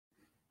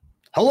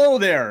Hello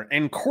there,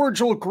 and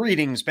cordial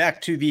greetings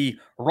back to the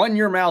Run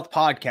Your Mouth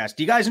podcast.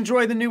 Do you guys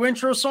enjoy the new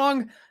intro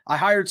song? I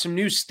hired some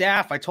new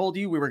staff. I told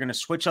you we were going to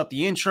switch up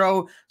the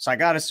intro, so I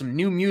got us some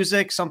new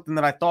music, something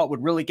that I thought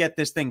would really get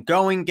this thing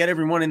going, get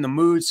everyone in the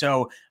mood.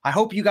 So I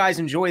hope you guys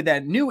enjoyed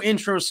that new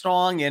intro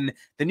song and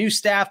the new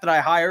staff that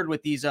I hired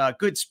with these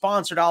good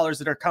sponsor dollars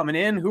that are coming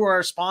in. Who are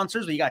our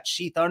sponsors? We got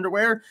Sheath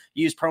Underwear.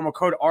 Use promo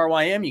code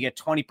RYM. You get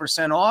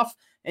 20% off.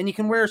 And you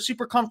can wear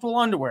super comfortable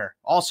underwear.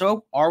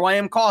 Also,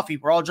 RYM Coffee.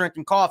 We're all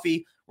drinking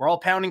coffee. We're all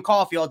pounding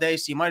coffee all day,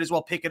 so you might as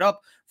well pick it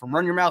up from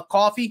Run Your Mouth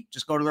Coffee.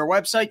 Just go to their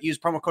website, use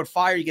promo code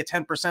FIRE, you get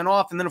 10%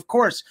 off. And then, of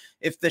course,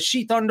 if the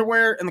Sheath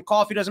Underwear and the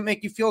coffee doesn't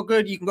make you feel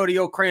good, you can go to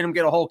Yo Kratom,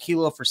 get a whole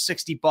kilo for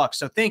 $60.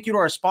 So thank you to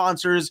our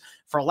sponsors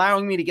for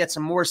allowing me to get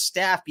some more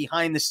staff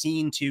behind the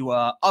scene to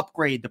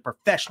upgrade the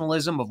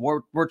professionalism of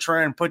what we're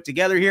trying to put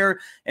together here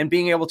and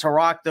being able to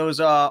rock those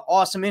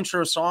awesome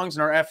intro songs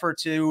in our effort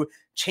to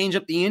change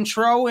up the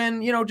intro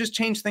and, just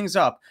change things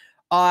up.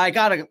 I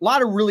got a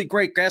lot of really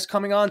great guests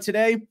coming on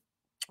today.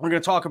 We're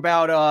going to talk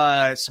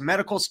about some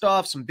medical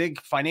stuff, some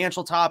big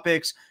financial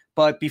topics.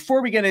 But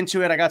before we get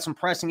into it, I got some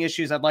pressing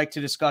issues I'd like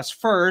to discuss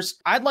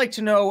first. I'd like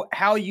to know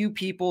how you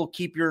people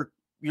keep your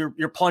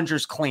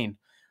plungers clean.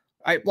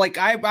 My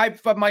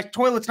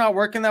toilet's not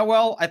working that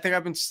well. I think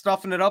I've been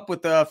stuffing it up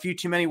with a few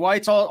too many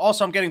whites.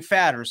 Also, I'm getting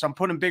fatter, so I'm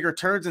putting bigger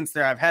turds in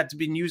there. I've had to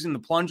be using the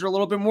plunger a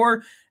little bit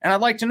more. And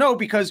I'd like to know,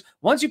 because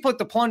once you put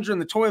the plunger in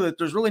the toilet,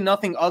 there's really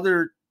nothing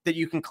other that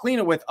you can clean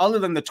it with other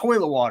than the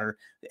toilet water.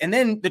 And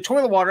then the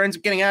toilet water ends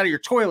up getting out of your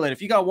toilet.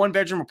 If you got a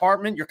one-bedroom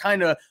apartment, you're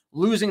kind of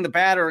losing the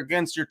batter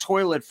against your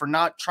toilet for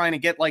not trying to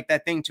get like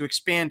that thing to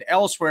expand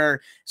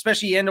elsewhere,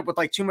 especially you end up with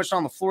like too much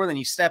on the floor, then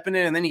you step in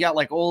it, and then you got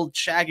like old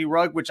shaggy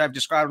rug, which I've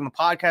described on the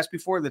podcast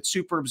before, that's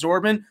super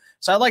absorbent.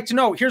 So I'd like to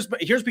know, here's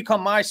become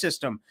my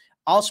system.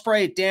 I'll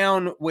spray it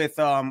down with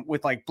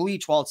like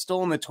bleach while it's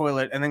still in the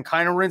toilet and then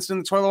kind of rinse it in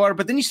the toilet water.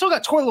 But then you still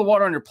got toilet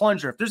water on your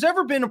plunger. If there's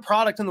ever been a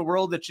product in the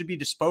world that should be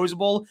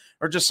disposable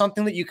or just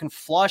something that you can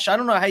flush, I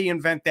don't know how you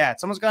invent that.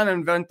 Someone's got to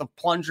invent the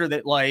plunger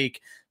that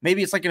like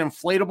maybe it's like an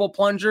inflatable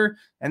plunger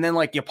and then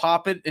like you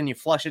pop it and you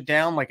flush it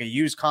down like a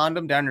used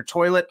condom down your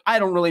toilet. I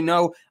don't really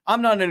know.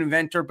 I'm not an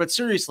inventor, but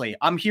seriously,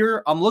 I'm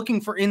here. I'm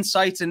looking for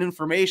insights and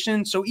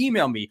information. So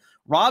email me,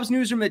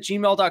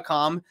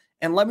 robsnewsroom@gmail.com.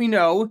 And let me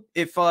know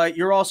if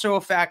you're also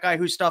a fat guy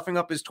who's stuffing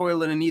up his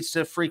toilet and needs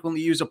to frequently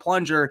use a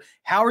plunger.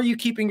 How are you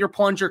keeping your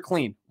plunger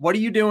clean? What are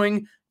you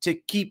doing to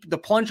keep the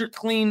plunger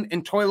clean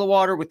and toilet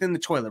water within the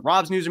toilet?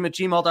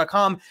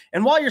 robsnewsroom@gmail.com.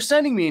 And while you're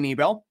sending me an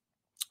email,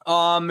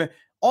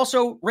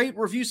 also rate,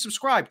 review,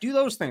 subscribe. Do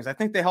those things. I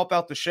think they help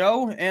out the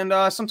show. And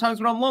sometimes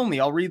when I'm lonely,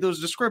 I'll read those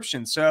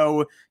descriptions.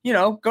 So,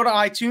 go to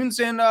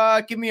iTunes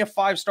and give me a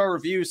 5-star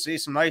review, say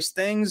some nice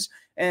things,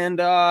 and,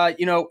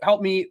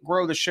 help me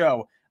grow the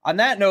show. On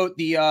that note,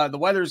 the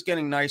weather's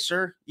getting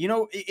nicer.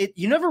 You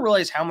never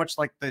realize how much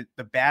like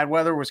the bad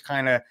weather was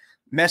kind of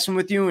messing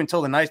with you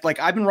until the nice. Like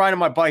I've been riding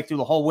my bike through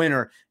the whole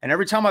winter, and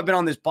every time I've been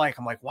on this bike,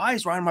 I'm like, why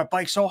is riding my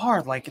bike so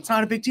hard? Like it's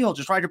not a big deal,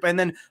 just ride your. And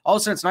then all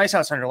of a sudden it's nice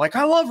outside. You're like,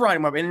 I love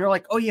riding my bike, and you're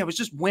like, oh yeah, it was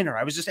just winter.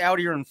 I was just out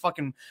here in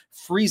fucking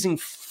freezing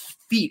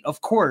feet,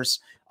 of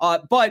course.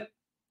 But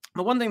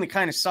the one thing that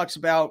kind of sucks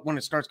about when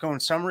it starts going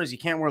summer is you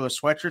can't wear those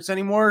sweatshirts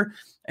anymore.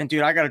 And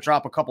dude, I got to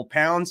drop a couple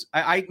pounds.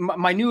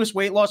 My newest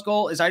weight loss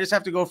goal is I just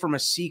have to go from a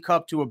C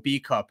cup to a B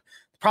cup.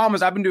 The problem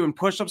is I've been doing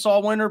push-ups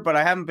all winter, but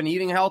I haven't been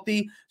eating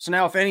healthy. So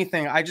now if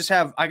anything, I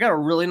got a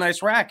really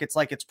nice rack. It's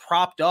like, it's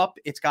propped up.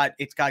 It's got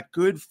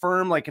good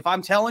firm. Like if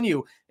I'm telling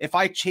you, if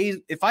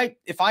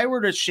I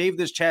were to shave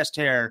this chest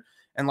hair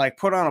and like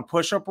put on a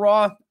push-up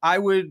bra, I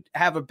would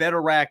have a better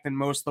rack than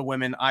most of the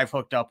women I've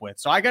hooked up with.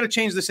 So I got to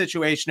change the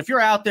situation. If you're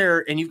out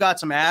there and you've got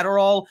some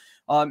Adderall,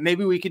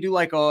 maybe we could do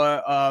like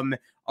a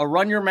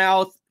Run Your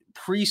Mouth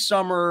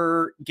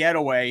pre-summer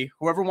getaway.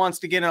 Whoever wants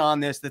to get in on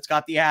this, that's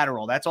got the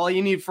Adderall. That's all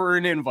you need for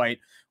an invite.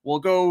 We'll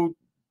go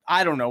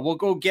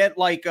get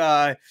like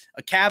a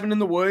cabin in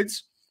the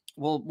woods.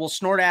 We'll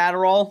snort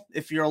Adderall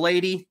if you're a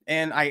lady,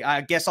 and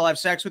I guess I'll have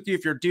sex with you.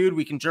 If you're a dude,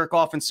 we can jerk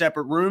off in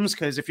separate rooms,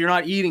 because if you're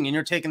not eating and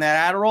you're taking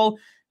that Adderall,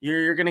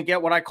 you're going to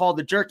get what I call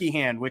the jerky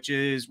hand, which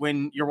is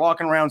when you're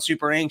walking around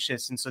super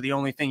anxious. And so the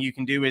only thing you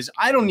can do is,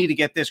 I don't need to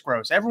get this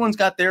gross. Everyone's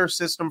got their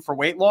system for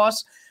weight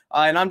loss.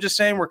 And I'm just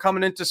saying, we're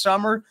coming into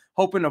summer,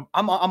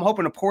 I'm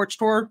hoping a porch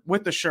tour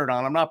with the shirt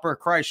on. I'm not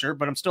Bert Kreischer,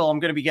 but I'm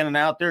going to be getting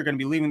out there, going to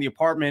be leaving the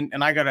apartment,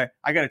 and I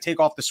gotta take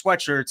off the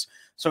sweatshirts.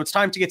 So it's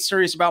time to get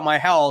serious about my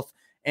health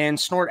and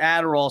snort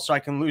Adderall so I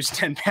can lose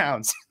 10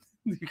 pounds.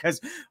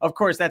 Because, of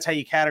course, that's how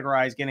you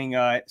categorize getting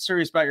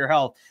serious about your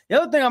health.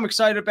 The other thing I'm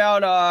excited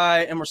about,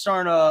 and we're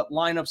starting to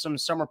line up some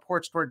summer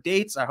porch tour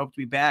dates. I hope to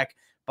be back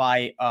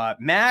by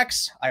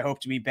Max. I hope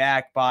to be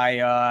back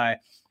by,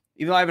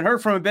 even though I haven't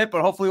heard from him a bit,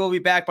 but hopefully we'll be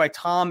back by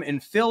Tom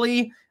in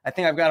Philly. I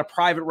think I've got a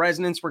private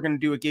residence. We're going to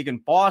do a gig in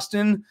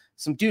Boston.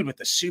 Some dude with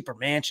a super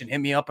mansion hit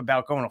me up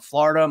about going to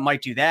Florida.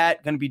 Might do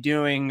that. Going to be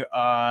doing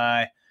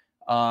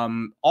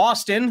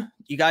Austin.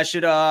 You guys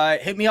should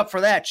hit me up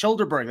for that.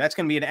 Childerberg. That's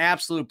going to be an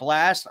absolute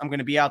blast. I'm going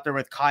to be out there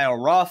with Kyle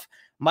Ruff,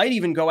 might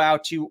even go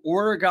out to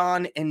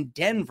Oregon and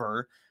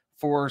Denver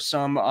for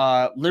some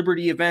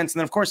Liberty events. And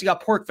then, of course, you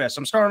got PorcFest.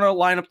 I'm starting to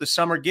line up the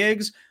summer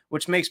gigs,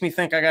 which makes me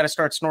think I got to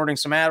start snorting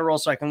some Adderall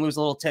so I can lose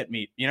a little tit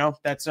meat. You know,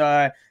 that's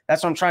what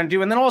I'm trying to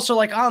do. And then also,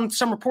 like, on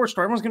Summer Porch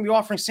Tour, everyone's going to be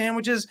offering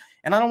sandwiches.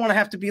 And I don't want to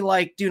have to be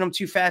like, dude, I'm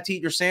too fat to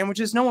eat your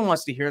sandwiches. No one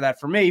wants to hear that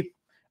from me.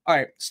 All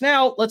right, so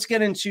now let's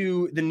get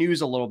into the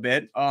news a little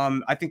bit.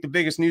 I think the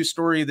biggest news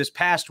story this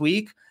past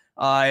week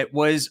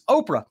was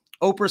Oprah.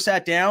 Oprah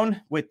sat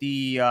down with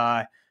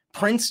the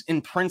prince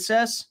and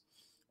princess.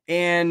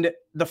 And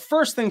the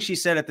first thing she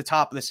said at the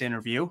top of this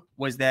interview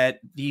was that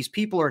these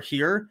people are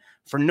here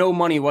for no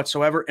money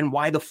whatsoever. And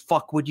why the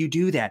fuck would you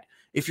do that?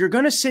 If you're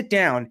going to sit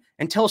down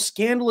and tell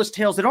scandalous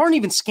tales that aren't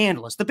even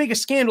scandalous, the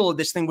biggest scandal of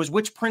this thing was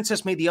which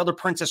princess made the other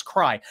princess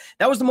cry.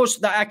 That was the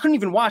most, I couldn't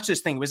even watch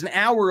this thing. It was an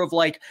hour of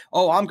like,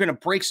 oh, I'm going to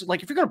break,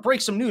 like, if you're going to break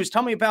some news,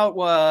 tell me about,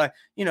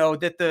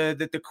 that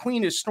the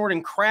queen is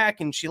snorting crack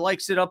and she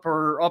likes it up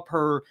her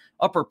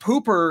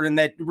pooper. And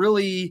that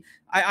really,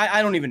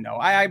 I don't even know.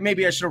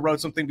 Maybe I should have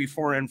wrote something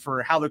beforehand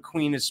for how the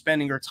queen is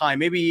spending her time.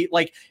 Maybe,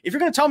 like, if you're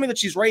going to tell me that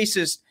she's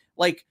racist,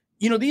 like,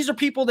 you know, these are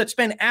people that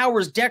spend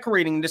hours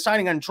decorating and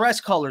deciding on dress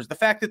colors. The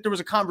fact that there was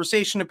a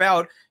conversation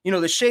about, you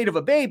know, the shade of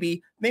a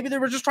baby, maybe they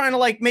were just trying to,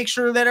 like, make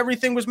sure that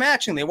everything was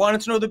matching. They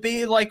wanted to know the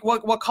baby, like,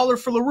 what color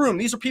for the room.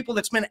 These are people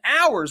that spend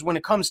hours when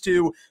it comes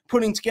to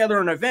putting together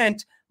an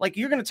event. Like,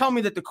 you're going to tell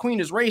me that the queen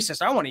is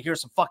racist. I want to hear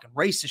some fucking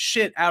racist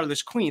shit out of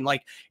this queen.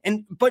 Like,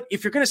 but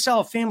if you're going to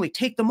sell a family,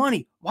 take the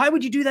money. Why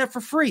would you do that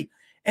for free?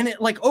 And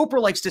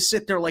Oprah likes to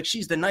sit there like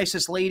she's the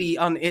nicest lady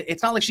on it.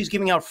 It's not like she's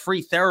giving out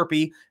free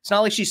therapy. It's not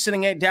like she's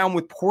sitting down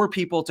with poor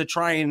people to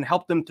try and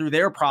help them through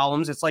their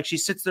problems. It's like she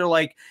sits there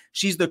like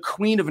she's the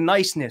queen of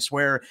niceness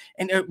we're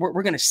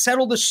going to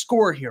settle the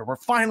score here. We're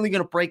finally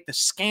going to break the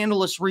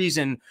scandalous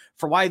reason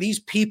for why these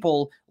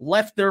people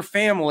left their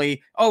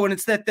family. Oh, and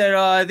it's that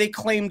they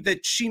claimed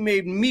that she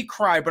made me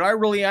cry, but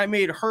I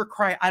made her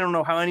cry. I don't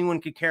know how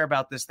anyone could care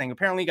about this thing.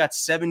 Apparently got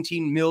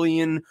 17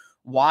 million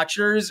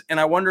watchers, and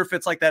I wonder if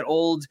it's like that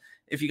old,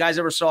 if you guys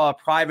ever saw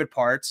Private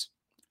Parts,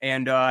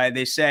 and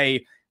they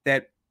say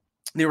that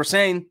they were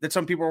saying that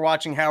some people were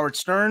watching Howard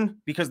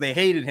Stern because they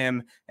hated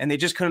him and they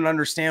just couldn't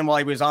understand why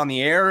he was on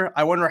the air.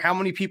 I wonder how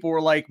many people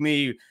were like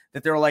me,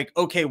 that they were like,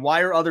 okay,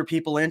 why are other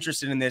people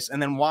interested in this?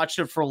 And then watched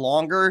it for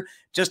longer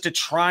just to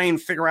try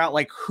and figure out,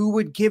 like, who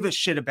would give a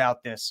shit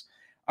about this.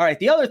 All right,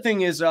 the other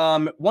thing is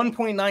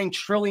 $1.9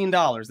 trillion.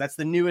 That's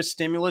the newest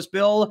stimulus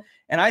bill.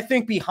 And I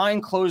think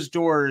behind closed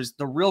doors,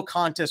 the real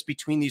contest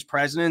between these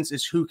presidents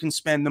is who can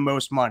spend the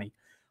most money.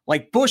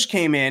 Like, Bush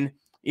came in,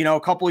 you know,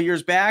 a couple of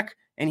years back,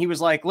 and he was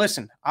like,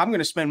 listen, I'm going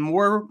to spend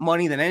more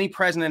money than any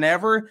president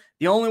ever.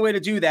 The only way to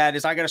do that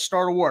is I got to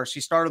start a war. So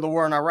he started the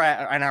war in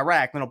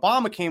Iraq. Then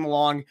Obama came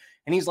along,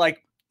 and he's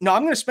like, no,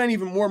 I'm going to spend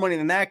even more money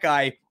than that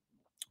guy.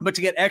 But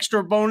to get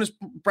extra bonus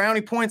brownie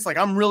points, like,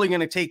 I'm really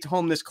going to take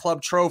home this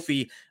club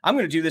trophy. I'm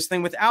going to do this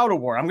thing without a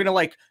war. I'm going to,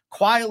 like,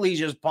 quietly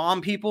just bomb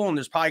people, and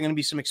there's probably going to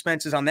be some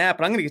expenses on that,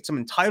 but I'm going to get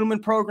some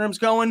entitlement programs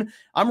going.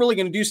 I'm really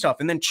going to do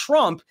stuff. And then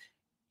Trump,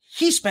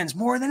 he spends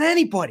more than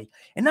anybody.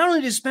 And not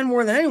only does he spend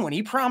more than anyone,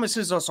 he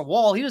promises us a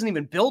wall. He doesn't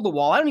even build a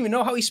wall. I don't even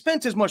know how he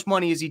spent as much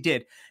money as he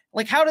did.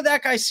 Like, how did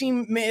that guy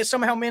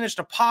somehow manage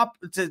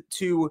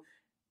to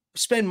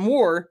spend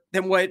more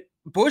than what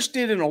Bush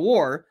did in a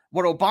war,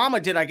 what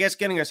Obama did, I guess,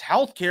 getting us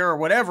health care or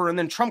whatever, and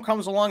then Trump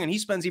comes along and he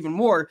spends even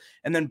more,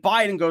 and then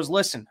Biden goes,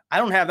 listen, I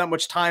don't have that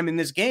much time in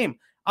this game.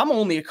 I'm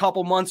only a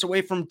couple months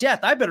away from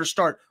death. I better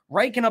start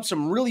raking up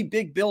some really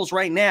big bills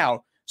right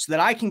now so that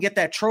I can get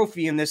that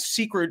trophy in this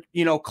secret,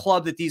 you know,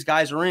 club that these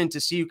guys are in to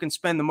see who can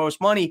spend the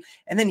most money.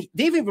 And then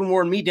they've even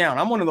worn me down.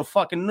 I'm one of the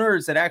fucking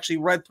nerds that actually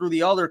read through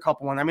the other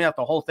couple ones. I mean, not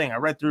the whole thing. I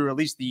read through at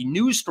least the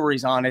news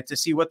stories on it to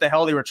see what the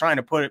hell they were trying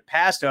to put it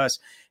past us.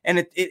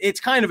 And it's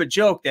kind of a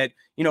joke that,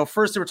 you know,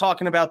 first they were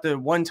talking about the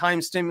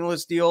one-time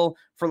stimulus deal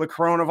for the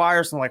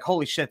coronavirus and like,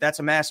 holy shit, that's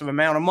a massive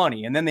amount of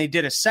money. And then they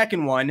did a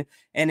second one,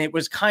 and it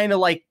was kind of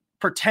like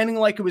pretending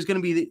like it was going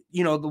to be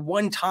the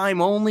one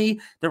time only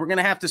that we're going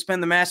to have to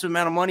spend the massive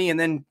amount of money. And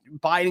then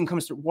Biden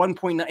comes to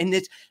 1.9. And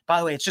it's, by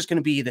the way, it's just going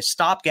to be the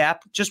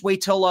stopgap. Just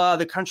wait till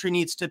the country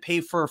needs to pay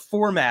for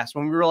 4 masks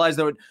when we realize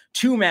that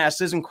 2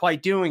 masks isn't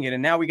quite doing it.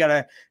 And now we got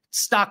to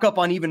stock up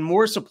on even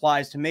more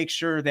supplies to make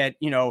sure that,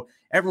 you know,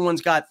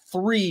 everyone's got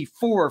 3,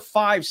 4,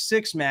 5,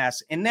 6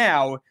 masks. And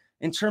now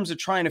in terms of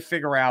trying to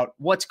figure out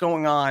what's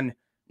going on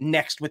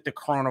next with the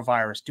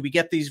coronavirus, do we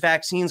get these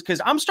vaccines?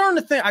 Because I'm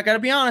starting to think, I got to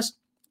be honest,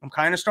 I'm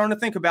kind of starting to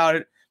think about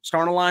it,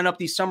 starting to line up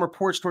these summer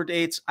porch tour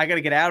dates. I got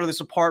to get out of this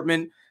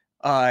apartment,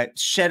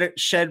 shed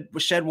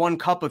 1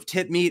 cup of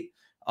tit meat.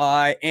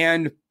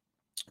 And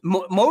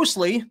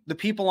mostly the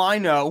people I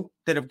know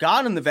that have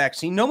gotten the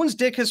vaccine, no one's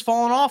dick has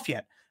fallen off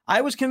yet.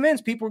 I was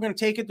convinced people were going to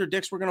take it, their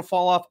dicks were going to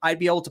fall off. I'd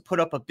be able to put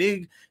up a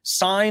big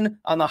sign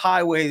on the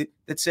highway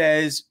that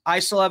says, I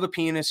still have a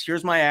penis.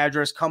 Here's my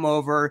address. Come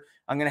over.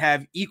 I'm going to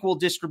have equal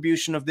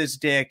distribution of this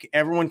dick.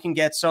 Everyone can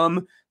get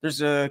some.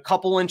 There's a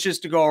couple inches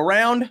to go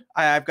around.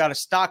 I've got a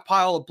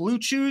stockpile of Blue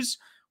Chews,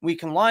 We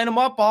can line them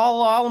up.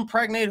 I'll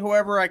impregnate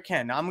whoever I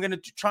can. I'm going to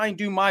try and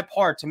do my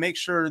part to make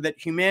sure that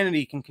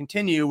humanity can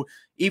continue,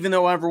 even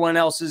though everyone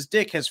else's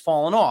dick has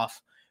fallen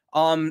off.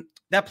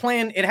 That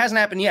plan, it hasn't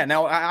happened yet.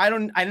 Now, I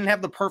didn't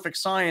have the perfect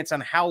science on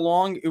how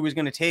long it was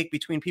going to take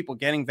between people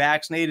getting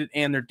vaccinated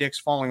and their dicks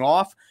falling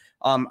off.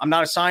 I'm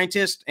not a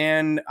scientist,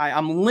 and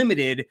I'm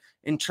limited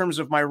in terms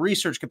of my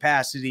research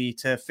capacity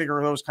to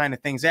figure those kind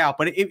of things out.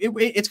 But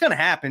it's going to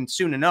happen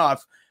soon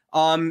enough.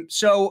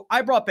 So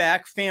I brought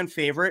back fan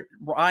favorite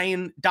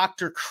Ryan,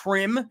 Dr.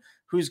 Krim,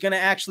 who's going to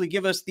actually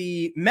give us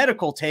the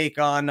medical take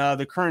on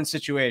the current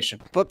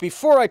situation. But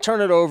before I turn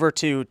it over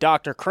to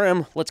Dr.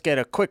 Krim, let's get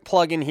a quick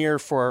plug in here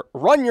for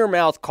Run Your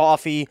Mouth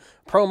Coffee.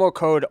 Promo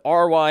code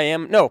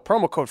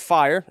promo code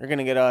FIRE. You're going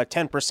to get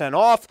 10%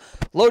 off.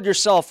 Load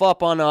yourself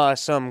up on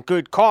some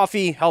good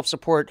coffee. Help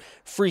support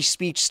free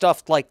speech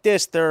stuff like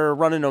this. They're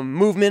running a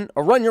movement,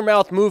 a Run Your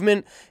Mouth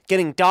movement,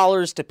 getting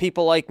dollars to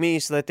people like me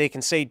so that they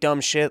can say dumb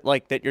shit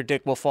like that your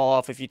dick will fall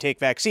off if you take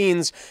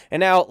vaccines.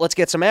 And now let's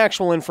get some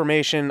actual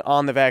information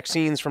on the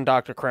vaccines from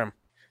Dr. Krim.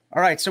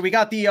 All right, so we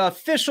got the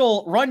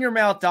official Run Your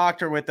Mouth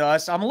doctor with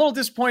us. I'm a little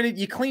disappointed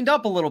you cleaned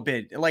up a little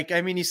bit. Like,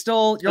 I mean,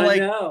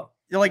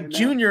 you're like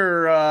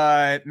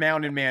junior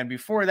mountain man.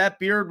 Before, that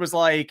beard was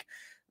like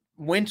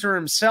Winter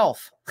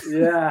himself.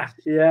 Yeah.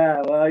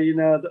 Well, you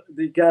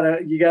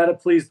gotta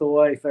please the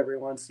wife every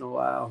once in a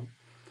while.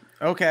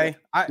 Okay.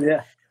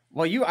 Yeah.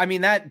 Well,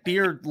 that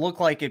beard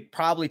looked like it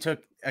probably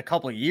took a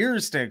couple of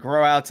years to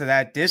grow out to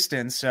that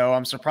distance. So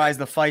I'm surprised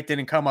the fight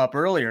didn't come up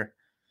earlier.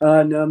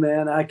 No,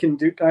 man, I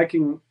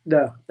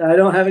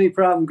don't have any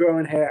problem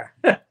growing hair.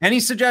 Any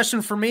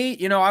suggestion for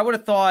me? I would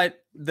have thought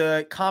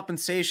the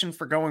compensation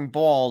for going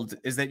bald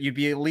is that you'd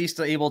be at least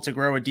able to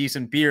grow a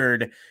decent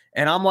beard.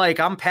 And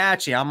I'm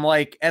patchy. I'm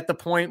like at the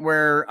point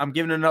where I'm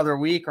giving it another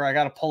week or I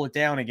got to pull it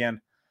down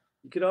again.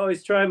 You could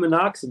always try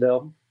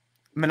minoxidil.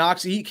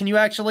 Can you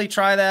actually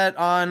try that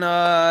on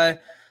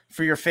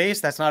for your face?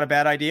 That's not a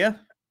bad idea.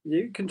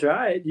 You can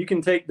try it. You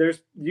can take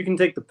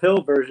the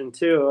pill version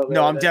too.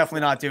 No, I'm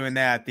definitely not doing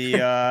that.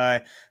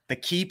 The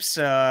keeps,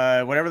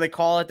 whatever they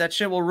call it, that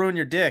shit will ruin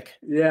your dick.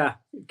 Yeah,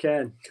 it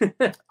can.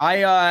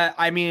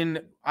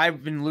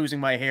 I've been losing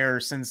my hair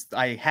since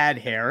I had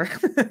hair.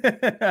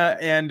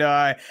 And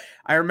I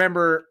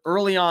remember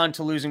early on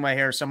to losing my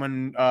hair,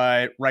 someone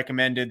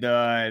recommended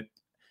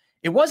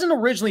it wasn't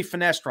originally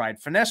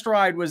finasteride.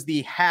 Finasteride was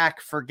the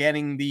hack for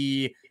getting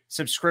the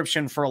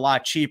subscription for a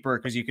lot cheaper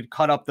because you could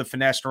cut up the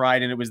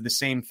finasteride and it was the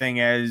same thing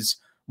as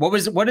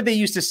what did they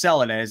used to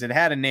sell it as? It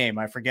had a name.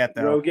 I forget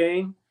though.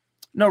 Rogaine?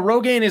 No,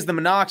 Rogaine is the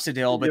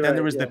minoxidil, but then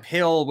there was the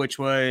pill, which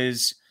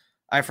was,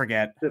 I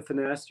forget. The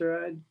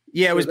finasteride?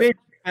 Yeah, it was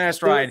basically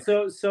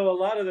finasteride. So a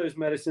lot of those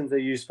medicines they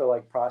use for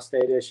like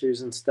prostate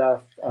issues and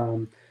stuff.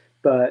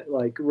 But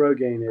like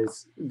Rogaine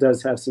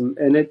does have some,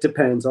 and it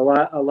depends. A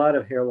lot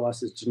of hair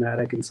loss is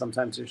genetic, and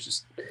sometimes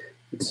it's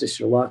just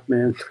your luck,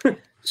 man.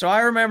 So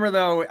I remember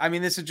though,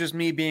 this is just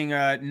me being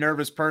a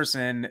nervous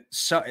person.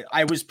 So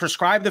I was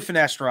prescribed the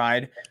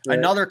finasteride. Right.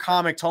 Another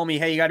comic told me,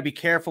 hey, you got to be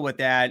careful with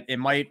that. It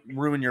might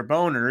ruin your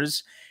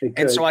boners.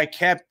 And so I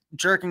kept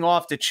jerking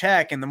off to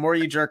check. And the more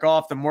you jerk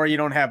off, the more you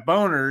don't have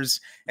boners.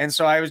 And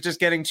so I was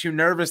just getting too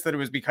nervous that it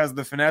was because of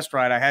the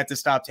finasteride. I had to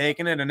stop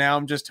taking it. And now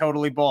I'm just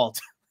totally bald.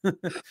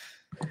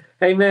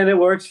 Hey man, it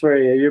works for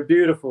you. You're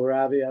beautiful,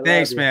 Robbie.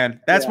 Thanks, man.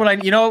 That's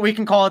what we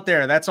can call it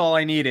there. That's all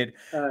I needed.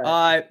 All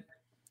right.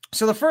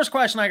 So the first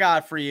question I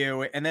got for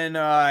you, and then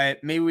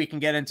maybe we can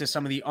get into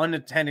some of the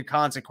unintended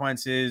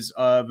consequences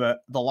of the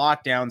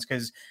lockdowns,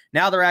 because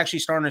now they're actually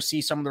starting to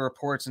see some of the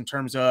reports in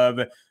terms of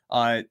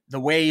the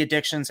way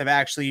addictions have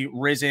actually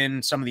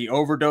risen, some of the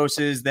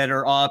overdoses that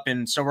are up.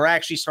 And so we're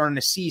actually starting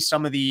to see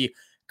some of the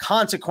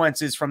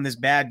consequences from this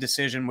bad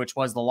decision, which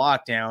was the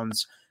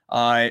lockdowns.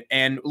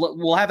 And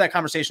we'll have that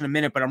conversation in a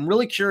minute, but I'm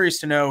really curious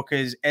to know,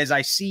 because as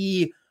I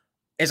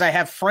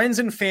have friends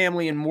and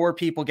family and more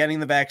people getting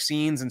the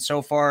vaccines, and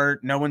so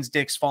far no one's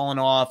dick's fallen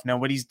off,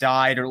 nobody's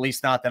died, or at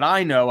least not that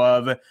I know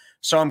of.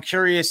 So I'm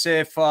curious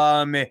if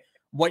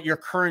what your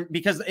current,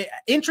 because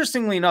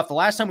interestingly enough, the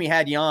last time we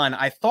had you on,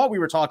 I thought we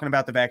were talking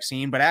about the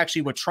vaccine, but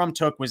actually what Trump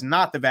took was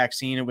not the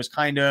vaccine. It was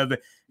kind of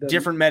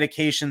different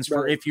medications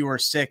for if you were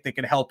sick that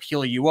could help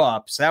heal you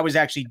up. So that was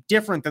actually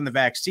different than the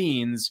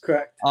vaccines.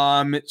 Correct.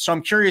 So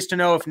I'm curious to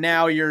know if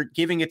now you're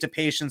giving it to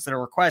patients that are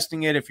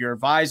requesting it, if you're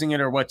advising it,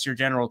 or what's your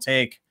general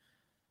take?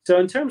 So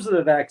in terms of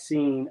the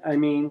vaccine,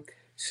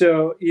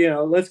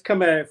 let's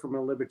come at it from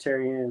a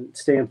libertarian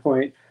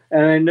standpoint.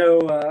 And I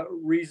know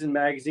Reason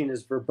Magazine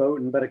is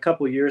verboten, but a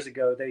couple of years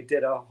ago they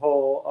did a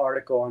whole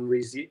article on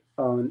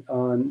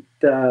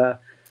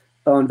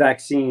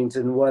vaccines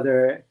and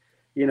whether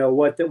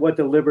what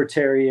the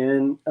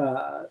libertarian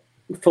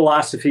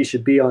philosophy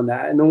should be on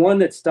that. And the one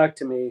that stuck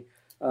to me,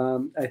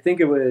 I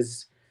think it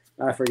was,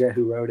 I forget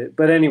who wrote it,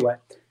 but anyway.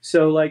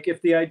 So like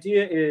if the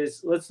idea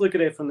is, let's look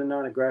at it from the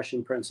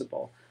non-aggression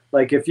principle.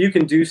 Like if you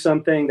can do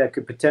something that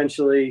could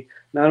potentially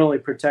not only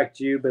protect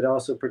you, but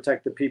also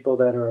protect the people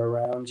that are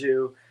around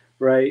you,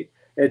 right?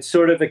 It's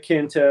sort of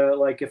akin to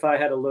like if I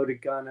had a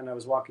loaded gun and I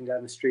was walking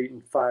down the street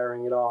and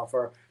firing it off,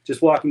 or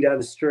just walking down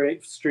the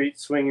street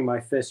swinging my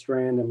fist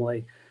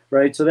randomly,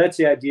 right? So that's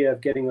the idea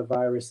of getting a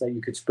virus that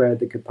you could spread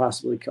that could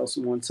possibly kill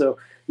someone. So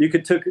you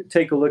could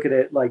take a look at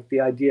it like the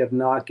idea of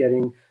not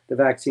getting the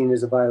vaccine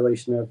is a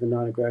violation of the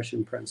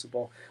non-aggression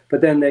principle.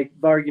 But then the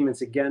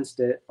arguments against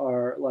it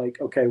are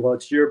like, okay, well,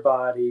 it's your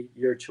body,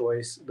 your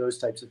choice, those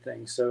types of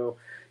things. So,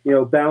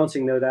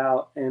 balancing that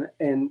out,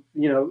 and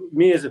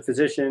me as a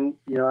physician,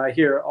 I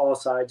hear all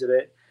sides of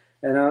it,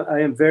 and I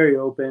am very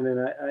open.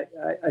 And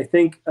I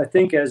think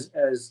as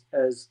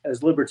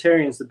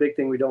libertarians, the big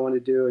thing we don't want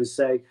to do is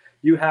say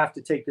you have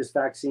to take this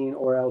vaccine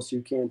or else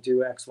you can't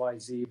do X, Y,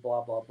 Z,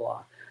 blah, blah,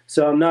 blah.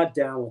 So I'm not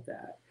down with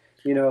that.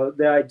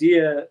 The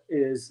idea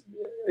is,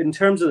 in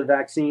terms of the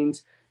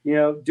vaccines,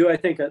 do I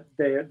think that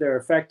they're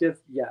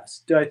effective?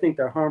 Yes. Do I think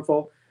they're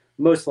harmful?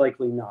 Most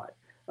likely not.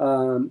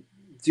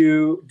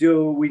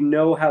 Do we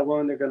know how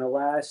long they're going to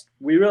last?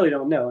 We really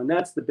don't know, and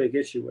that's the big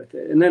issue with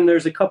it. And then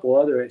there's a couple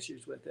other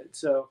issues with it.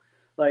 So,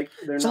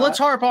 let's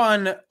harp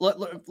on.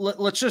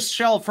 Let's just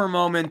shelve for a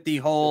moment the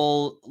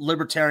whole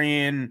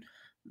libertarian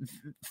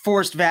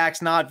forced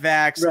vax, not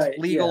vax,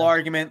 legal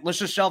argument. Let's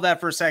just shelve that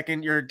for a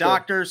second. You're a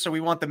doctor, so we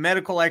want the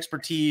medical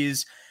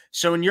expertise.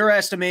 So in your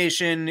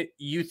estimation,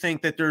 you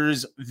think that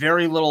there's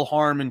very little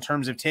harm in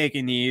terms of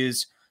taking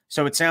these.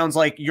 So it sounds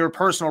like your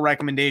personal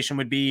recommendation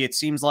would be, it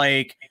seems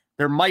like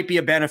there might be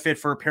a benefit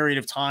for a period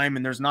of time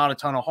and there's not a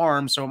ton of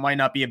harm. So it might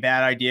not be a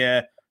bad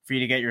idea for you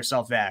to get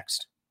yourself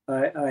vaxxed.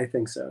 I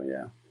think so.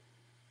 Yeah.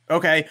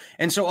 Okay.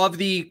 And so of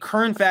the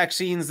current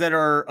vaccines that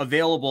are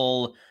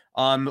available,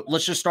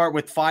 let's just start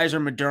with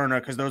Pfizer, Moderna,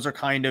 because those are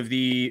kind of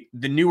the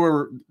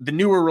newer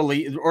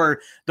release,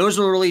 or those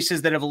are the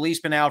releases that have at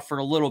least been out for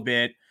a little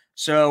bit.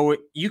 So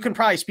you can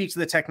probably speak to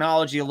the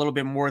technology a little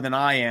bit more than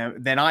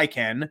I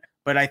can,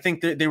 but I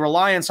think that they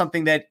rely on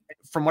something that,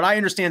 from what I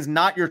understand, is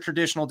not your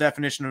traditional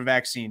definition of a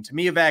vaccine. To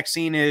me, a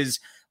vaccine is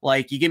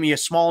like, you give me a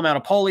small amount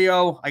of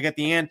polio, I get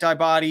the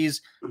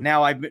antibodies,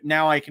 now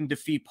I can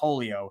defeat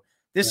polio.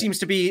 This seems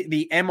to be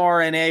the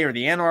mRNA or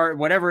the NR,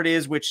 whatever it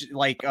is, which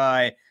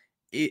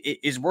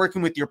is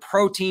working with your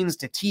proteins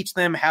to teach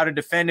them how to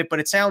defend it. But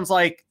it sounds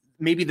like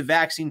maybe the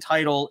vaccine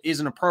title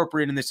isn't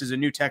appropriate and this is a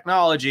new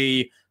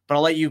technology, but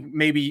I'll let you,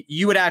 maybe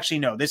you would actually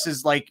know. This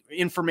is like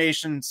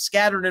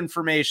scattered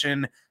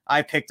information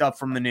I picked up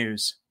from the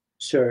news.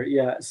 Sure.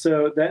 Yeah.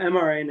 So the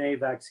mRNA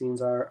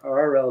vaccines are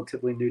a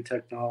relatively new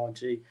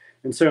technology.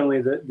 And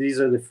certainly these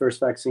are the first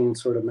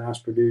vaccines sort of mass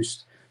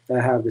produced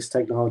that have this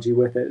technology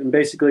with it. And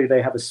basically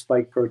they have a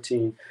spike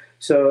protein.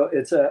 So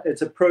it's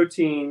a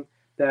protein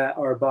that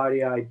our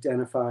body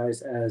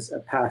identifies as a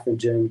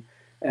pathogen,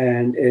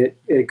 and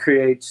it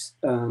creates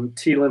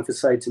T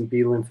lymphocytes and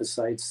B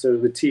lymphocytes. So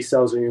the T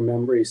cells are your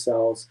memory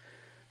cells.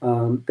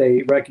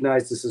 They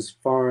recognize this as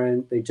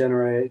foreign. They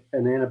generate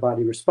an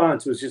antibody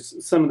response, which is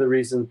some of the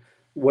reason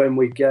when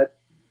we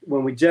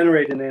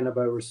generate an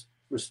antibody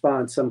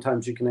response,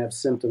 sometimes you can have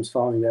symptoms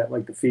following that,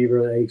 like the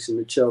fever, the aches, and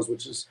the chills,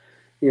 which is,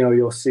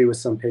 you'll see with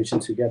some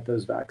patients who get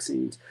those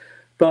vaccines.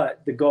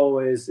 But the goal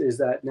is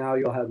that now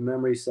you'll have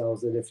memory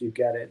cells that if you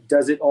get it,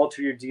 does it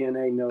alter your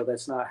DNA? No,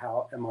 that's not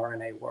how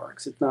mRNA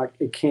works.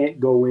 It can't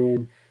go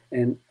in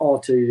and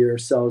alter your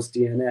cell's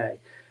DNA.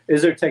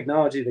 Is there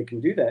technology that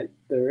can do that?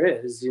 There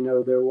is.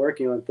 They're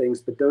working on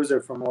things, but those are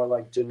for more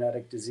like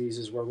genetic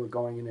diseases where we're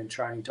going in and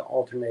trying to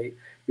alternate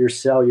your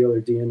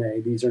cellular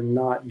DNA. These are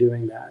not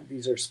doing that.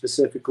 These are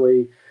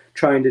specifically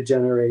trying to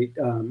generate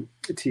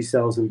T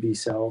cells and B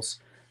cells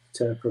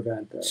to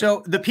prevent that.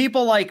 So the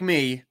people like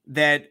me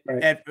that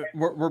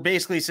were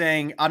basically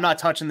saying, I'm not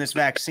touching this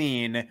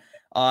vaccine.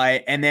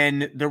 And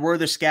then there were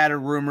the scattered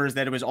rumors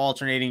that it was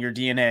alternating your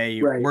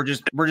DNA. Right.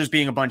 We're just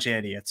being a bunch of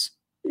idiots.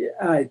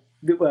 Yeah,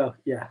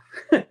 yeah,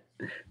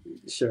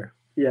 sure.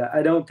 Yeah,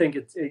 I don't think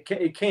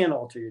it can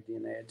alter your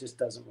DNA. It just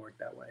doesn't work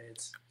that way.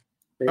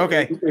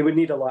 It would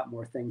need a lot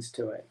more things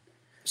to it.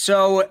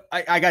 So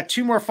I got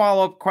two more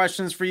follow-up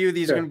questions for you.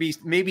 These are going to be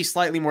maybe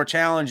slightly more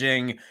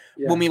challenging.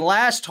 Yeah. When we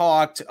last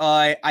talked,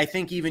 I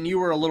think even you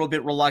were a little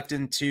bit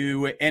reluctant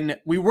to, and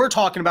we were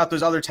talking about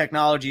those other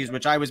technologies,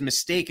 which I was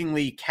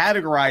mistakenly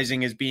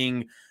categorizing as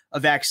being a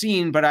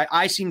vaccine. But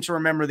I seem to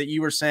remember that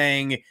you were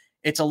saying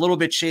it's a little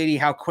bit shady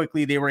how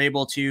quickly they were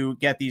able to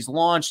get these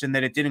launched and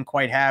that it didn't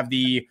quite have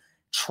the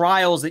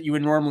trials that you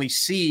would normally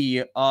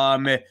see.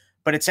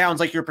 But it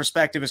sounds like your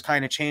perspective has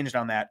kind of changed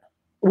on that.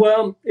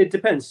 Well, it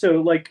depends.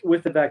 So like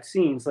with the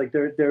vaccines, like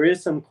there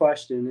is some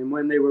question. And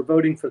when they were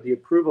voting for the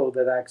approval of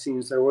the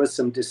vaccines, there was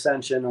some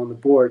dissension on the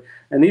board.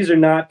 And these are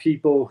not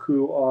people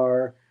who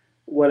are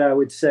what I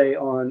would say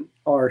on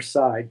our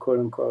side, quote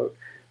unquote.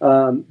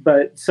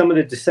 But some of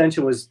the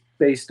dissension was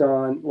based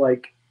on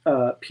like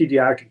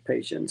pediatric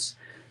patients.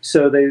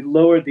 So they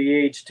lowered the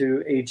age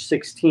to age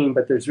 16,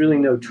 but there's really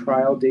no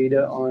trial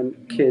data on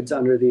kids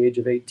under the age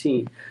of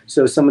 18.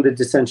 So some of the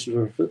dissensions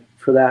were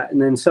for that.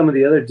 And then some of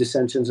the other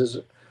dissensions is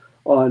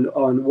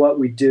on what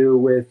we do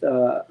with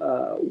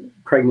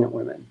pregnant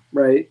women,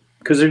 right?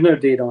 because there's no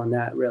data on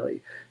that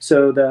really.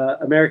 So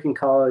the American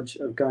College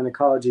of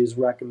Gynecology is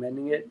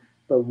recommending it,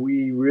 but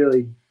we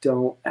really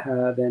don't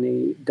have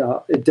any.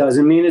 It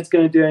doesn't mean it's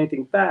going to do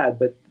anything bad,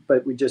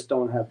 but we just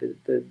don't have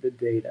the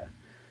data.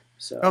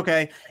 So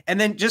okay, and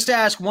then just to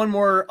ask one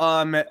more,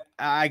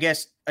 I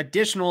guess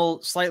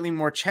additional, slightly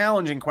more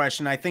challenging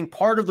question. I think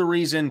part of the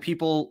reason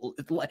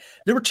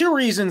there were two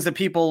reasons that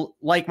people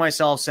like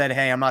myself said,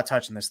 "Hey, I'm not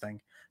touching this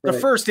thing." The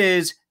first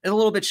is a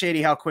little bit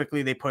shady how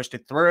quickly they pushed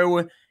it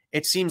through.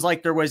 It seems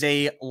like there was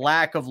a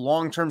lack of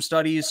long-term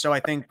studies. So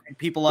I think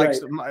people like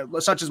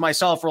such as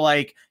myself were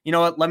like, you know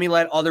what, let me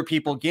let other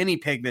people guinea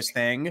pig this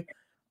thing.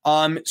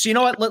 So you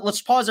know what,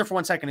 let's pause there for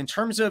 1 second. In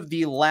terms of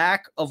the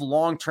lack of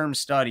long-term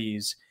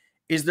studies,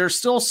 is there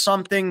still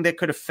something that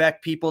could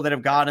affect people that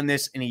have gotten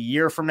this in a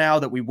year from now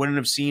that we wouldn't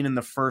have seen in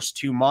the first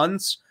 2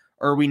 months?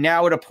 Or are we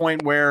now at a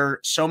point where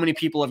so many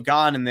people have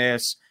gotten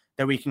this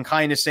that we can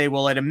kind of say,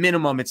 well, at a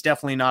minimum, it's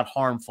definitely not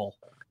harmful?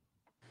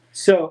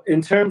 So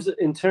in terms of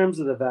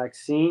the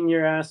vaccine,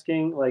 you're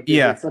asking, like, is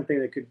it something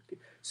that could?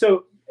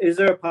 So is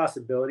there a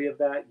possibility of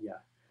that? Yeah.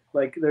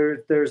 Like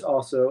there's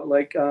also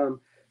like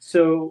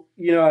so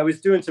I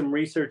was doing some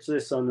research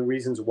on the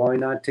reasons why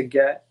not to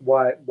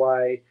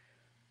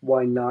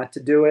not to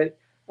do it,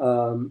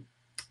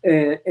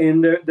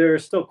 and there are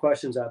still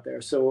questions out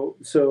there.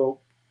 So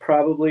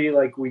probably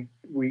like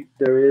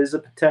there is a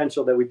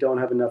potential that we don't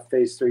have enough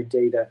phase 3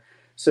 data.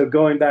 So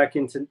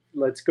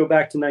let's go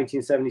back to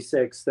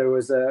 1976, there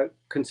was a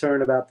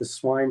concern about the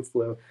swine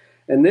flu.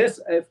 And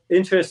this,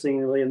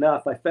 interestingly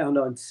enough, I found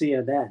on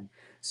CNN.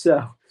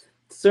 So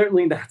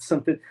certainly not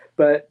something,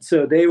 but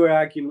so they were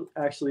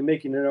actually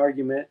making an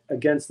argument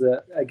against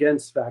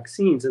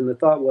vaccines. And the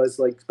thought was,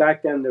 like,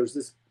 back then there was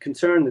this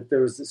concern that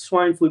there was this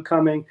swine flu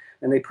coming,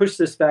 and they pushed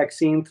this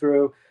vaccine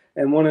through.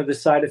 And one of the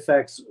side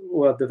effects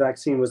of the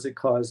vaccine was it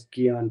caused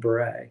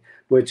Guillain-Barré,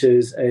 which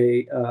is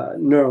a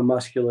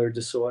neuromuscular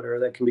disorder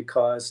that can be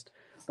caused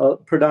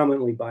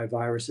predominantly by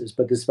viruses.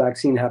 But this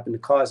vaccine happened to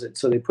cause it.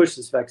 So they pushed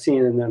this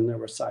vaccine, and then there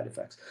were side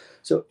effects.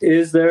 So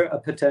is there a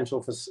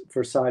potential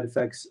for side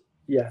effects?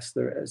 Yes,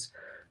 there is.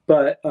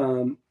 But,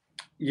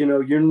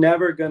 you're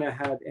never going to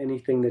have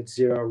anything that's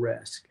zero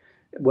risk,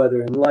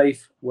 whether in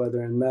life,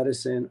 whether in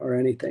medicine, or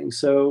anything.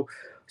 So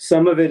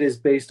some of it is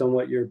based on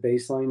what your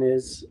baseline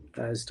is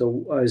as to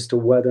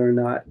whether or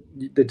not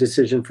the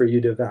decision for you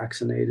to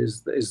vaccinate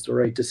is the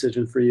right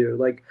decision for you.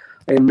 Like,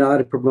 I am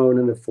not a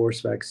proponent of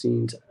forced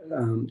vaccines,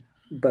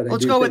 but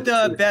let's go with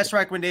the best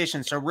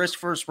recommendation. So risk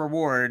versus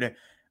reward.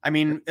 I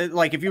mean,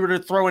 like, if you were to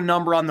throw a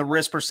number on the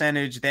risk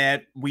percentage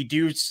that we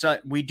do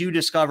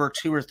discover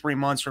 2 or 3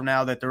 months from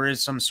now that there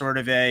is some sort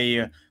of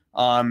a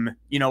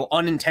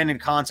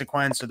unintended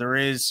consequence, or there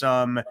is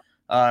some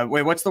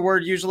what's the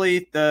word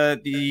usually?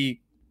 The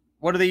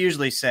what do they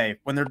usually say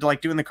when they're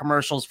like doing the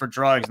commercials for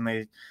drugs and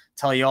they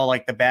tell you all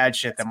like the bad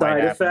shit that might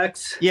happen? Side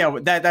effects. Yeah,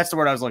 that's the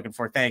word I was looking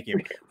for. Thank you.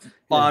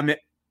 So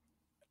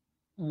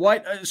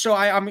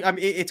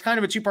it's kind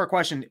of a 2-part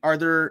question. Are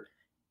there?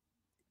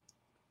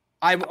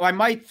 I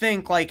might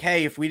think like,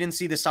 hey, if we didn't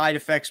see the side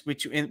effects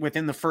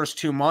within the first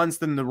 2 months,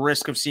 then the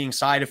risk of seeing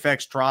side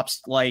effects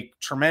drops like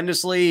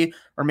tremendously.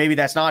 Or maybe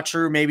that's not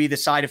true. Maybe the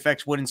side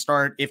effects wouldn't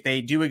start, if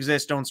they do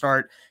exist, don't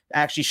start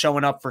actually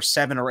showing up for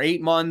 7 or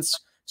 8 months.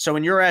 So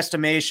in your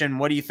estimation,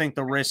 what do you think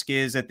the risk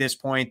is at this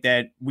point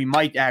that we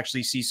might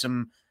actually see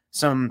some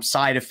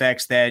side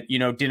effects that,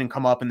 didn't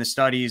come up in the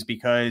studies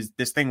because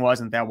this thing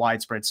wasn't that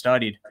widespread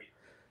studied?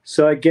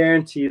 So I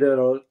guarantee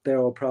that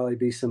there will probably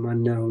be some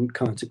unknown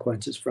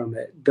consequences from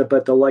it,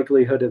 but the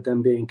likelihood of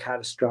them being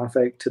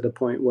catastrophic to the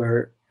point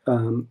where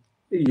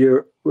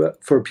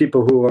for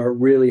people who are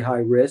really high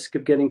risk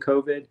of getting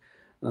COVID,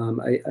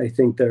 I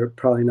think they're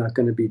probably not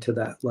going to be to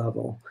that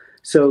level.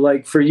 So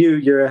like for you,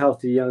 you're a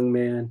healthy young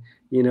man,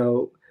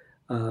 you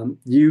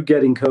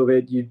getting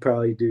COVID, you'd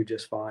probably do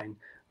just fine.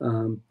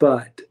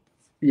 But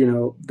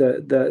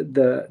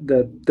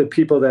the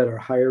people that are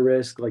higher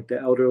risk, like the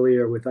elderly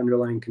or with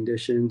underlying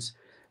conditions,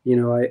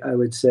 I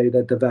would say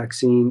that the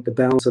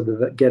balance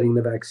of getting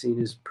the vaccine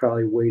is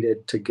probably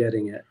weighted to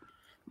getting it.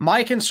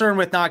 My concern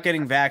with not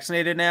getting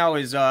vaccinated now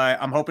is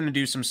I'm hoping to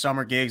do some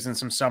summer gigs and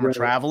some summer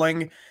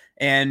traveling.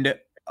 And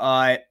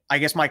I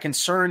guess my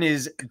concern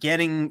is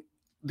getting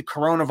the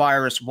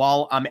coronavirus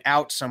while I'm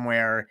out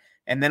somewhere.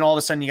 And then all of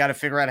a sudden you got to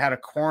figure out how to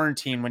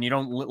quarantine when you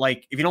don't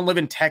if you don't live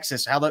in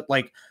Texas, what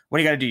do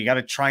you got to do? You got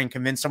to try and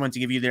convince someone to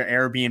give you their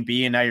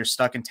Airbnb, and now you're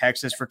stuck in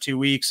Texas for 2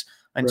 weeks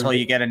until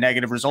you get a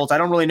negative result. I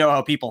don't really know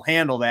how people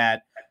handle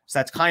that. So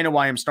that's kind of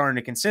why I'm starting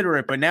to consider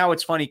it. But now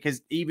it's funny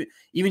because even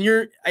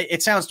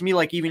it sounds to me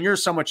like even you're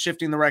somewhat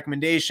shifting the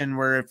recommendation,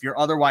 where if you're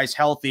otherwise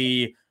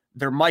healthy,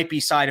 there might be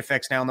side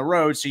effects down the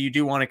road. So you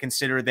do want to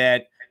consider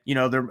that,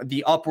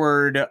 the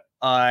upward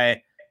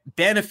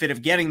benefit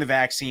of getting the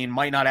vaccine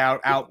might not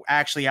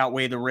actually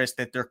outweigh the risk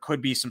that there could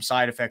be some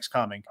side effects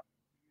coming.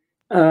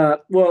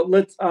 Well,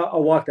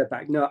 I'll walk that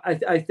back. No,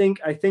 I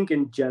think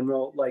in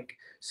general, like,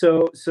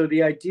 so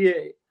the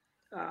idea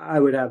I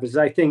would have is,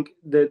 I think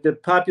the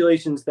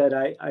populations that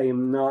I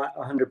am not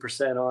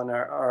 100% on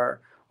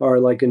are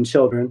like in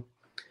children,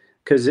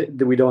 because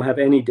we don't have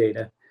any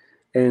data.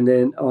 And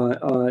then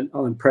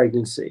on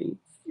pregnancy.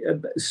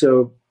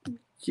 So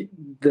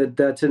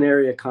that's an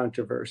area of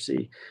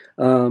controversy.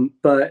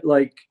 But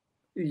like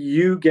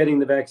you getting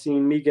the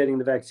vaccine, me getting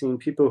the vaccine,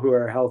 people who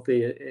are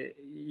healthy,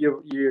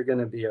 you're going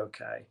to be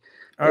okay.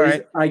 All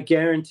right. I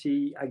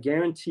guarantee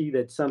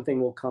that something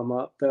will come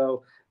up,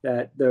 though,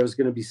 that there's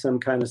going to be some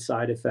kind of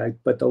side effect,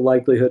 but the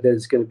likelihood that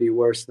it's going to be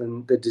worse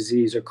than the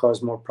disease or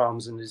cause more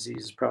problems than the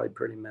disease is probably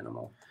pretty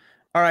minimal.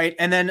 All right.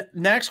 And then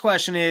next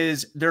question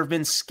is, there have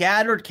been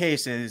scattered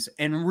cases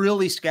and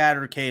really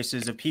scattered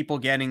cases of people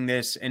getting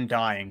this and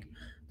dying.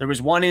 There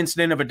was one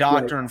incident of a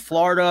doctor in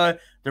Florida.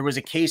 There was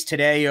a case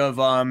today of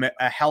a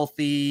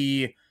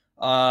healthy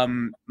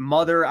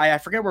mother. I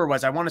forget where it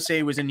was. I want to say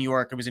it was in New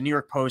York. It was a New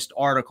York Post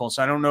article.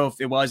 So I don't know if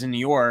it was in New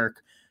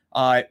York.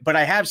 But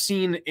I have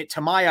seen it,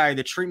 to my eye,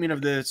 the treatment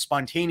of the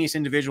spontaneous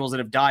individuals that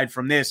have died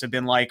from this have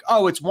been like,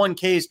 oh, it's one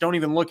case. Don't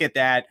even look at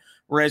that.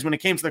 Whereas when it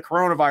came to the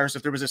coronavirus,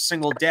 if there was a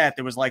single death,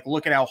 it was like,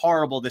 look at how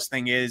horrible this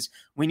thing is.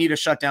 We need to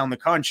shut down the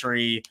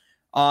country.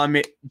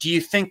 Do you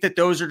think that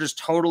those are just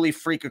totally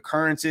freak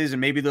occurrences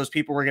and maybe those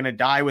people were going to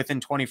die within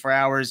 24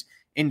 hours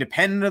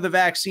independent of the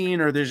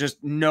vaccine, or there's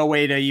just no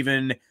way to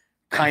even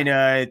kind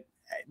of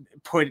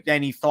put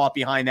any thought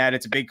behind that?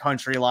 It's a big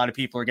country. A lot of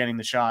people are getting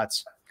the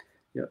shots.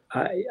 Yeah,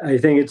 I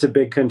think it's a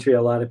big country.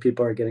 A lot of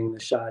people are getting the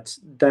shots.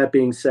 That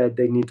being said,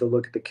 they need to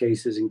look at the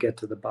cases and get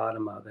to the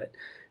bottom of it.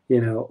 You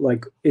know,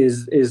 like,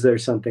 is there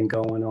something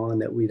going on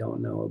that we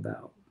don't know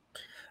about?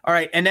 All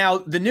right. And now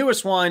the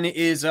newest one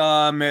is there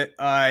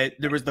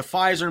was the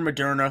Pfizer and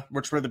Moderna,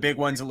 which were the big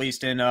ones, at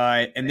least in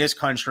this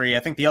country. I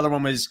think the other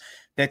one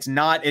that's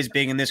not as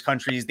big in this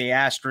country is the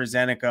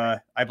AstraZeneca.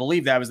 I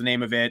believe that was the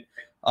name of it.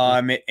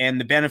 And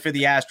the benefit of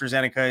the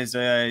AstraZeneca is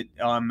a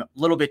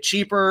little bit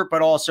cheaper,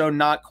 but also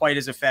not quite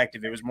as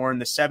effective. It was more in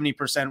the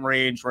 70%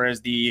 range,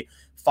 whereas the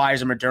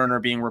Pfizer Moderna are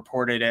being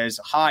reported as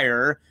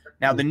higher.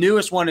 Now, the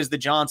newest one is the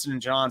Johnson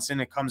 & Johnson.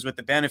 It comes with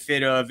the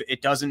benefit of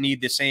it doesn't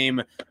need the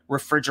same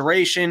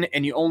refrigeration,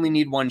 and you only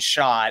need one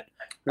shot.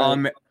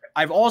 Right.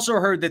 I've also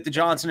heard that the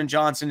Johnson &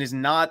 Johnson is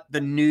not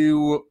the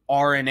new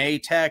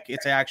RNA tech.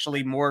 It's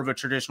actually more of a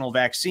traditional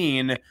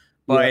vaccine.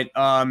 But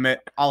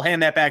I'll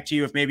hand that back to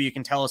you if maybe you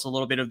can tell us a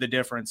little bit of the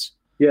difference.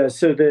 Yeah,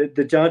 so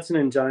the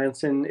Johnson &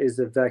 Johnson is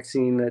a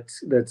vaccine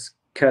that's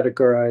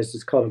categorized.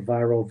 It's called a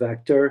viral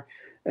vector.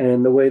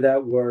 And the way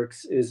that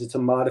works is it's a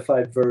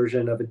modified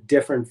version of a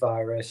different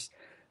virus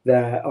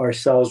that our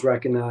cells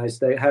recognize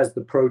that has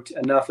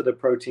enough of the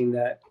protein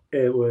that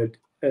it would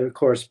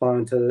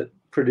correspond to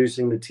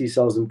producing the T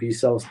cells and B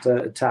cells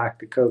to attack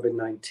the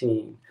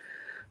COVID-19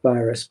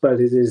 virus. But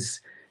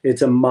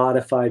it's a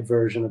modified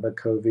version of a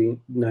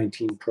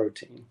COVID-19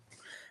 protein.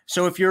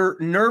 So if you're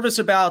nervous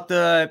about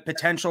the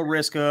potential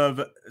risk of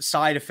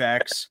side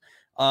effects,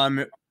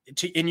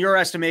 in your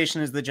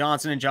estimation, is the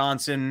Johnson &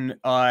 Johnson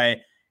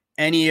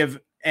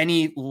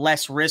any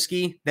less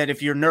risky, that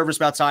if you're nervous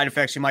about side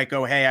effects, you might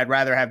go, hey, I'd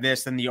rather have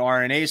this than the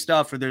RNA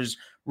stuff, or there's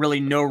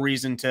really no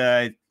reason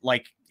to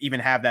like even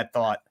have that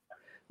thought?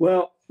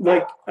 Well,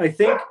 like I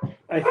think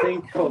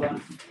hold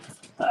on.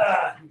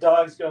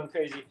 Dog's going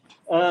crazy.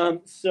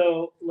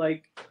 So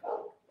like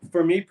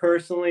for me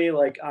personally,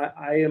 like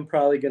I am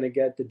probably going to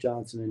get the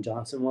Johnson &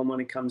 Johnson one when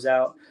it comes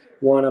out.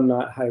 One, I'm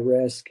not high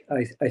risk.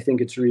 I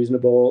think it's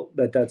reasonable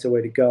that that's a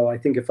way to go. I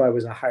think if I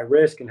was a high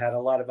risk and had a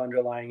lot of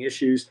underlying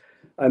issues,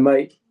 I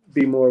might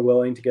be more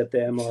willing to get the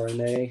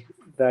mRNA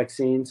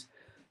vaccines.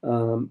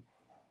 But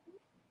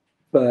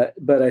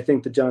I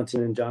think the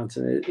Johnson &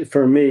 Johnson,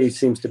 for me,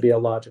 seems to be a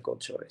logical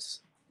choice.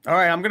 All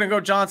right, I'm going to go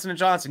Johnson &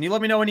 Johnson. You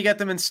let me know when you get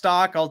them in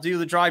stock. I'll do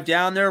the drive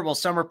down there. We'll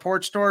summer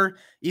porch store,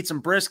 eat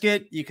some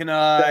brisket. You can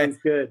sounds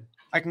good.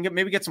 I can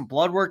get some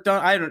blood work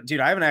done. I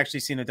haven't actually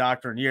seen a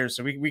doctor in years,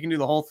 so we can do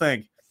the whole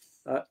thing.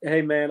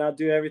 Hey man, I'll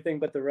do everything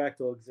but the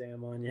rectal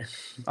exam on you.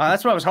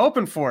 That's what I was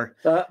hoping for.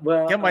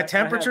 Well, get my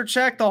temperature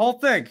checked, the whole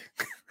thing.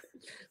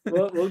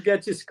 We'll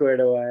get you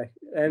squared away.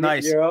 And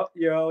nice.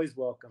 You're always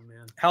welcome,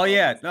 man. Hell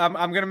yeah. I'm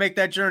going to make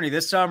that journey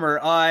this summer.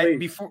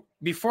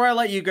 Before I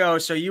let you go,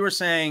 so you were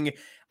saying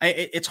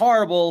it's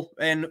horrible,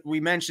 and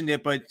we mentioned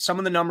it, but some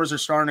of the numbers are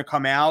starting to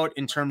come out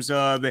in terms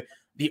of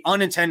the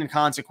unintended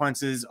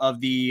consequences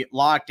of the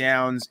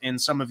lockdowns and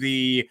some of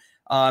the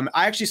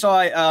I actually saw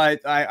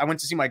I went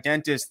to see my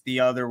dentist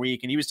the other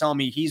week, and he was telling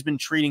me he's been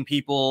treating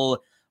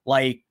people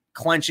like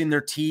clenching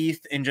their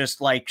teeth and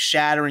just like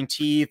shattering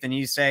teeth. And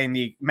he's saying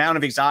the amount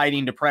of anxiety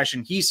and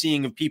depression he's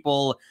seeing of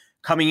people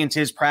coming into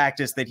his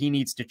practice that he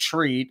needs to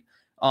treat.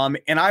 And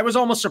I was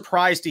almost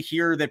surprised to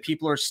hear that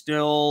people are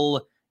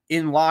still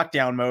in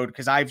lockdown mode,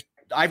 because I've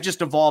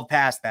just evolved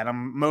past that.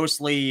 I'm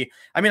mostly,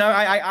 I'm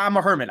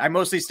a hermit. I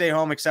mostly stay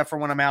home except for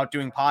when I'm out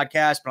doing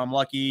podcasts, but I'm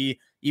lucky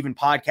even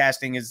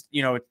podcasting is,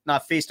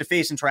 not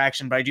face-to-face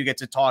interaction, but I do get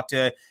to talk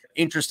to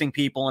interesting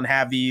people and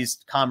have these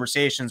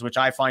conversations, which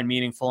I find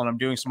meaningful. And I'm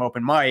doing some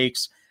open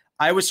mics.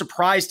 I was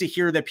surprised to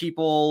hear that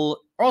people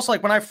are also,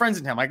 like, when I have friends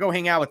in town, I go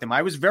hang out with them.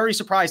 I was very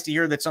surprised to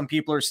hear that some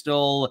people are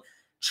still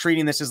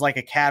treating this as like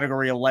a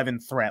category 11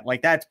 threat.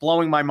 Like that's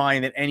blowing my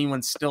mind that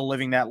anyone's still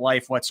living that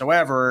life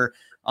whatsoever.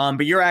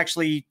 But you're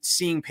actually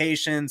seeing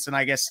patients and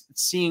I guess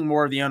seeing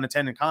more of the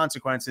unintended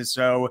consequences.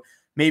 So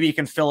maybe you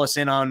can fill us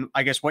in on,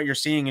 I guess, what you're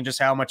seeing and just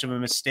how much of a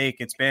mistake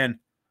it's been.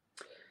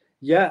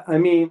 Yeah, I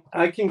mean,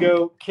 I can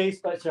go case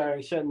by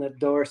sorry, shutting the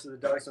door so the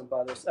dogs don't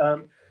bother us.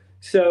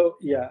 So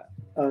yeah,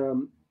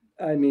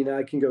 I mean,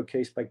 I can go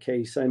case by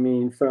case. I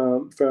mean,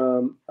 from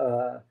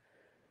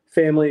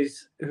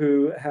families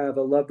who have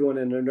a loved one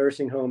in a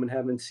nursing home and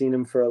haven't seen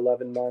him for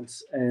 11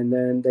 months, and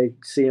then they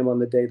see him on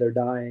the day they're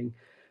dying,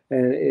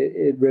 and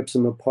it rips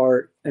them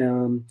apart.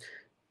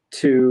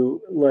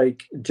 To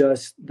like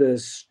just the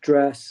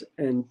stress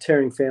and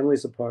tearing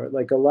families apart.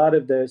 Like a lot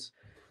of this,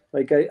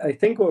 like I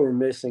think what we're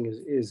missing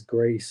is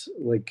grace.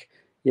 Like,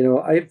 you know,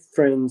 I have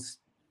friends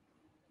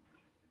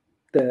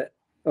that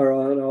are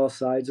on all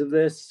sides of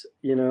this,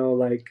 you know,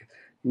 like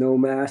no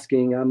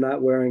masking, I'm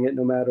not wearing it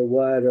no matter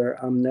what, or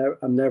I'm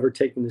never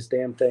taking this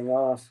damn thing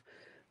off.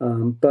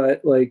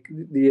 But like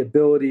the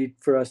ability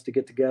for us to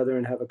get together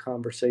and have a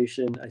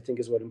conversation, I think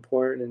is what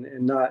important,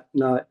 and not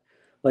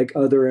like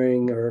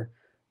othering or,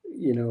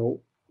 you know,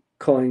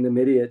 calling them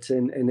idiots.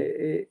 And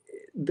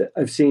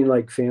I've seen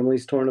like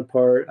families torn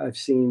apart. I've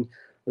seen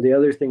the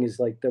other thing is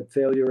like the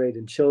failure rate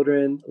in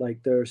children.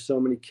 Like there are so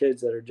many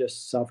kids that are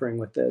just suffering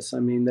with this. I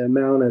mean, the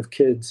amount of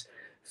kids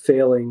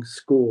failing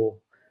school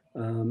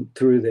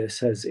through this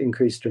has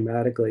increased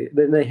dramatically.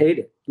 Then they hate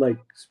it. Like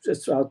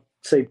just, I'll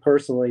say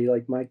personally,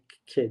 like my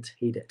kids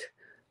hate it.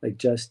 Like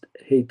just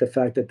hate the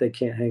fact that they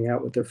can't hang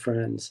out with their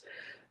friends.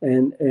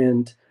 And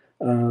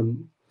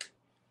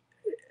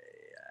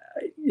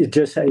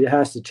it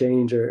has to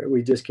change, or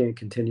we just can't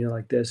continue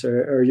like this,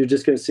 or you're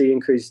just going to see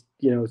increased,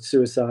 you know,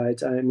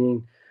 suicides. I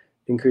mean,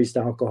 increased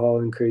alcohol,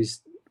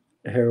 increased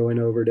heroin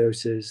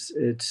overdoses.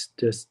 It's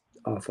just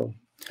awful.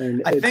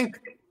 And I think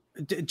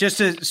just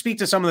to speak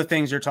to some of the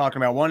things you're talking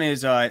about, one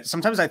is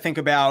sometimes I think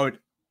about,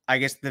 I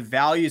guess, the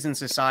values in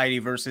society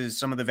versus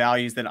some of the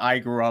values that I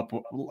grew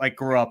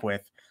up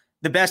with.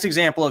 The best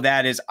example of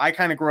that is I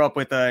kind of grew up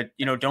with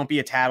don't be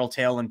a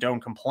tattletale and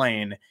don't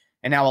complain.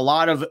 And now a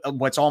lot of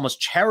what's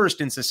almost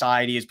cherished in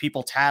society is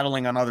people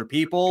tattling on other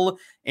people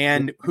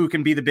and who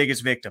can be the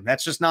biggest victim.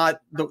 That's just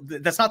not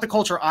the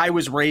culture I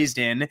was raised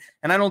in.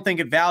 And I don't think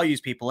it values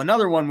people.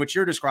 Another one, which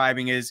you're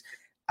describing, is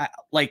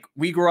like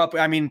we grew up,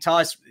 I mean, to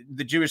us,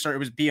 the Jewish, it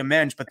was be a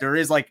mensch, but there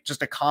is like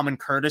just a common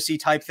courtesy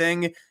type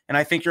thing. And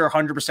I think you're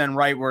 100%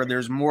 right, where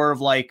there's more of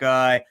like,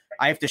 I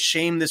have to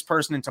shame this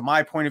person into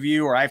my point of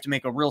view, or I have to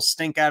make a real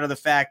stink out of the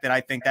fact that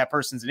I think that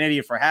person's an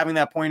idiot for having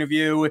that point of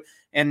view.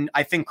 And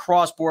I think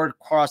cross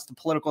the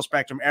political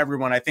spectrum,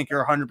 everyone, I think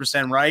you're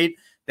 100% right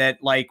that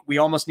like we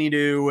almost need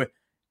to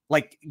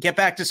like get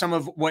back to some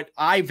of what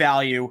I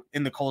value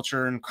in the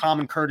culture, and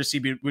common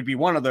courtesy would be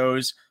one of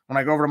those. When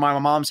I go over to my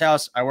mom's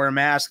house, I wear a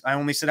mask. I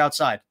only sit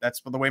outside.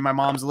 That's the way my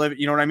mom's live.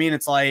 You know what I mean?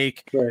 It's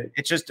like, right.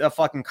 It's just a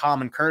fucking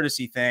common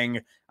courtesy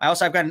thing. I've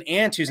got an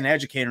aunt who's an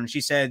educator, and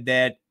she said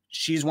that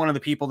she's one of the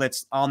people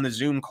that's on the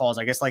Zoom calls.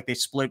 I guess like they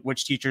split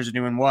which teachers are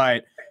doing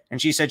what. And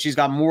she said she's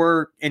got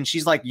more, and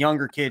she's like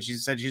younger kids. She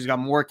said she's got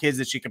more kids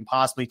that she can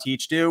possibly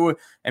teach to.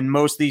 And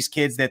most of these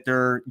kids that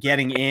they're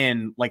getting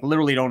in, like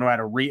literally don't know how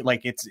to read.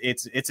 Like it's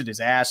a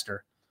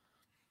disaster.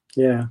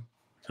 Yeah.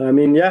 I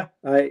mean, yeah,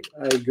 I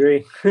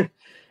agree.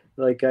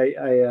 Like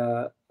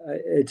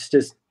it's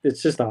just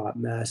a hot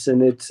mess.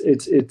 And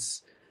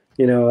it's,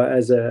 you know,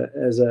 as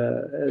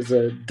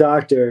a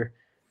doctor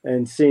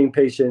and seeing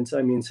patients,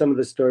 I mean, some of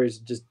the stories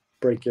just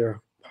break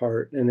your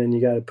heart, and then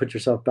you got to put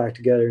yourself back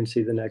together and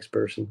see the next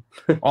person.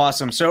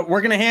 Awesome. So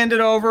we're going to hand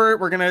it over.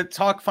 We're going to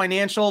talk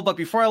financial, but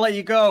before I let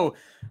you go,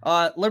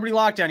 Liberty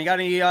Lockdown, you got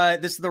any,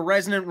 this is the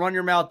resident Run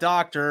Your Mouth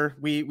doctor.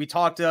 We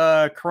talked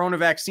Corona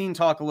vaccine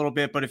talk a little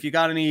bit, but if you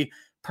got any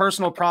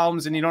personal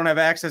problems and you don't have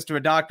access to a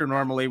doctor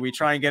normally, we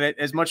try and get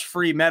as much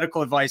free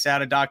medical advice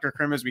out of Dr.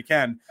 Krim as we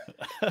can.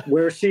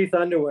 Wear sheath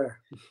underwear.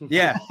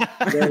 Yeah.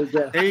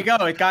 There you go.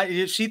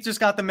 Sheath just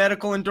got the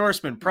medical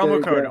endorsement.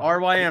 Promo code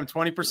RYM,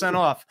 20%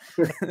 off.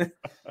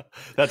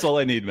 That's all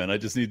I need, man. I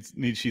just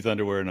need sheath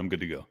underwear and I'm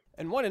good to go.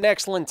 And what an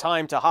excellent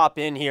time to hop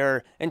in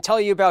here and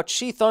tell you about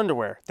Sheath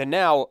Underwear, the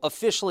now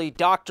officially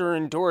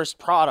doctor-endorsed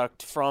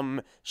product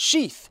from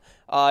Sheath.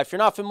 If you're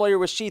not familiar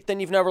with Sheath, then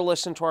you've never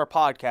listened to our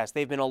podcast.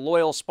 They've been a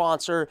loyal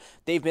sponsor.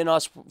 They've been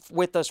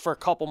with us for a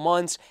couple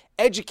months,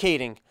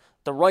 educating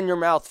the Run Your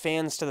Mouth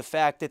fans to the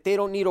fact that they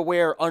don't need to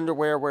wear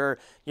underwear where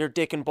your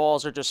dick and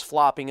balls are just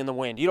flopping in the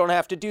wind. You don't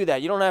have to do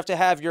that. You don't have to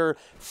have your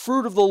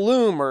Fruit of the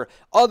Loom or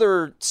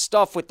other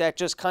stuff with that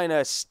just kind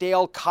of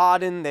stale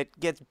cotton that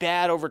gets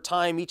bad over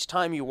time each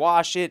time you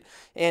wash it.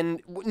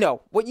 And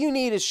no, what you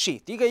need is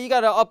Sheath. You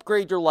got to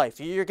upgrade your life.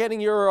 You're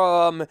getting your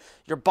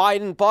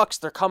Biden bucks.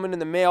 They're coming in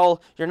the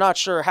mail. You're not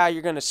sure how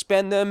you're going to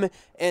spend them.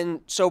 And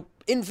so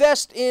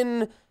invest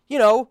in, you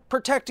know,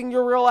 protecting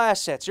your real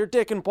assets, your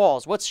dick and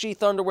balls. What's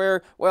Sheath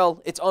underwear?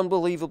 Well, it's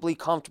unbelievably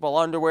comfortable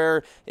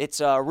underwear. It's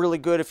really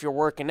good if you're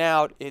working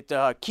out. It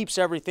keeps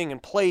everything in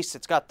place.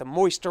 It's got the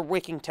moisture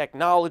wicking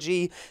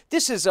technology.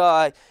 This is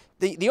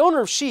the owner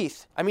of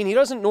Sheath, I mean, he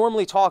doesn't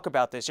normally talk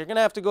about this. You're going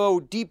to have to go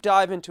deep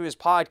dive into his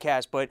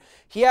podcast, but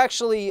he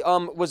actually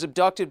was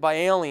abducted by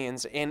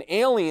aliens, and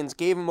aliens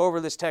gave him over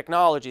this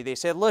technology. They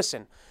said,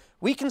 listen,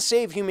 we can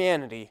save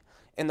humanity.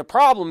 And the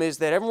problem is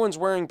that everyone's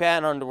wearing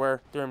bad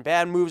underwear. They're in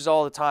bad moves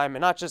all the time.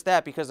 And not just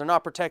that, because they're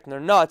not protecting their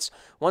nuts.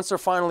 Once they're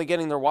finally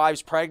getting their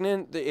wives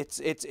pregnant,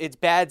 it's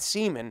bad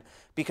semen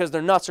because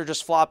their nuts are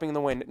just flopping in the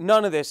wind.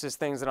 None of this is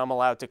things that I'm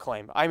allowed to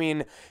claim. I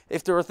mean,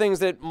 if there are things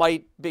that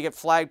might get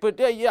flagged, but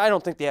yeah, I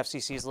don't think the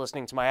FCC is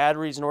listening to my ad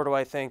reads, nor do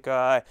I think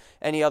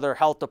any other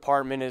health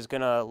department is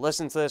going to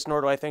listen to this,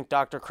 nor do I think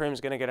Dr. Krim's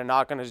going to get a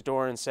knock on his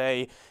door and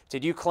say,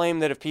 did you claim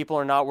that if people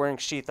are not wearing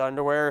sheath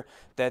underwear,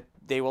 that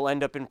they will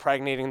end up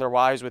impregnating their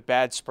wives with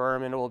bad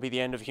sperm and it will be the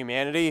end of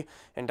humanity?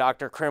 And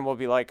Dr. Krim will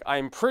be like,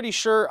 I'm pretty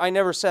sure I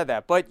never said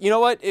that. But you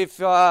know what? If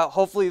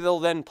hopefully they'll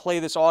then play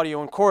this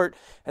audio in court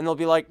and they'll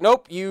be like, nope,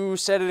 you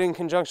said it in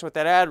conjunction with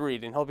that ad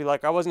read. And he'll be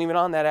like, I wasn't even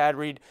on that ad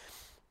read.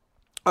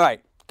 All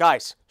right,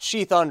 guys,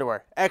 sheath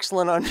underwear,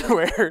 excellent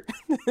underwear.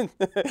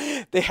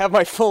 They have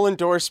my full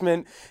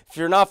endorsement. If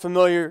you're not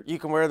familiar, you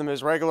can wear them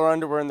as regular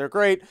underwear and they're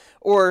great.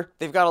 Or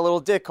they've got a little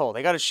dick hole.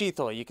 They got a sheath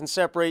hole. You can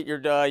separate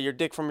your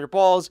dick from your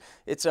balls.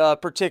 It's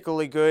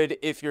particularly good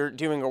if you're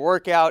doing a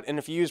workout. And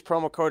if you use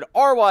promo code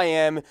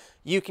RYM,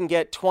 you can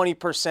get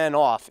 20%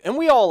 off. And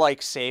we all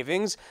like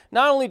savings.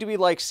 Not only do we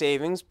like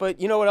savings, but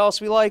you know what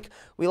else we like?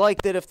 We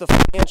like that if the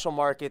financial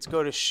markets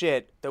go to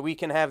shit, that we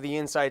can have the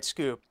inside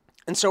scoop.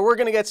 And so we're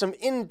going to get some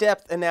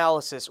in-depth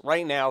analysis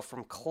right now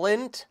from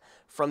Clint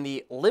from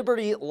the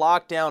Liberty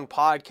Lockdown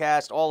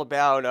podcast, all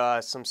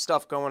about some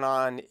stuff going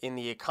on in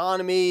the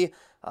economy.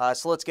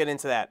 So let's get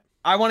into that.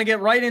 I want to get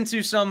right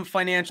into some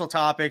financial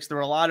topics. There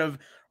were a lot of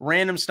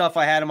random stuff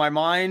I had in my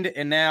mind,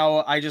 and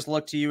now I just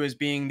look to you as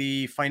being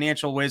the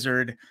financial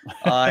wizard.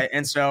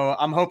 And so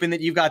I'm hoping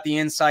that you've got the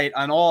insight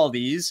on all of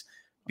these.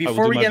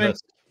 Before we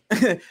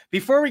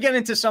get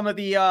into some of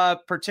the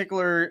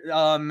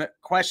particular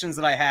questions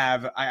that I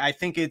have, I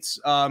think it's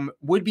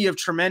would be of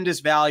tremendous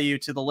value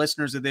to the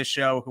listeners of this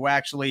show who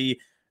actually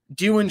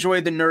do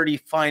enjoy the nerdy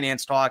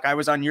finance talk. I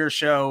was on your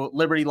show,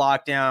 Liberty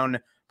Lockdown,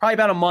 probably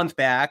about a month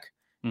back,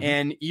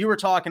 and you were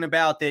talking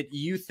about that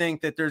you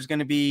think that there's going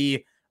to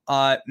be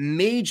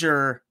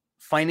major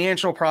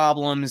financial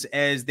problems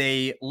as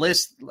they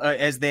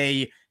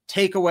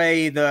take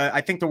away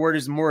I think the word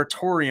is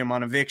moratorium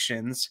on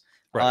evictions.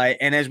 Right.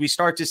 And as we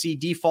start to see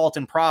default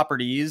in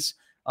properties,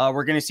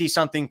 we're going to see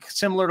something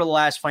similar to the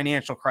last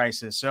financial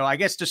crisis. So I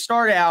guess to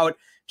start out,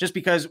 just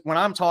because when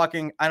I'm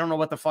talking, I don't know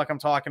what the fuck I'm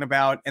talking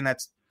about. And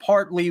that's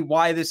partly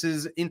why this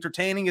is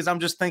entertaining, is I'm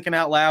just thinking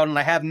out loud and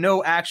I have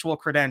no actual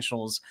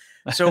credentials.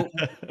 So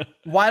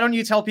why don't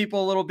you tell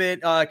people a little bit,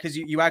 because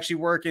you actually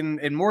work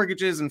in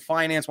mortgages and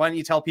finance. Why don't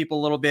you tell people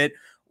a little bit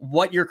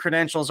what your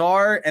credentials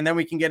are? And then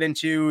we can get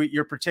into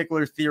your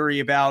particular theory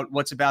about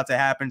what's about to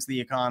happen to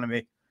the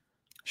economy.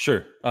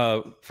 Sure.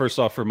 First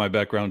off, for my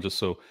background, just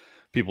so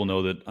people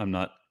know that I'm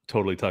not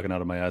totally talking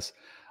out of my ass.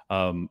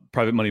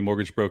 Private money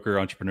mortgage broker,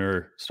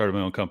 entrepreneur, started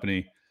my own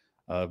company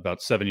about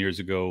 7 years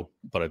ago,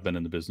 but I've been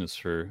in the business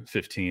for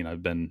 15.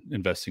 I've been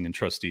investing in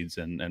trust deeds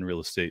and real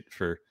estate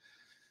for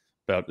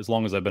about as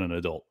long as I've been an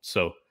adult.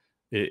 So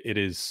it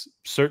is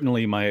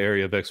certainly my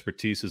area of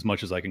expertise. As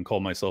much as I can call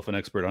myself an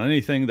expert on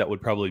anything, that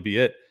would probably be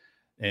it.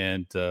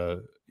 And,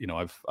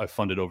 I've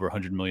funded over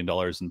 $100 million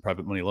in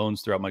private money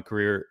loans throughout my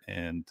career.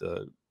 And,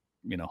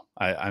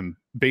 I'm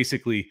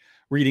basically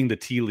reading the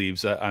tea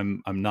leaves.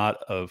 I'm not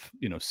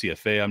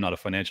CFA. I'm not a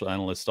financial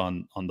analyst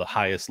on the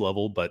highest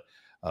level, but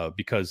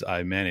because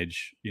I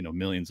manage,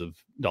 millions of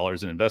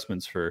dollars in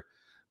investments for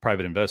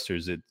private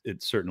investors,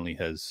 it certainly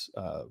has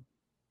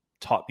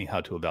taught me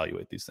how to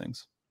evaluate these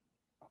things.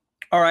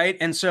 All right.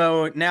 And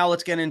so now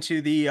let's get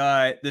into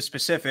the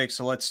specifics.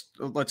 So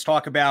let's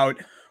talk about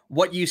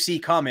what you see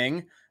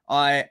coming.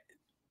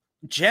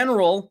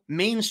 General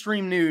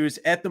mainstream news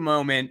at the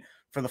moment,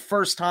 for the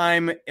first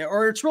time,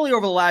 or it's really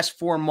over the last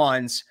 4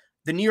 months,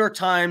 the New York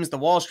Times, the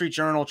Wall Street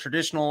Journal,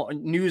 traditional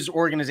news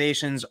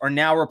organizations are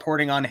now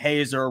reporting on, hey,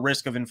 is there a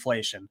risk of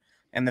inflation?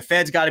 And the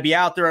Fed's got to be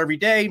out there every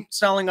day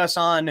selling us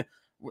on,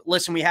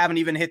 listen, we haven't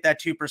even hit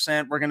that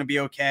 2%. We're going to be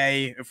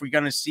okay. If we're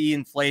going to see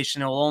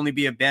inflation, it'll only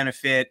be a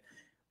benefit.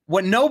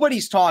 What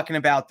nobody's talking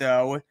about,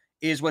 though,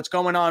 is what's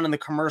going on in the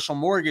commercial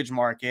mortgage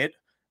market.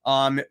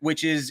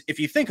 Which is, if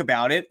you think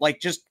about it, like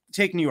just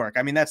take New York.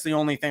 I mean, that's the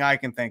only thing I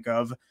can think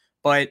of.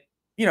 But,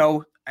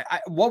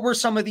 what were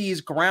some of these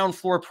ground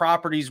floor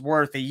properties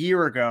worth a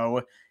year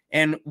ago?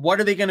 And what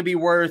are they going to be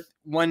worth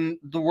when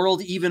the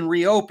world even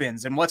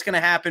reopens? And what's going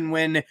to happen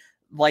when,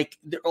 like,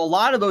 a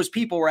lot of those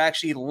people were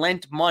actually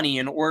lent money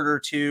in order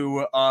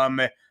to,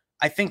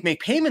 I think,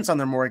 make payments on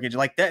their mortgage.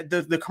 Like that,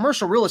 the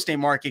commercial real estate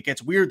market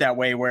gets weird that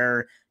way,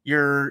 where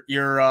your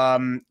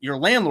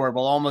landlord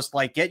will almost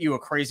like get you a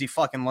crazy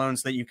fucking loan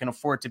so that you can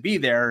afford to be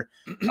there.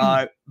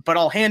 But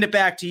I'll hand it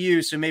back to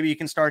you, so maybe you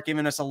can start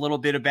giving us a little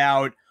bit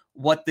about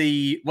what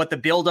the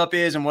buildup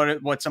is and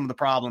what some of the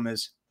problem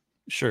is.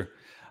 Sure.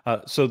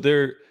 So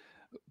there,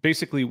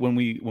 basically, when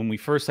we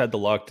first had the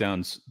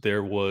lockdowns,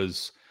 there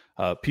was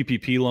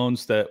PPP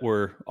loans that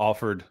were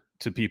offered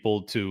to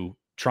people to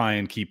try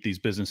and keep these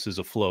businesses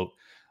afloat.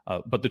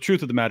 But the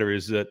truth of the matter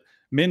is that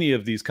many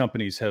of these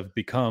companies have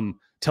become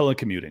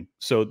telecommuting.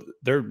 So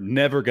they're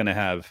never going to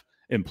have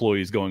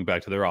employees going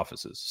back to their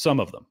offices. Some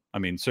of them, I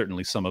mean,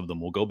 certainly some of them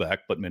will go back,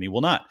 but many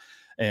will not.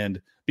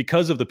 And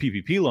because of the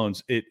PPP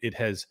loans, it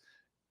has,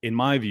 in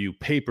my view,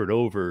 papered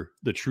over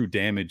the true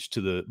damage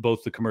to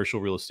both the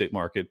commercial real estate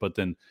market. But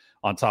then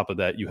on top of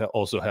that, you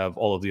also have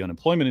all of the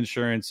unemployment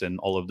insurance and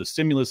all of the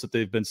stimulus that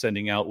they've been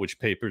sending out, which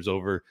papers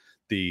over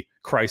the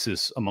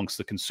crisis amongst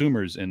the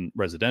consumers in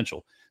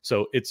residential.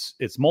 So it's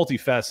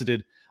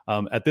multifaceted.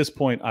 At this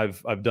point,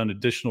 I've done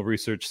additional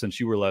research since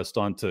you were last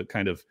on to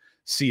kind of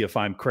see if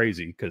I'm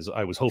crazy, because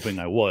I was hoping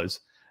I was,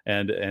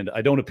 and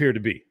I don't appear to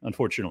be,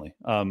 unfortunately.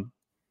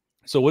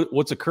 So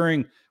what's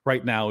occurring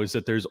right now is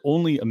that there's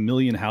only 1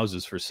 million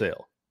houses for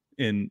sale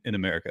in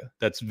America.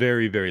 That's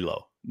very, very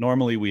low.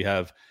 Normally we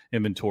have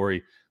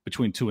inventory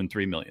between 2 and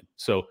 3 million.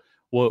 So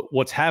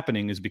what's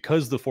happening is,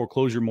 because the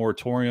foreclosure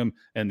moratorium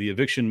and the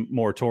eviction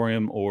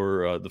moratorium,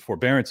 or the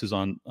forbearances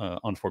on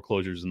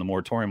foreclosures and the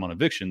moratorium on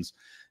evictions,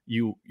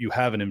 you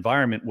have an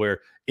environment where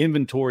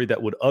inventory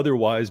that would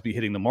otherwise be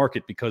hitting the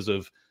market because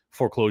of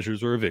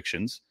foreclosures or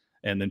evictions,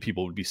 and then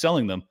people would be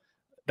selling them,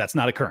 that's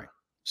not occurring.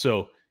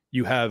 So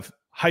you have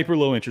hyper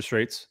low interest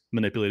rates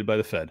manipulated by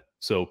the Fed.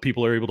 So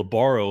people are able to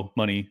borrow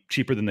money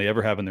cheaper than they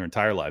ever have in their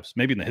entire lives,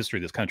 maybe in the history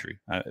of this country,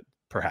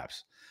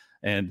 perhaps.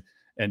 And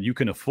you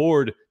can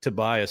afford to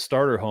buy a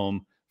starter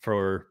home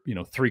for,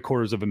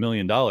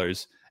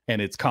 $750,000,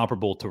 and it's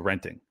comparable to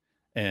renting.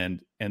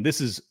 And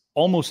this is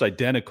almost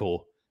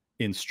identical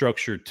in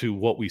structure to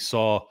what we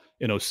saw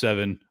in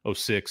 2007,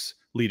 2006,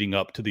 leading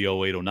up to the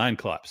 2008, 2009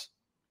 collapse.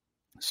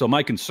 So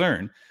my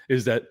concern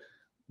is that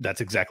that's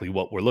exactly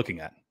what we're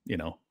looking at,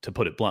 to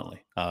put it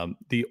bluntly.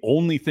 The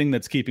only thing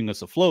that's keeping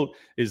us afloat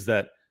is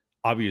that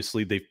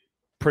obviously they've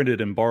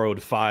printed and borrowed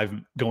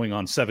 $5 going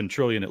on $7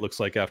 trillion, it looks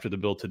like, after the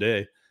bill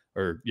today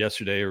or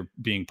yesterday, or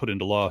being put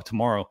into law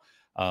tomorrow,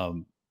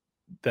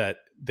 that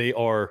they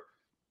are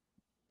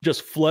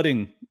just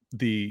flooding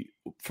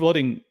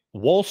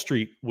Wall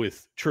Street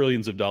with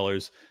trillions of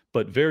dollars,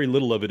 but very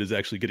little of it is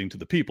actually getting to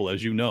the people.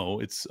 As you know,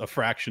 it's a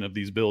fraction of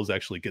these bills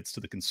actually gets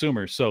to the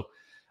consumer. So,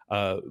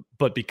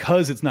 but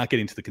because it's not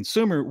getting to the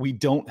consumer, we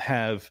don't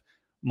have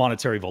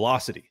monetary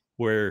velocity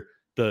where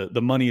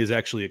the money is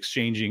actually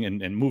exchanging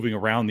and moving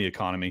around the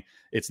economy.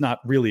 It's not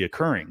really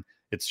occurring.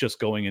 It's just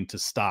going into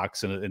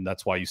stocks, and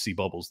that's why you see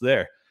bubbles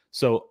there.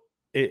 So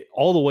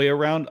all the way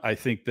around, I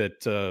think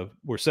that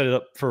we're set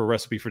up for a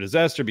recipe for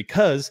disaster,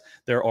 because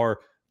there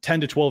are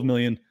 10 to 12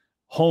 million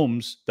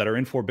homes that are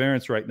in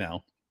forbearance right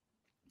now.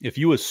 If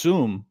you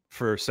assume,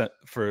 for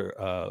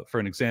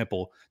an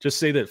example, just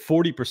say that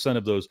 40%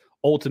 of those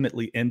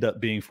ultimately end up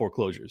being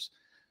foreclosures.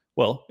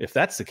 Well, if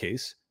that's the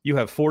case, you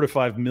have 4 to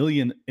 5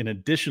 million in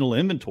additional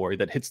inventory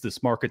that hits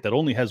this market that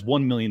only has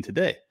 1 million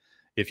today.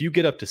 If you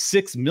get up to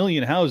 6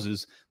 million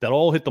houses that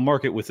all hit the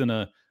market within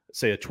a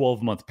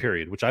 12-month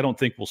period, which I don't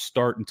think will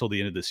start until the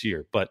end of this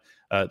year. But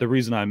the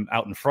reason I'm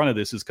out in front of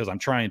this is because I'm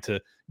trying to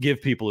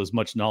give people as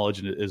much knowledge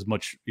and as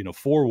much,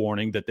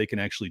 forewarning that they can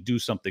actually do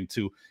something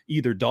to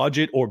either dodge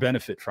it or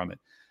benefit from it.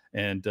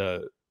 And,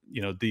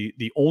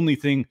 the only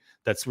thing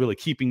that's really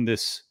keeping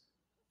this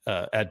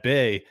at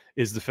bay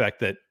is the fact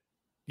that,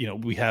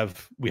 we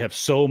have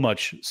so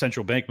much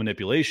central bank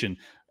manipulation,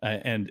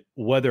 and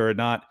whether or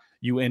not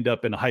you end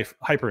up in a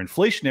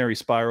hyperinflationary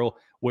spiral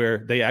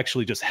where they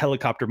actually just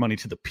helicopter money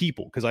to the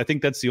people. Because I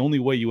think that's the only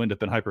way you end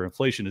up in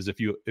hyperinflation, is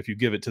if you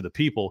give it to the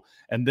people.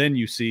 And then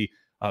you see,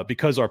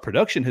 because our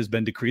production has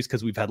been decreased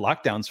because we've had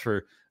lockdowns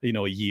for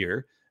a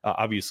year,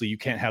 obviously you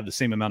can't have the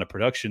same amount of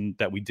production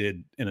that we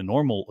did in a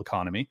normal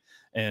economy,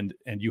 and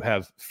you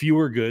have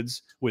fewer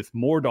goods with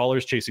more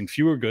dollars chasing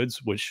fewer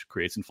goods, which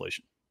creates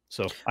inflation.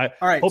 So I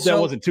hope that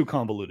wasn't too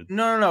convoluted.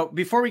 No.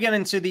 Before we get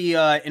into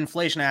the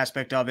inflation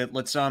aspect of it,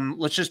 let's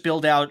just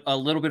build out a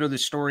little bit of the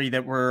story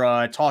that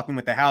we're talking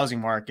with the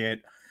housing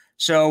market.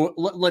 So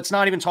let's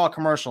not even talk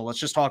commercial. Let's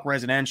just talk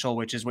residential,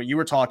 which is what you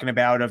were talking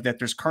about, of that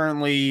there's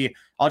currently,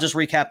 I'll just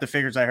recap the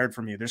figures I heard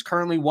from you. There's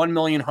currently 1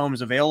 million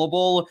homes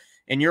available.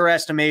 In your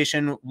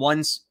estimation,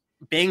 once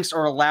banks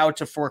are allowed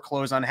to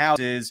foreclose on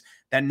houses,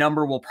 that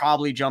number will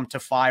probably jump to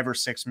 5 or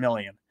 6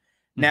 million.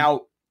 Mm-hmm.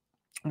 Now,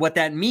 what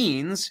that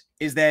means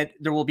is that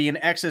there will be an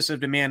excess of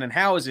demand in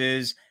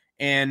houses,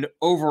 and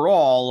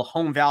overall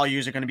home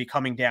values are going to be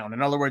coming down.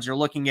 In other words, you're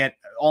looking at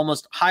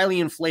almost highly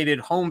inflated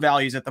home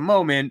values at the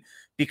moment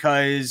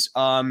because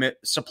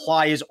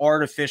supply is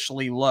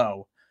artificially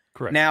low.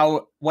 Correct.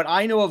 Now, what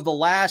I know of the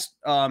last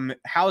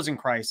housing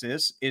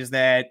crisis is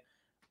that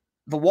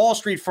the Wall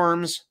Street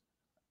firms,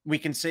 we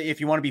can say,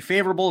 if you want to be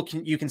favorable,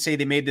 you can say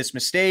they made this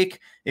mistake.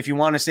 If you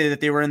want to say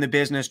that they were in the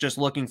business just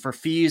looking for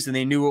fees and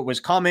they knew it was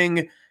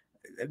coming,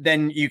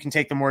 then you can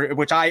take the more,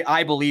 which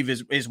I believe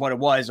is what it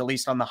was, at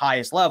least on the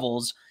highest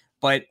levels.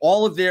 But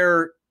all of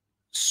their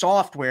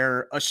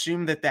software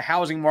assumed that the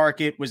housing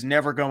market was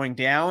never going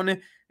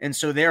down. And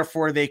so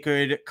therefore they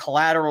could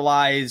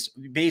collateralize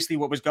basically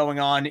what was going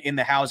on in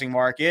the housing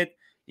market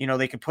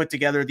they could put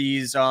together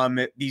these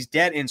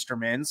debt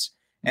instruments.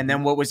 And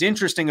then what was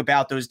interesting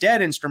about those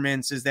debt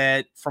instruments is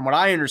that, from what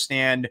I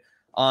understand,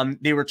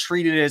 they were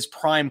treated as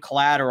prime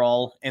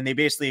collateral, and they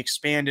basically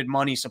expanded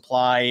money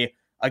supply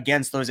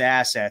against those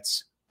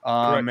assets.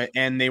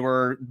 And they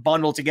were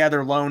bundled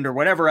together, loaned, or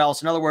whatever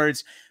else. In other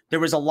words, there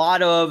was a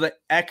lot of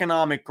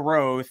economic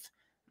growth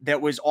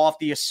that was off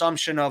the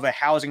assumption of a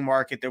housing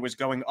market that was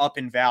going up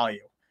in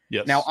value.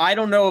 Yes. Now, I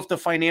don't know if the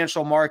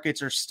financial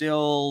markets are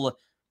still,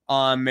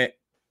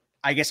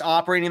 I guess,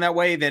 operating that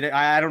way. That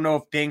I don't know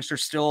if banks are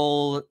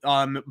still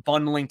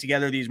bundling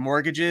together these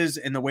mortgages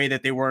in the way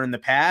that they were in the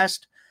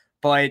past.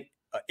 But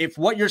if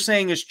what you're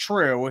saying is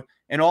true,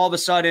 and all of a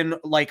sudden,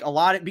 like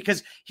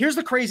because here's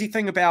the crazy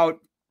thing about,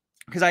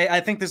 because I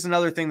think this is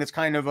another thing that's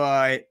kind of,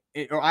 I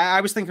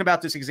was thinking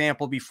about this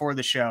example before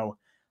the show.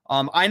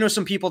 I know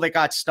some people that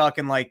got stuck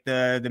in like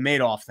the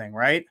Madoff thing,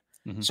 right?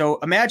 Mm-hmm. So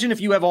imagine if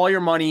you have all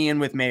your money in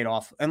with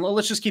Madoff, and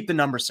let's just keep the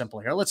numbers simple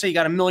here. Let's say you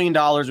got $1 million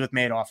with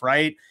Madoff,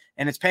 right?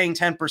 And it's paying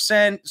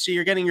 10%. So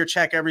you're getting your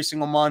check every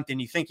single month,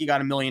 and you think you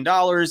got $1 million,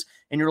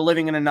 and you're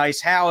living in a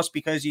nice house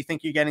because you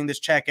think you're getting this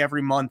check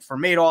every month for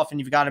Madoff, and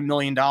you've got $1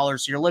 million.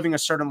 So you're living a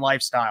certain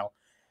lifestyle.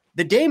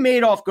 The day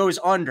Madoff goes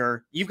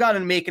under, you've got to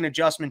make an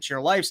adjustment to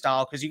your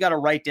lifestyle, because you got to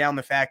write down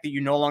the fact that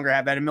you no longer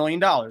have that $1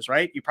 million,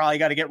 right? You probably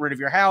got to get rid of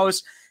your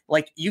house.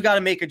 Like, you got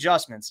to make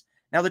adjustments.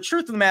 Now, the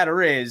truth of the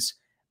matter is,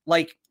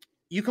 like,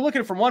 you can look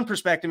at it from one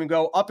perspective and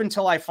go, up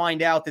until I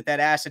find out that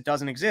asset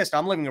doesn't exist,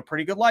 I'm living a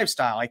pretty good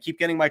lifestyle. I keep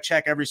getting my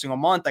check every single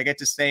month. I get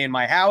to stay in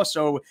my house.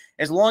 So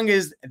as long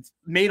as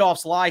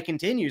Madoff's lie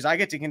continues, I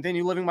get to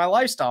continue living my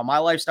lifestyle. My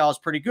lifestyle is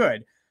pretty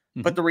good.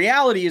 Mm-hmm. But the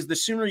reality is, the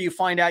sooner you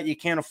find out you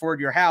can't afford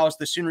your house,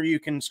 the sooner you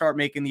can start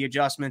making the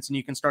adjustments and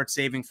you can start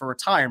saving for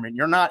retirement.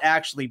 You're not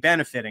actually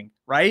benefiting,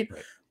 right?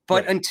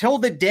 But until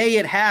the day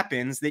it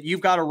happens that you've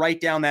got to write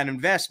down that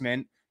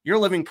investment, you're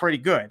living pretty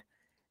good.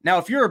 Now,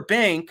 if you're a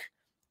bank,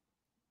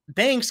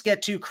 banks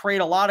get to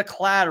create a lot of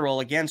collateral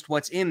against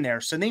what's in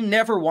there. So they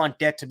never want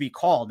debt to be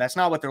called. That's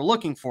not what they're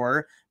looking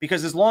for,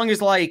 because as long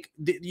as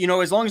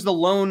as long as the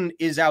loan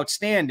is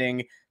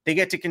outstanding, they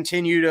get to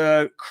continue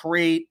to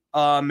create,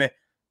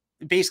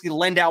 basically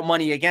lend out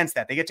money against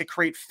that. They get to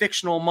create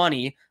fictional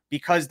money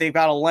because they've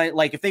got to lend.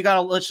 Like, if they got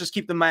to, let's just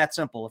keep the math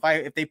simple.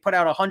 If they put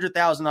out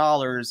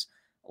 $100,000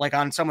 like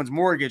on someone's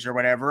mortgage or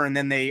whatever, and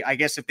then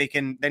if they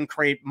can then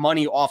create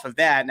money off of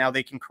that, now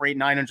they can create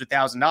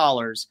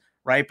 $900,000,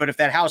 right? But if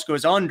that house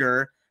goes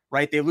under,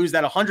 right, they lose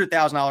that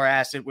 $100,000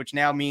 asset, which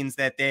now means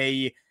that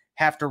they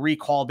have to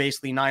recall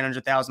basically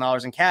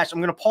 $900,000 in cash. I'm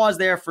going to pause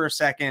there for a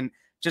second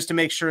just to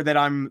make sure that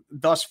I'm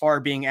thus far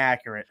being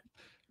accurate.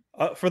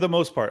 For the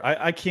most part,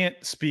 I can't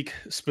speak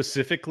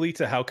specifically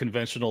to how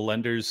conventional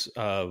lenders,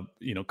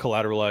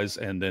 collateralize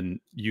and then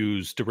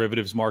use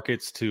derivatives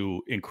markets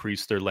to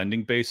increase their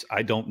lending base.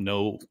 I don't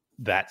know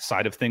that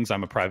side of things.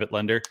 I'm a private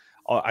lender.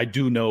 I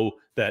do know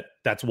that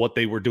that's what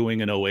they were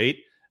doing in 2008.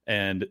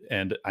 And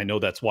I know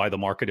that's why the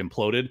market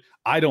imploded.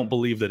 I don't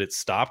believe that it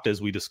stopped,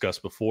 as we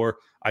discussed before.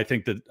 I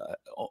think that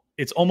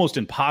it's almost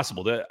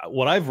impossible.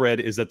 What I've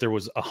read is that there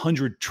was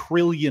 $100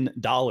 trillion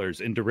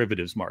in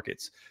derivatives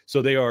markets.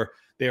 So they are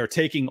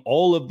taking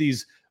all of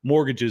these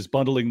mortgages,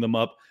 bundling them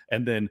up,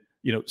 and then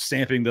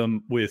stamping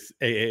them with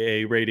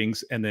AAA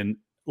ratings, and then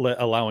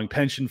allowing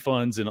pension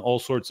funds and all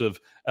sorts of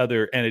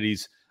other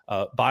entities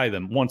buy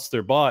them. Once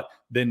they're bought,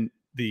 then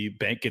the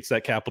bank gets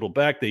that capital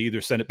back. They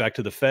either send it back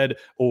to the Fed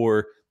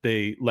or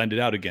they lend it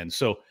out again.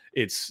 So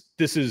this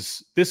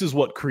is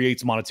what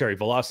creates monetary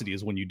velocity,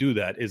 is when you do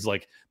that, is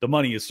like the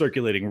money is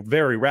circulating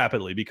very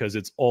rapidly because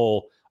it's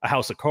all a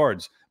house of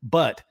cards.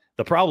 But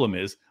the problem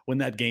is, when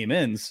that game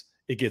ends,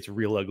 it gets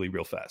real ugly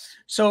real fast.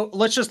 So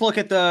let's just look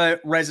at the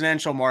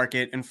residential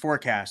market and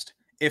forecast.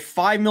 If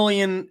 5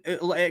 million,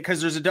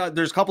 because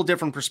there's a couple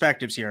different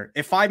perspectives here.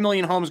 If 5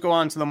 million homes go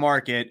onto the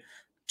market,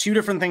 two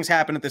different things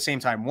happen at the same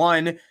time.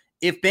 One,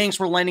 if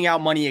banks were lending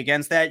out money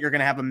against that, you're going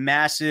to have a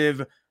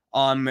massive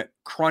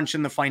crunch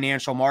in the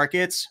financial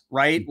markets,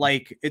 right? Mm-hmm.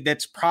 Like,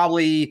 that's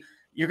probably,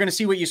 you're going to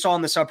see what you saw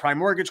in the subprime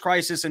mortgage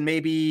crisis, and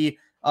maybe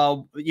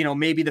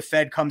maybe the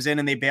Fed comes in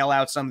and they bail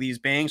out some of these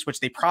banks, which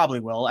they probably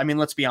will. I mean,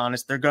 let's be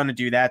honest, they're going to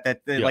do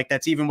that. Like,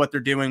 that's even what they're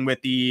doing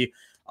with the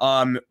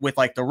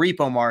like the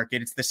repo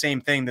market. It's the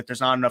same thing, that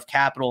there's not enough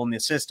capital in the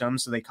system,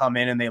 so they come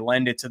in and they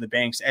lend it to the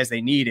banks as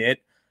they need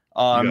it.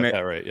 You got that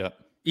right, yeah.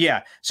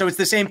 Yeah. So it's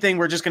the same thing.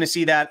 We're just going to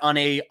see that on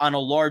a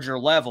larger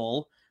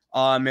level.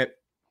 But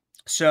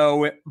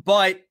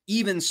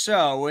even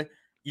so,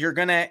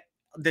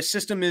 the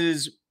system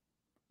is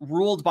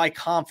ruled by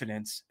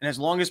confidence. And as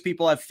long as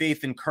people have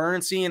faith in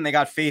currency and they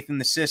got faith in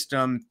the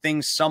system,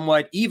 things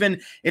somewhat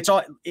even, it's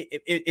a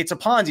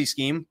Ponzi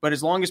scheme, but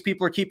as long as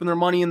people are keeping their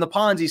money in the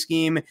Ponzi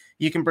scheme,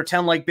 you can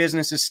pretend like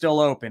business is still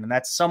open. And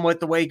that's somewhat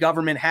the way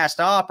government has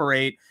to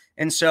operate.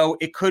 And so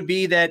it could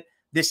be that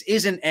this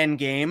is an end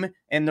game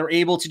and they're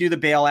able to do the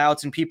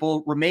bailouts and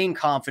people remain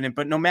confident,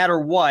 but no matter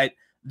what,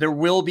 there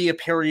will be a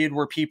period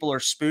where people are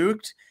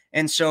spooked.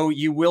 And so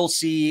you will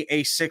see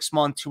a 6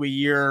 month to a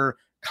year,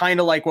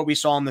 kind of like what we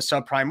saw in the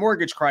subprime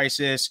mortgage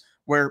crisis,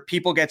 where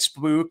people get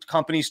spooked,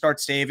 companies start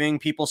saving,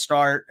 people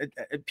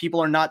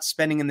are not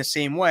spending in the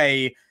same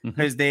way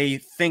because they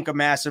think a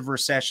massive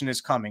recession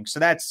is coming. So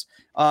that's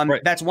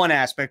that's one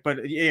aspect,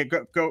 but yeah,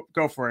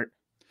 go for it.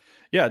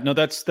 Yeah, no,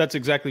 that's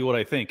exactly what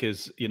I think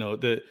is,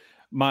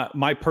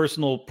 my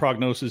personal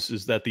prognosis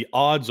is that the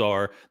odds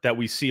are that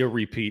we see a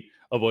repeat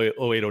of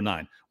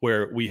 0809,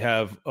 where we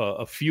have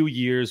a few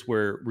years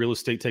where real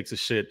estate takes a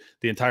shit,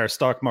 the entire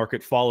stock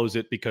market follows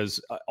it because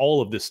all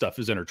of this stuff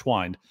is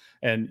intertwined,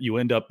 and you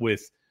end up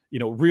with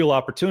real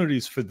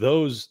opportunities for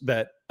those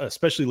that,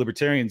 especially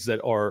libertarians,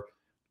 that are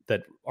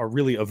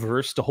really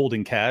averse to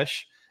holding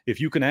cash. If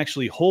you can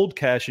actually hold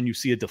cash and you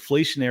see a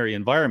deflationary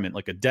environment,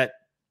 like a debt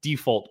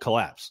default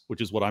collapse,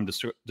 which is what I'm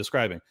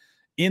describing,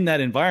 in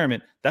that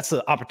environment, that's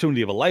the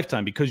opportunity of a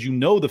lifetime, because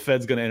the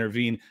Fed's going to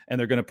intervene and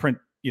they're going to print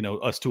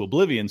us to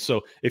oblivion. So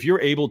if you're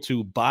able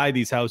to buy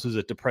these houses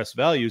at depressed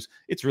values,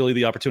 it's really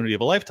the opportunity of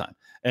a lifetime.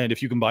 And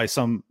if you can buy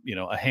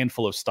a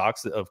handful of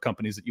stocks of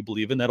companies that you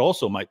believe in, that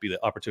also might be the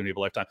opportunity of a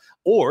lifetime.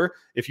 Or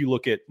if you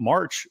look at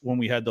March, when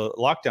we had the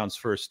lockdowns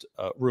first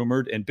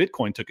rumored and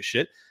Bitcoin took a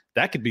shit,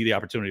 that could be the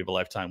opportunity of a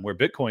lifetime, where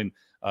Bitcoin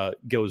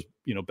goes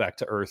back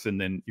to earth,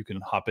 and then you can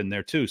hop in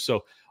there too.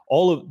 So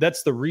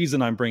that's the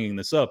reason I'm bringing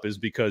this up, is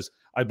because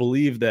I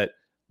believe that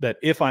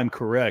if I'm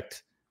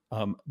correct,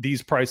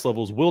 these price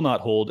levels will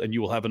not hold, and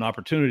you will have an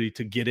opportunity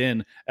to get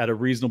in at a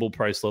reasonable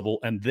price level.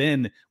 And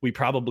then we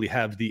probably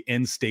have the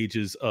end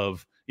stages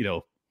of,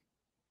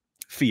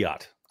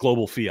 fiat,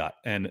 global fiat.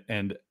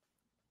 And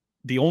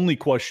the only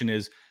question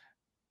is,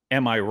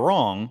 am I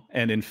wrong?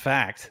 And in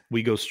fact,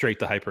 we go straight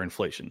to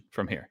hyperinflation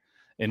from here,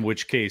 in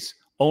which case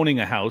owning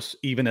a house,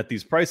 even at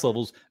these price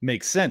levels,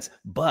 makes sense.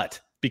 But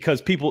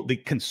because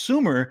the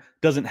consumer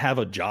doesn't have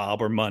a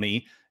job or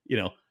money,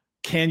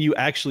 can you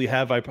actually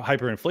have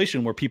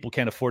hyperinflation where people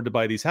can't afford to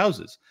buy these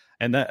houses?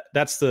 And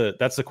that's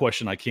the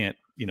question I can't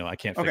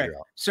figure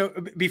out. So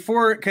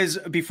before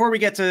we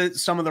get to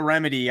some of the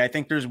remedy, I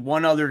think there's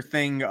one other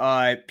thing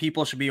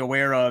people should be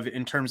aware of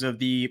in terms of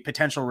the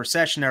potential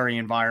recessionary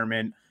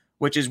environment,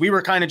 which is, we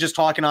were kind of just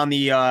talking on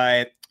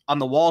the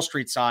Wall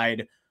Street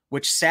side,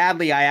 which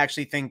sadly I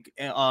actually think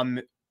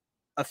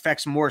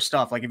affects more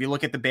stuff. Like if you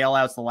look at the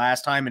bailouts the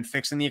last time and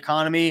fixing the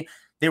economy,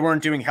 they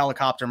weren't doing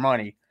helicopter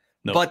money.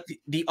 Nope. But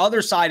the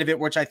other side of it,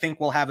 which I think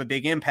will have a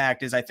big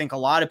impact, is I think a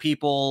lot of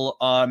people,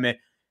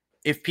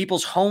 if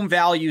people's home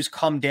values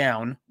come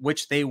down,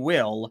 which they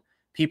will,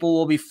 people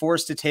will be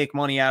forced to take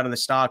money out of the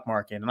stock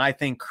market. And I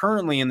think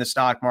currently in the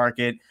stock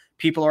market,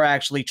 people are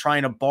actually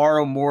trying to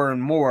borrow more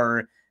and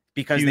more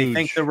because they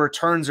think the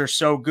returns are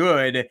so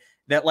good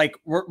that, like,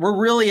 we're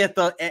really at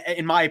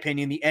in my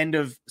opinion, the end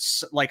of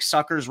like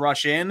suckers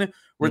rush in,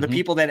 where the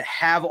people that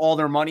have all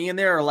their money in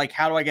there are like,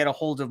 how do I get a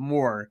hold of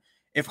more?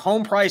 If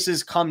home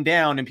prices come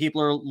down and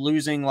people are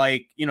losing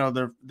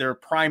their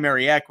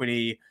primary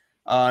equity,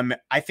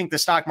 I think the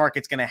stock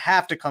market's going to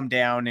have to come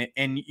down,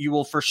 and you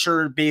will for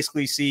sure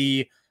basically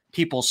see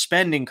people's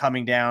spending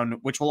coming down,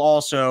 which will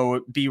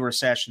also be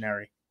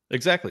recessionary.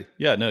 Exactly.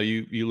 Yeah, no,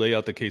 you lay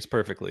out the case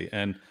perfectly.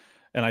 And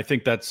I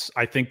think that's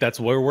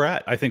where we're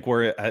at. I think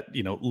we're at,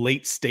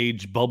 late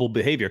stage bubble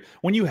behavior.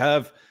 When you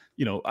have,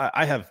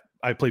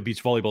 I play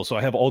beach volleyball, so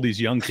I have all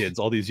these young kids,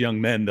 all these young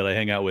men that I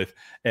hang out with,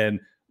 and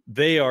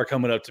they are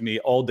coming up to me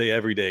all day,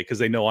 every day, because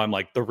they know I'm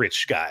like the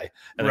rich guy.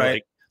 And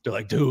they're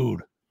like,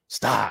 dude,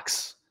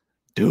 stocks,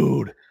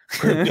 dude,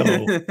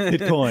 crypto,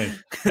 Bitcoin.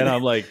 And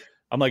I'm like,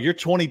 you're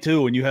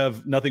 22 and you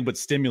have nothing but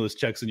stimulus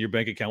checks in your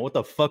bank account. What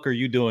the fuck are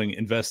you doing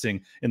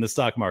investing in the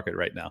stock market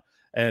right now?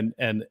 And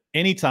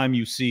anytime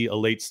you see a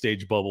late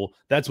stage bubble,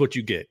 that's what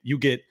you get. You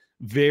get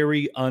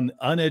very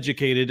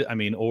uneducated,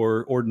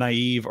 or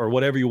naive, or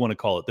whatever you want to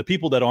call it. The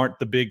people that aren't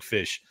the big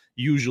fish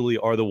usually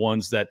are the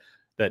ones that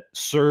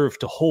serve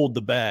to hold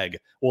the bag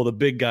while the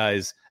big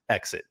guys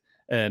exit.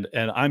 And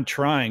I'm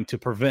trying to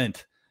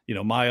prevent,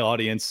 my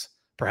audience,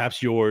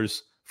 perhaps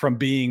yours, from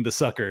being the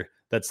sucker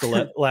that's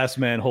the last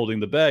man holding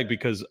the bag,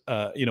 because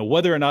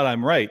whether or not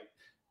I'm right,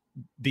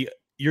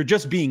 you're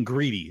just being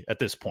greedy at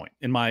this point,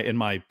 in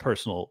my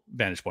personal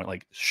vantage point.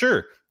 Like,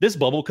 sure, this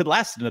bubble could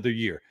last another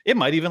year. It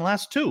might even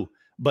last 2,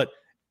 but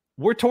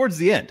we're towards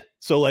the end.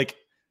 So, like,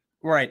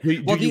 right. Do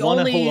you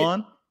want to hold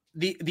on?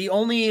 The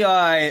only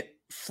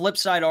flip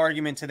side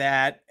argument to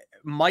that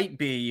might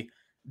be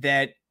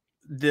that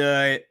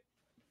the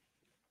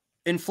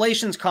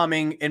inflation's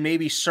coming and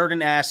maybe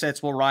certain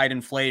assets will ride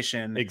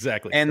inflation.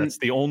 Exactly. And that's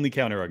the only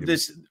counter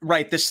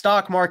argument. The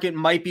stock market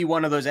might be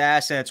one of those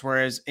assets,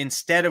 whereas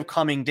instead of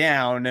coming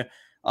down,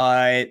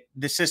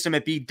 the system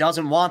at B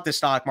doesn't want the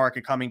stock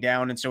market coming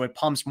down. And so it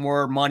pumps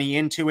more money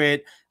into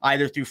it,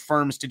 either through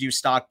firms to do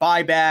stock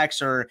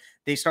buybacks, or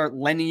they start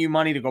lending you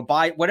money to go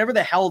buy whatever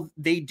the hell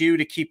they do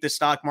to keep the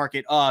stock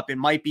market up. It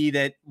might be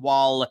that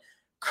while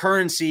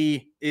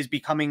currency is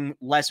becoming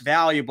less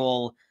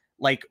valuable,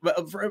 like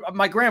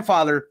my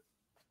grandfather,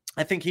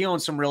 I think he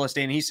owns some real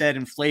estate, and he said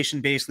inflation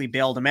basically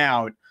bailed him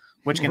out.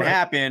 which can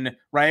happen,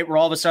 right? Where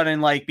all of a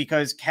sudden, like,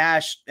 because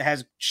cash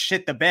has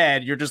shit the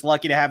bed, you're just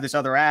lucky to have this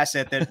other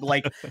asset that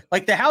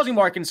like the housing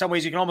market in some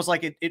ways, you can almost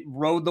like it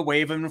rode the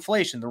wave of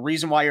inflation. The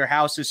reason why your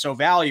house is so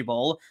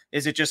valuable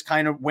is it just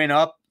kind of went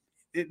up.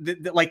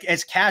 Like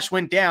as cash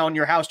went down,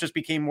 your house just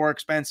became more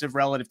expensive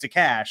relative to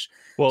cash.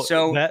 Well,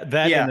 so that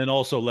and then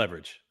also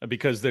leverage,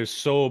 because there's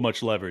so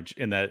much leverage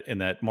in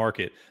that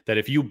market that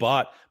if you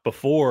bought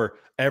before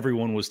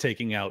everyone was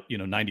taking out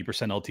 90%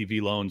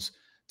 LTV loans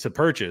to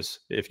purchase,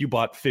 if you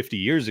bought 50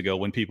 years ago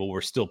when people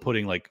were still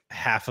putting like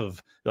half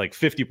of like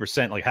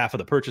 50%, like half of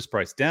the purchase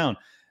price down,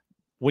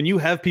 when you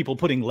have people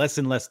putting less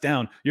and less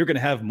down, you're going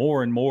to have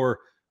more and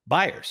more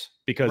buyers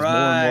because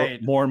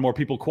more and more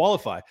people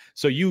qualify.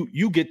 So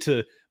you get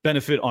to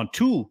benefit on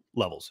two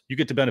levels. You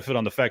get to benefit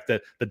on the fact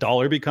that the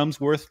dollar becomes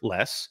worth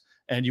less,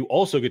 and you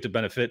also get to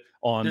benefit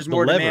on there's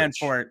more leverage. Demand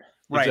for it.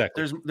 Right.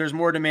 Exactly. There's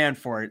more demand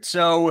for it.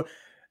 So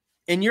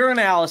in your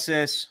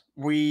analysis,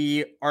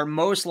 we are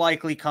most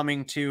likely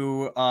coming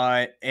to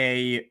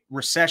a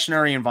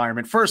recessionary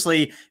environment.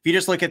 Firstly, if you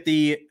just look at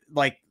the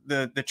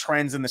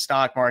trends in the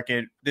stock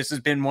market, this has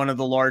been one of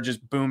the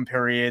largest boom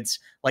periods.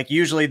 Like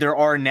usually there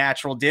are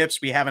natural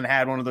dips. We haven't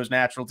had one of those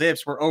natural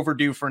dips. We're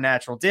overdue for a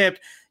natural dip.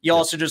 You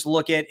also just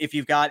look at if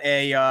you've got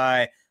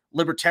a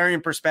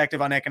libertarian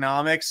perspective on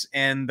economics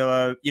and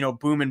the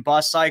boom and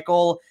bust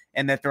cycle,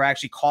 and that they're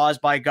actually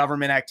caused by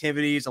government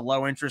activities, the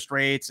low interest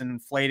rates and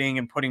inflating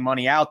and putting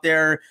money out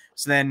there.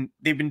 So then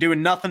they've been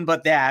doing nothing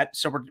but that.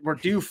 So we're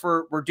due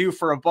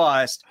for a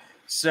bust.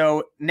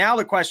 So now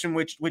the question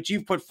which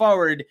you've put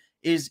forward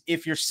is,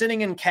 if you're sitting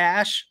in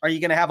cash, are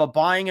you going to have a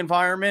buying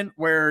environment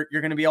where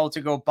you're going to be able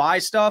to go buy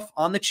stuff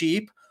on the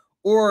cheap,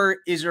 or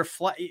is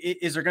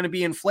there going to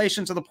be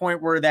inflation to the point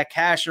where that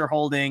cash you're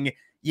holding,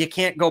 you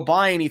can't go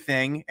buy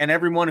anything, and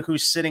everyone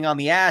who's sitting on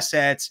the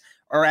assets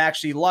are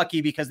actually lucky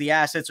because the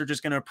assets are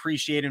just going to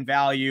appreciate in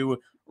value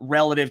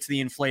relative to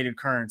the inflated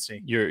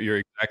currency? You're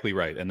exactly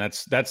right. And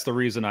that's the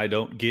reason I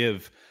don't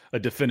give a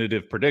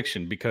definitive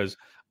prediction, because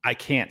I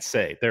can't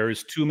say. There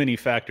is too many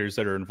factors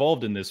that are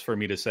involved in this for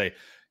me to say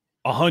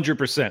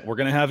 100% we're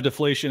going to have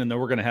deflation and then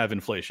we're going to have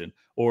inflation,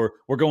 or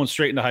we're going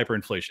straight into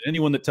hyperinflation.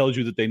 Anyone that tells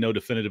you that they know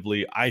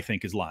definitively, I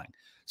think, is lying.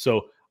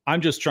 So I'm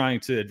just trying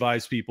to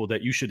advise people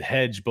that you should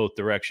hedge both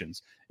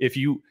directions. If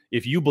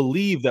you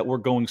believe that we're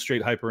going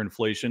straight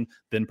hyperinflation,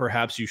 then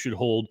perhaps you should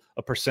hold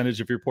a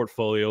percentage of your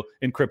portfolio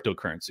in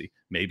cryptocurrency,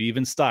 maybe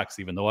even stocks,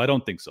 even though I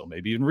don't think so,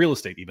 maybe even real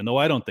estate, even though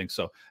I don't think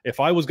so. If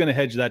I was going to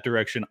hedge that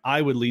direction,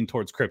 I would lean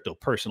towards crypto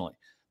personally.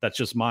 That's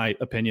just my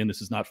opinion.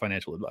 This is not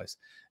financial advice.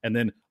 And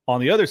then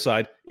on the other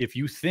side, if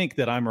you think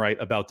that I'm right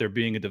about there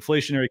being a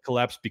deflationary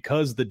collapse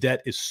because the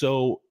debt is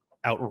so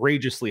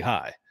outrageously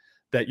high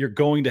that you're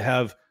going to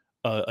have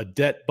a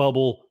debt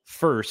bubble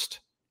first,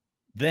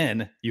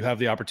 then you have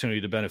the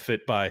opportunity to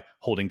benefit by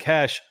holding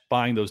cash,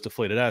 buying those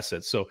deflated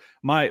assets. So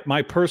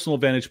my personal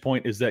vantage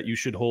point is that you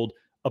should hold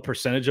a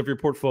percentage of your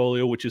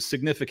portfolio, which is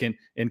significant,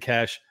 in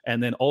cash,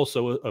 and then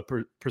also a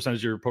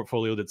percentage of your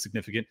portfolio that's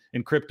significant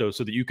in crypto,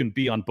 so that you can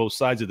be on both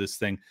sides of this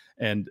thing.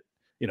 And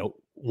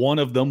one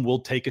of them will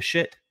take a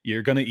shit.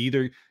 You're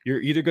either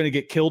going to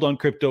get killed on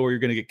crypto or you're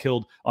going to get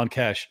killed on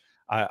cash.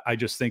 I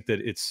just think that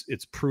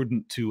it's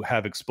prudent to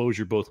have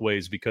exposure both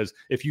ways, because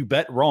if you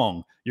bet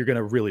wrong, you're going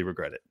to really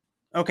regret it.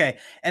 Okay.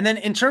 And then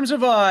in terms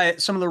of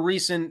some of the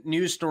recent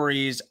news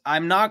stories,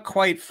 I'm not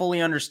quite fully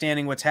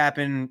understanding what's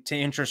happened to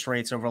interest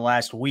rates over the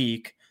last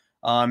week.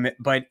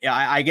 But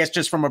I guess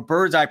just from a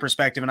bird's eye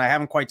perspective, and I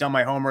haven't quite done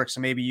my homework, so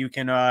maybe you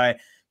can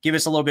give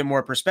us a little bit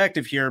more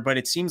perspective here, but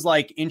it seems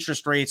like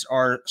interest rates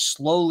are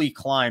slowly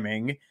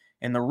climbing.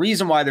 And the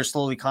reason why they're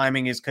slowly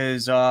climbing is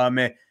because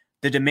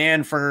the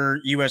demand for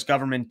U.S.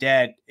 government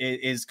debt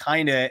is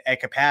kind of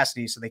at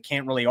capacity, so they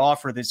can't really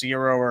offer the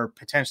zero or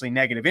potentially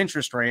negative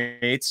interest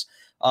rates.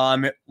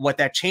 What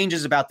that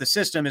changes about the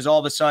system is all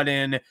of a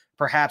sudden,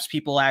 perhaps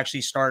people actually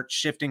start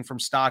shifting from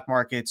stock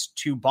markets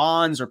to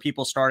bonds, or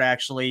people start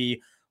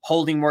actually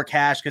holding more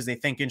cash because they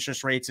think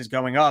interest rates is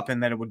going up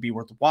and that it would be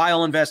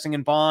worthwhile investing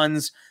in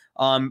bonds.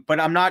 But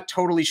I'm not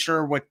totally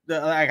sure what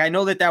I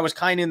know that was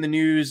kind of in the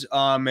news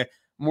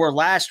more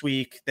last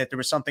week, that there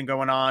was something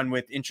going on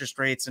with interest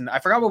rates, and I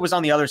forgot what was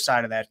on the other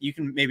side of that. You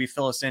can maybe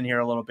fill us in here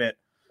a little bit.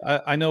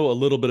 I know a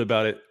little bit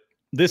about it.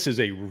 This is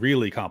a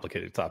really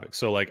complicated topic,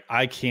 so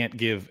I can't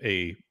give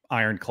a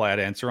ironclad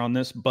answer on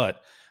this,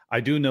 but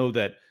I do know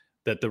that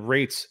the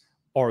rates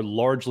are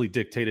largely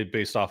dictated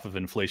based off of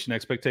inflation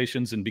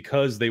expectations, and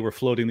because they were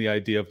floating the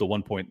idea of the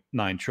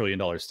 $1.9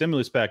 trillion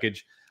stimulus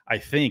package, I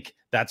think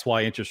that's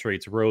why interest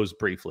rates rose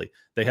briefly.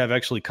 They have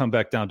actually come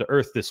back down to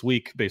earth this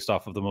week based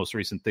off of the most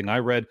recent thing I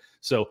read.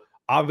 So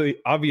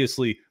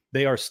obviously,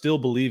 they are still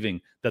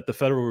believing that the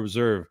Federal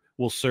Reserve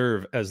will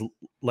serve as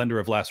lender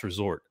of last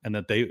resort, and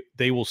that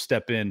they will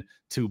step in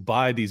to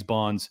buy these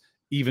bonds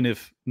even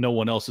if no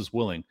one else is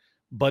willing.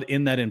 But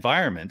in that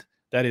environment,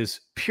 that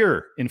is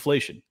pure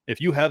inflation. If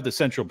you have the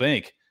central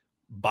bank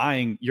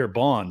buying your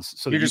bonds,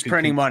 so you're just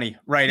printing money,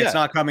 right? Yeah. It's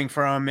not coming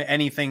from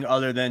anything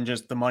other than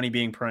just the money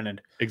being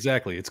printed.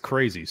 Exactly. It's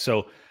crazy.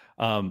 So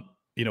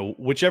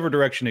whichever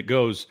direction it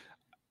goes,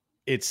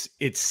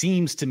 it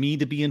seems to me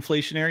to be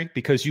inflationary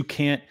because you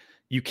can't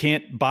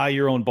buy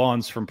your own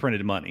bonds from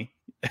printed money,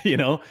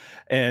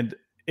 and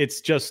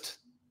it's just,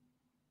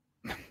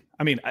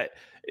 I mean,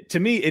 to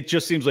me, it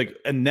just seems like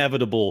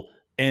inevitable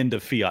end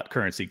of fiat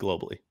currency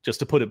globally, just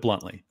to put it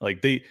bluntly.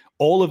 Like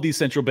all of these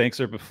central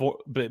banks are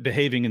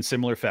behaving in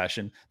similar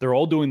fashion. They're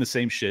all doing the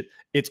same shit.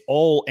 It's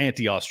all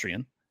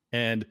anti-Austrian.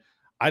 And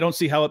I don't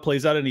see how it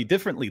plays out any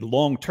differently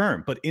long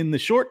term. But in the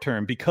short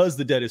term, because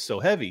the debt is so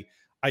heavy,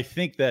 I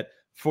think that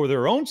for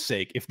their own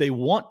sake, if they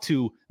want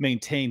to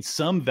maintain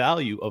some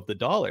value of the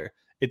dollar,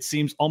 it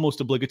seems almost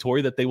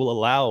obligatory that they will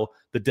allow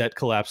the debt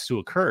collapse to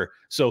occur.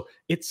 So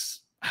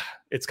it's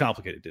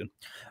complicated, dude.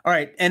 All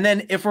right. And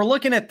then if we're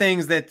looking at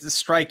things that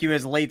strike you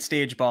as late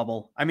stage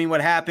bubble, I mean, what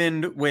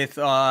happened with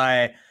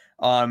the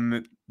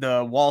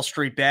Wall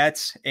Street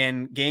bets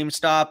and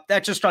GameStop,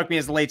 that just struck me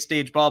as a late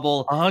stage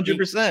bubble.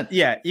 100%.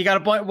 Yeah. You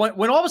got to,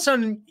 when all of a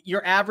sudden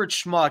your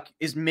average schmuck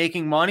is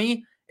making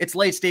money, it's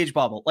late stage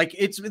bubble. Like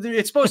it's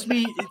supposed to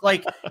be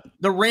like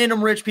the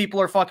random rich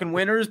people are fucking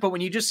winners. But when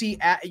you just see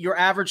your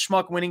average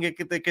schmuck winning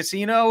at the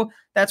casino,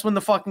 that's when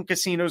the fucking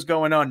casino's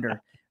going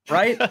under.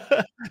 Right?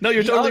 No,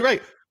 you're totally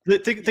right.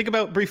 Think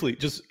about briefly,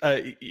 just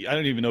I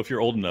don't even know if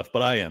you're old enough,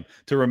 but I am,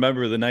 to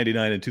remember the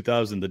 99 and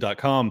 2000, the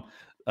 .com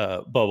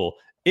bubble.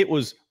 It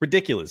was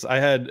ridiculous. I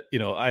had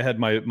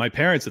my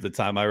parents at the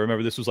time. I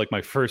remember this was like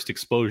my first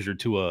exposure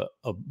to a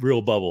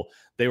real bubble.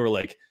 They were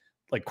like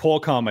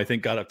Qualcomm, I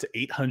think, got up to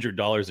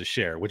 $800 a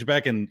share, which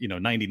back in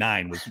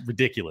 99 was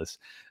ridiculous.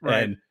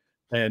 Right.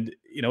 And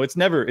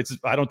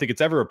I don't think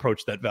it's ever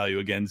approached that value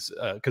again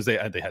because they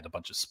had a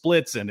bunch of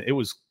splits and it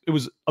was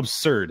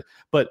absurd.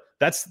 But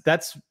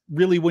that's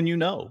really when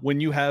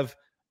you have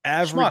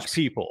average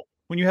people.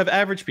 When you have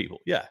average people,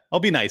 yeah, I'll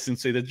be nice and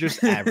say that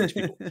just average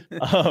people.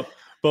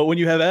 But when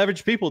you have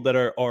average people that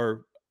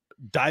are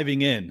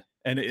diving in,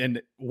 and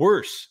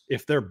worse,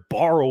 if they're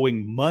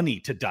borrowing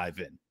money to dive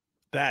in,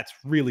 that's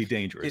really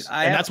dangerous.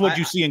 And that's what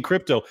you see in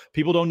crypto.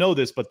 People don't know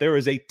this, but there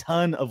is a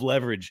ton of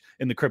leverage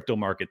in the crypto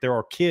market. There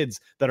are kids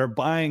that are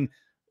buying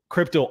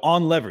crypto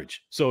on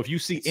leverage. So if you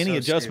see any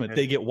adjustment,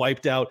 they get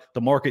wiped out.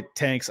 The market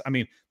tanks. I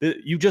mean,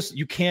 you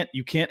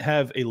can't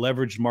have a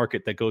leveraged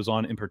market that goes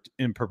on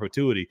in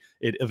perpetuity.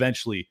 It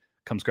eventually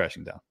comes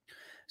crashing down.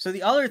 So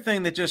the other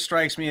thing that just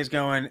strikes me is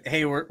going,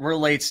 hey, we're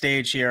late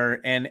stage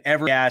here, and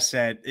every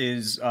asset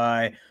is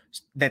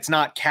that's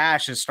not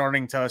cash is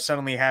starting to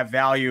suddenly have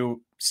value,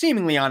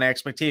 seemingly on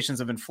expectations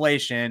of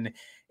inflation.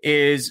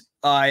 Is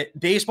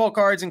baseball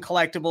cards and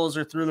collectibles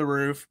are through the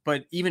roof,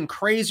 but even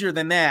crazier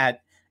than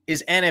that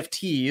is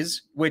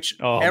NFTs, which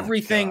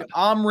everything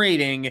I'm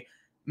rating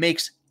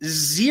makes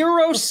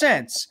 0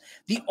 sense.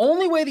 The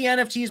only way the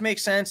NFTs make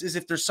sense is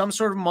if there's some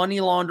sort of money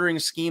laundering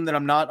scheme that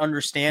I'm not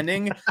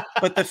understanding.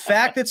 But the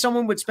fact that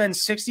someone would spend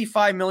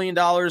 $65 million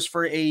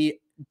for a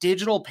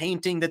digital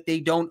painting that they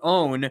don't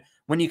own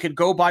when you could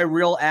go buy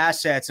real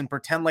assets and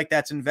pretend like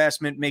that's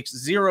investment makes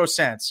 0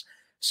 sense.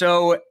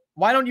 So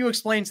why don't you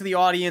explain to the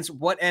audience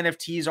what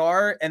NFTs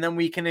are, and then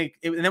we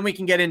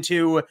can get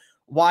into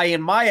why,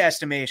 in my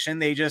estimation,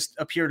 they just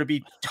appear to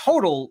be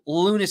total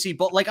lunacy.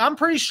 But like, I'm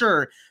pretty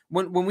sure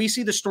when we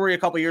see the story a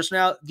couple years from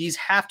now, these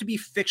have to be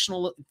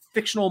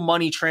fictional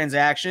money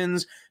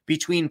transactions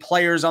between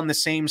players on the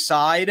same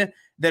side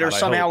that are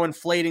somehow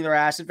inflating their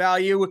asset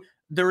value.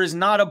 There is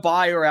not a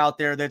buyer out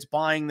there that's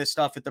buying this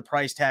stuff at the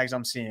price tags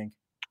I'm seeing.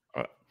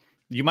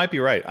 You might be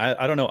right.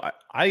 I don't know.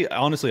 I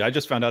honestly, I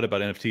just found out about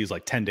NFTs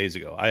like 10 days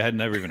ago. I had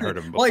never even heard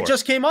of them before. Well, it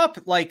just came up.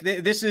 Like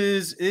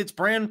it's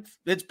brand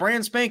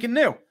spanking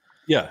new.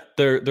 Yeah,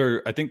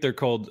 I think they're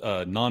called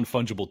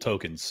non-fungible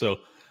tokens. So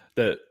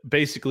that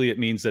basically it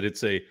means that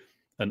it's an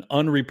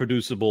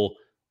unreproducible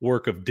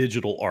work of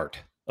digital art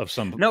of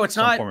some form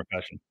or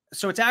fashion.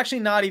 So it's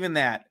actually not even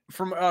that.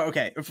 From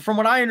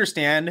what I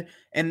understand,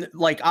 and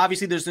like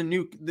obviously there's a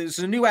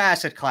new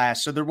asset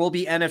class, so there will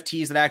be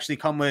NFTs that actually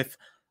come with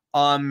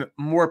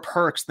more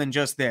perks than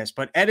just this.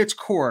 But at its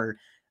core,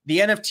 the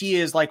NFT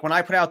is like when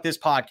I put out this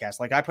podcast,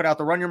 like I put out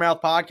the Run Your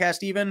Mouth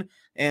podcast even,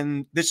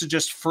 and this is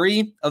just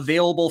free,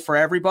 available for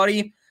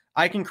everybody.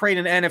 I can create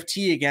an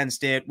NFT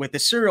against it with a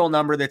serial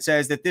number that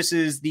says that this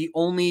is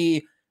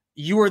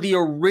you are the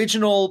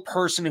original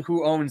person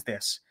who owns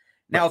this.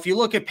 Now, if you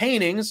look at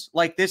paintings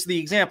like this, the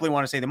example I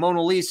want to say, the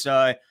Mona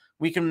Lisa,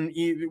 we can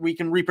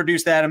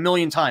reproduce that 1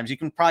 million times. You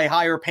can probably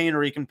hire a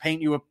painter. He can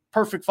paint you a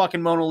perfect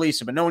fucking Mona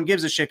Lisa, but no one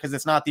gives a shit because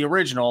it's not the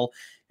original.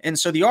 And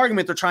so the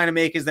argument they're trying to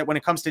make is that when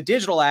it comes to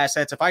digital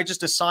assets, if I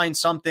just assign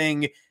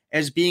something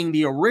as being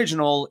the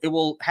original, it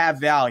will have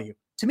value.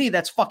 To me,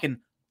 that's fucking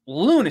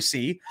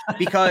lunacy,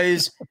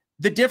 because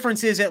the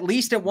difference is, at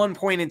least at one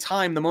point in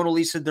time, the Mona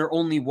Lisa, there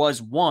only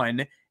was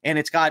one, and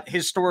it's got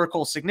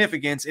historical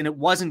significance, and it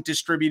wasn't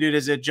distributed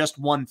as just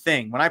one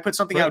thing. When I put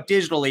something out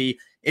digitally,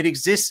 it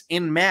exists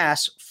in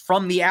mass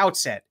from the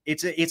outset.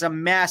 It's a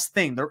mass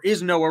thing. There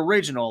is no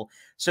original.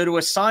 So to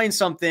assign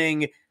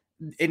something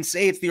and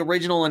say it's the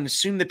original and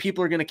assume that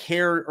people are going to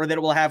care or that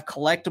it will have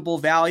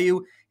collectible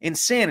value.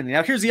 Insanity.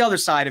 Now, here's the other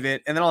side of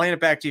it, and then I'll hand it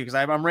back to you because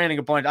I'm ranting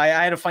a bunch. I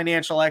had a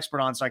financial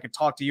expert on so I could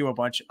talk to you a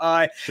bunch.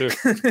 Sure.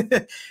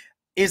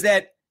 Is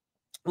that,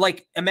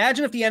 like,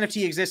 imagine if the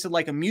NFT existed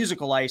like a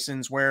musical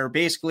license where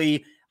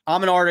basically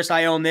I'm an artist,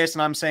 I own this,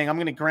 and I'm saying I'm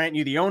going to grant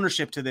you the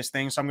ownership to this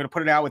thing, so I'm going to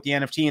put it out with the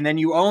NFT, and then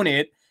you own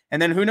it.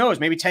 And then who knows,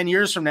 maybe 10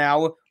 years from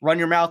now, Run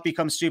Your Mouth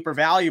becomes super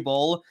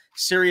valuable.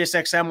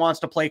 SiriusXM wants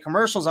to play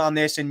commercials on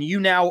this, and you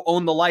now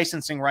own the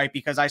licensing right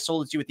because I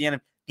sold it to you at the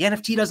NFT. The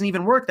NFT doesn't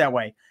even work that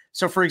way.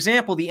 So, for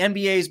example, the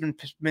NBA has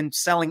been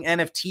selling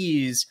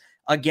NFTs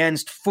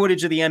against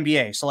footage of the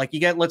NBA. So, like, you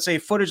get, let's say,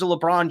 footage of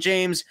LeBron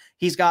James.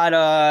 He's got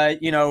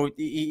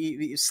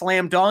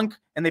slam dunk,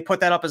 and they put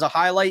that up as a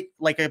highlight,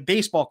 like a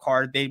baseball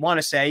card. They want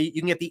to say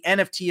you can get the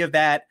NFT of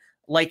that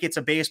like it's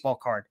a baseball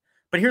card.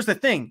 But here's the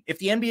thing. If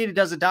the NBA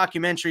does a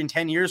documentary in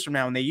 10 years from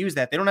now and they use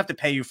that, they don't have to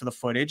pay you for the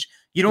footage.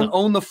 You don't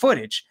own the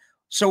footage.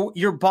 So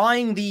you're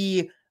buying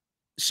the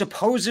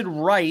supposed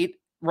right?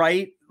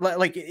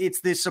 Like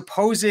it's the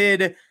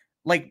supposed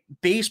like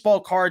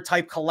baseball card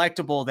type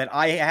collectible that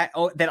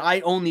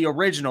I own the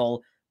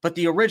original, but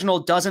the original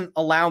doesn't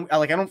allow,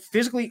 like, I don't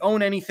physically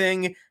own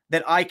anything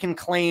that I can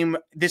claim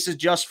this is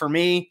just for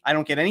me. I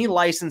don't get any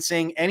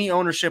licensing, any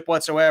ownership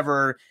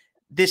whatsoever.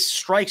 This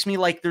strikes me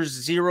like there's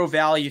zero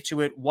value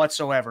to it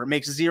whatsoever. It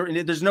makes zero,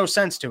 there's no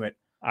sense to it.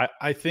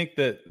 I think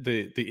that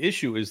the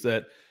issue is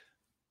that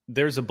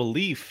there's a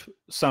belief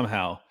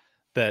somehow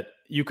that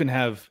you can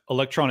have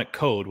electronic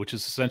code, which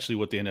is essentially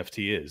what the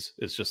NFT is.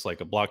 It's just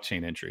like a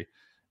blockchain entry,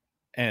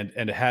 and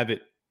have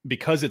it,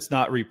 because it's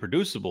not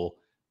reproducible,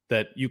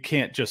 that you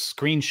can't just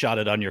screenshot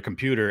it on your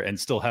computer and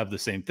still have the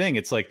same thing.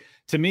 It's like,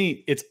 to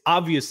me, it's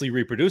obviously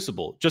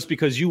reproducible. Just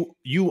because you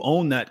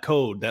own that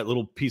code, that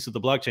little piece of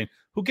the blockchain,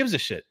 who gives a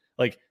shit?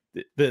 Like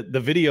the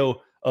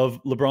video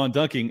of LeBron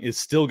dunking is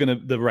still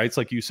the rights,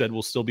 like you said,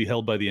 will still be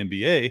held by the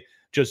NBA.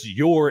 Just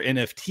your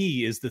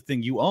NFT is the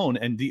thing you own,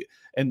 and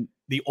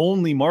the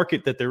only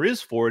market that there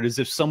is for it is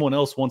if someone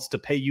else wants to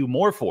pay you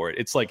more for it.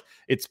 It's like,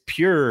 it's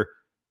pure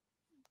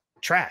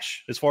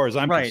trash as far as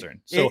I'm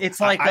concerned. So it's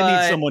like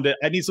I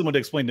need someone to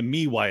explain to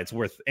me why it's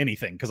worth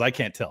anything, because I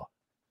can't tell.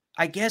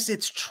 I guess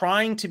it's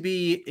trying to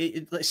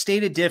be,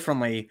 stated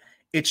differently,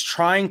 it's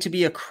trying to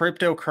be a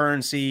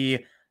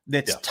cryptocurrency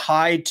that's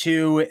tied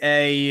to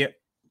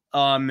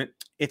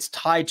it's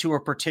tied to a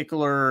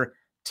particular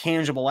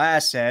tangible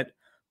asset,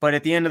 but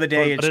at the end of the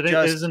day, it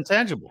is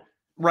intangible.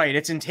 Right,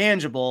 it's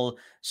intangible.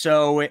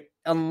 So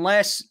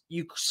unless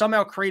you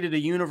somehow created a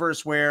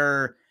universe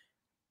where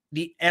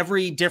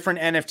every different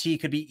NFT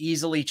could be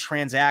easily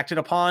transacted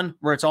upon,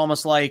 where it's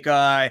almost like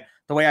the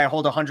way I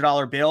hold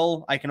 $100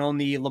 bill, I can own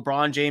the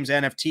LeBron James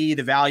NFT.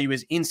 The value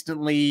is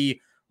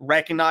instantly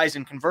recognized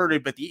and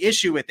converted. But the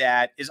issue with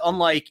that is,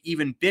 unlike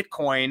even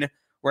Bitcoin,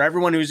 where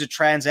everyone who's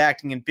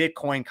transacting in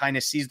Bitcoin kind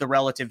of sees the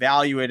relative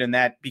value in it, and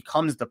that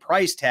becomes the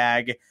price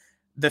tag.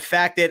 The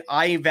fact that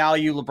I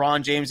value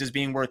LeBron James as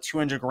being worth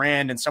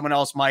 $200,000 and someone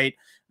else might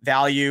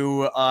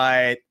value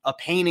a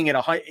painting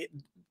at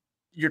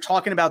you're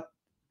talking about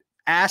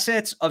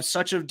assets of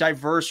such a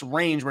diverse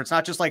range where it's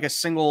not just like a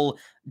single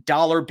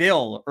dollar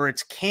bill or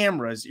it's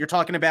cameras. You're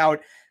talking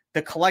about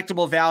the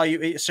collectible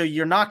value. So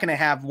you're not going to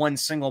have one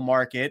single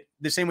market,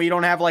 the same way you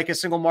don't have like a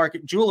single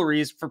market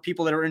jewelries for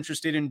people that are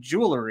interested in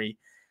jewelry.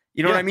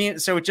 You know what I mean?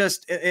 So it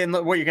just, in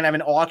what, you're going to have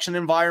an auction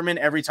environment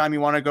every time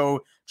you want to go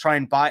try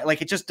and buy,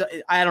 like, it just,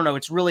 I don't know.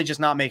 It's really just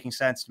not making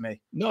sense to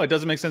me. No, it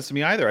doesn't make sense to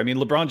me either. I mean,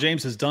 LeBron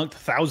James has dunked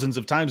thousands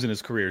of times in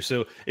his career.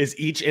 So is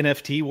each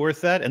NFT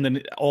worth that? And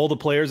then all the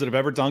players that have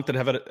ever dunked that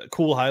have had a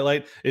cool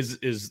highlight, is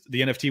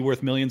the NFT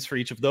worth millions for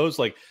each of those?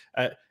 Like,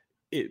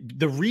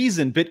 the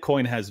reason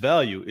Bitcoin has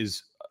value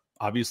is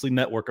obviously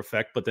network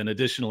effect, but then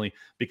additionally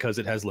because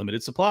it has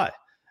limited supply.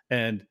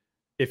 And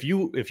if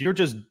you're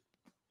just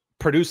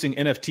producing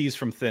NFTs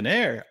from thin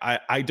air,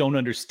 I don't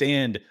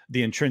understand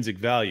the intrinsic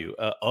value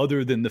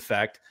other than the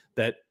fact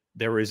that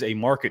there is a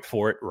market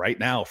for it right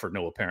now for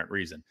no apparent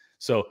reason.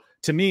 So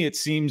to me, it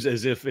seems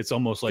as if it's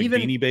almost like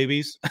Beanie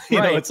Babies. You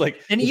know, it's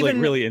like, it's like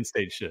really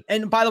in-stage shit.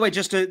 And by the way,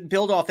 just to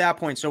build off that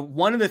point, so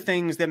one of the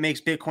things that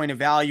makes Bitcoin a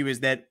value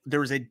is that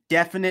there's a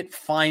definite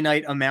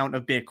finite amount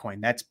of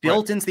Bitcoin that's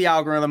built into the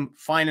algorithm,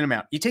 finite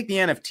amount. You take the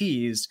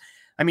NFTs,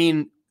 I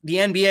mean, the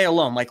NBA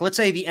alone, like, let's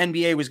say the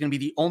NBA was going to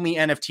be the only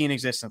NFT in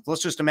existence.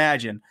 Let's just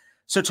imagine.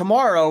 So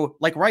tomorrow,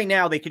 like right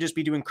now, they could just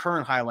be doing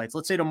current highlights.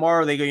 Let's say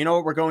tomorrow they go, you know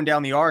what, we're going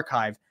down the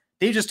archive.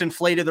 They just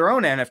inflated their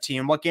own NFT.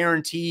 And what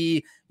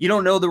guarantee, you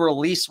don't know the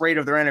release rate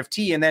of their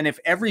NFT. And then if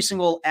every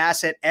single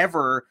asset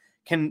ever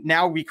can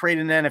now be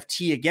created an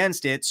NFT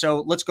against it. So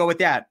let's go with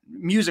that.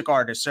 Music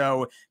artists.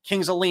 So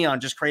Kings of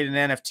Leon just created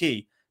an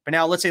NFT. But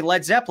now let's say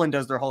Led Zeppelin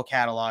does their whole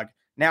catalog.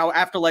 Now,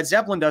 after Led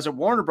Zeppelin does it,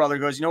 Warner Brother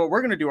goes, you know what,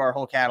 we're going to do our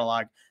whole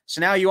catalog.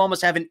 So now you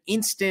almost have an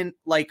instant,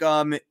 like,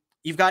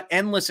 you've got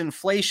endless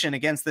inflation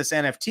against this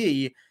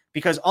NFT,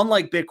 because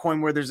unlike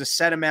Bitcoin, where there's a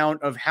set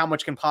amount of how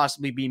much can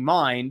possibly be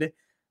mined,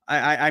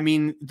 I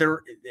mean,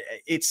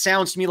 it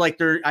sounds to me like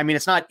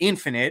it's not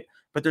infinite,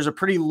 but there's a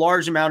pretty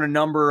large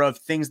number of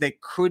things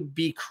that could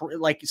be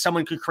like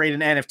someone could create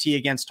an NFT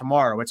against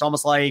tomorrow. It's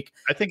almost like,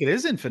 I think it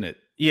is infinite.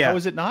 Yeah. How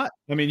is it not?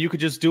 I mean, you could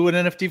just do an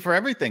NFT for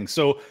everything.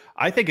 So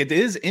I think it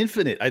is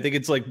infinite. I think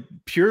it's like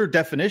pure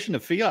definition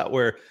of fiat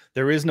where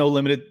there is no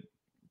limit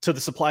to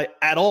the supply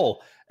at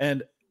all.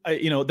 And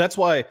that's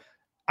why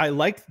I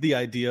liked the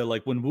idea.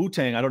 Like when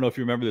Wu-Tang, I don't know if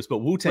you remember this, but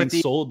Wu-Tang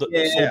sold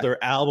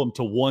their album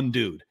to one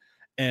dude.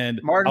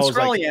 And Martin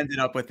Shkreli ended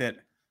up with it.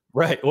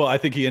 Right. Well, I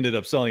think he ended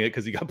up selling it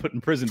because he got put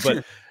in prison.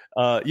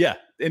 But yeah,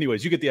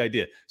 anyways, you get the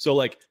idea. So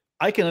like,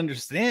 I can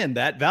understand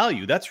that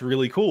value. That's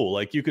really cool.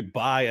 Like you could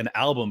buy an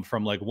album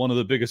from like one of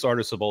the biggest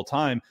artists of all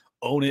time,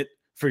 own it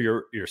for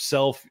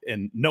yourself,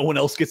 and no one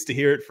else gets to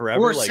hear it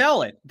forever. Or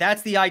sell it.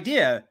 That's the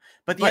idea.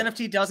 But the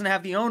NFT doesn't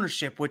have the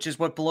ownership, which is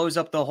what blows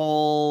up the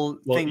whole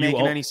thing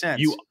making any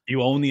sense.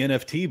 You own the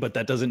NFT, but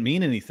that doesn't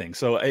mean anything.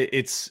 So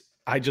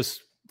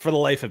for the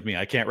life of me,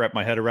 I can't wrap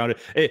my head around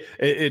it.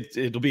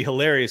 It'll be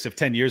hilarious if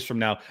 10 years from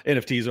now,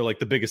 NFTs are like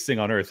the biggest thing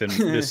on earth. And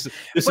this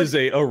is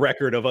a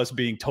record of us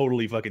being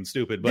totally fucking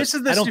stupid. But this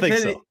is the I don't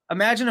stupidity. think so.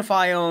 Imagine if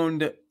I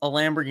owned a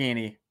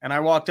Lamborghini and I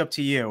walked up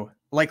to you.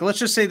 Like, let's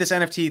just say this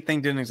NFT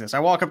thing didn't exist. I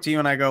walk up to you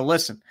and I go,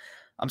 listen,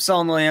 I'm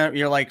selling the Lamborghini.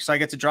 You're like, so I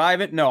get to drive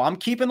it? No, I'm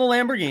keeping the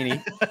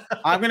Lamborghini.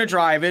 I'm going to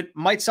drive it.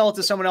 Might sell it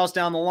to someone else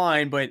down the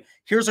line. But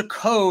here's a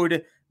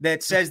code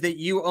that says that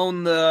you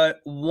own the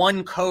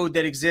one code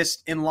that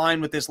exists in line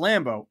with this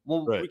Lambo.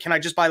 Well, Can I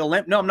just buy the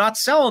Lambo? No, I'm not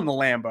selling the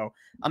Lambo.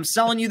 I'm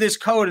selling you this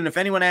code. And if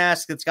anyone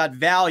asks, it's got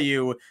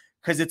value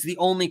because it's the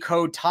only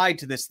code tied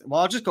to this.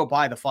 Well, I'll just go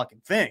buy the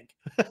fucking thing.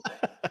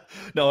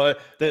 No,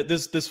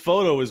 this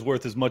photo is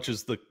worth as much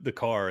as the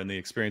car and the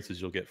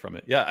experiences you'll get from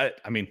it. Yeah.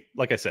 I mean,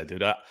 like I said,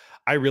 dude,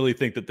 I really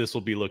think that this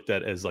will be looked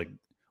at as like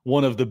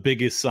one of the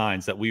biggest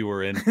signs that we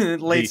were in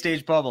late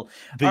stage bubble.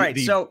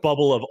 So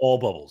bubble of all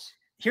bubbles.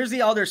 Here's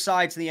the other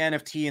side to the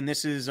NFT, and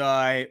this is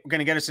going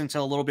to get us into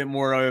a little bit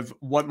more of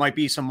what might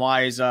be some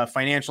wise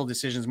financial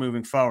decisions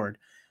moving forward.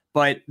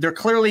 But there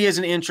clearly is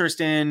an interest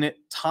in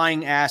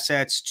tying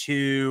assets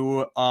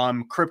to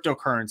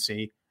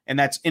cryptocurrency, and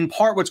that's in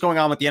part what's going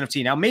on with the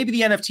NFT. Now, maybe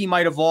the NFT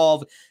might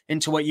evolve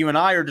into what you and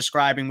I are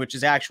describing, which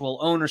is actual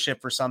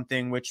ownership for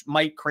something, which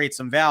might create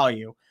some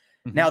value.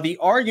 Mm-hmm. Now, the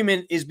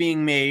argument is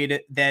being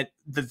made that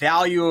the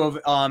value of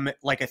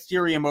like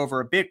Ethereum over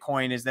a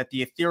Bitcoin is that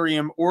the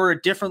Ethereum or a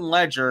different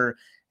ledger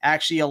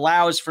actually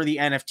allows for the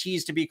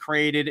NFTs to be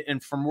created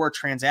and for more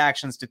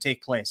transactions to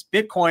take place.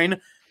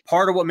 Bitcoin,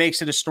 part of what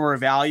makes it a store of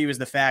value is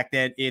the fact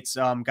that it's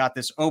got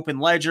this open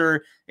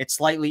ledger. It's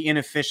slightly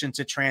inefficient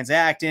to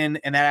transact in,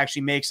 and that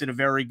actually makes it a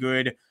very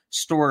good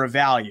store of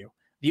value.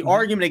 The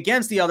argument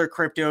against the other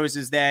cryptos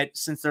is that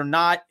since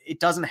it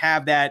doesn't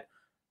have that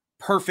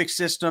perfect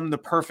system, the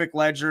perfect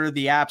ledger,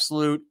 the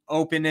absolute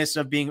openness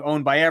of being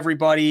owned by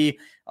everybody.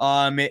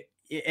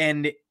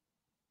 And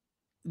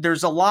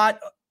there's a lot,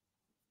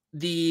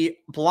 the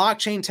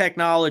blockchain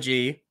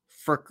technology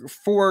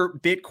for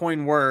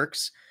Bitcoin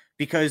works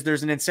because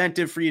there's an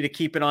incentive for you to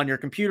keep it on your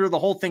computer. The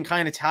whole thing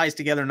kind of ties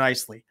together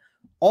nicely.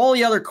 All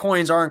the other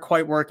coins aren't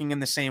quite working in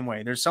the same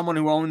way. There's someone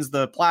who owns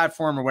the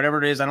platform or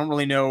whatever it is. I don't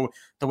really know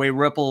the way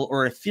Ripple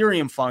or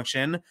Ethereum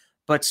function,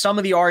 but some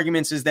of the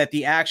arguments is that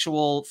the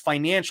actual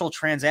financial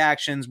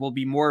transactions will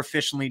be more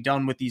efficiently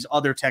done with these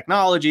other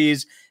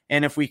technologies.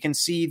 And if we can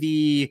see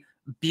the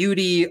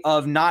beauty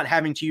of not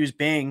having to use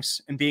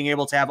banks and being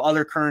able to have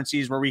other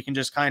currencies where we can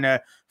just kind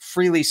of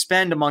freely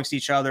spend amongst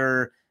each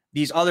other,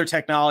 these other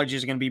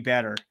technologies are going to be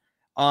better.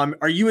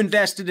 Are you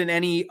invested in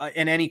any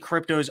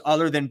cryptos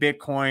other than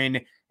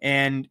Bitcoin?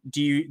 And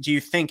do you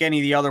think any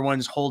of the other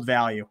ones hold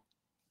value?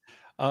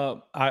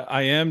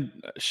 I am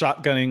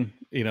shotgunning,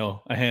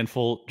 a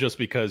handful just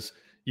because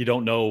you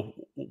don't know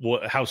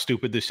how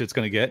stupid this shit's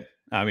going to get.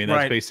 I mean,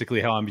 that's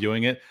basically how I'm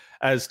viewing it.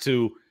 As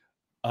to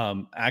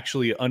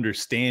actually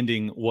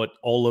understanding what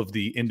all of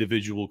the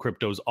individual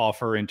cryptos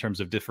offer in terms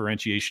of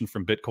differentiation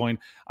from Bitcoin,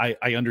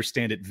 I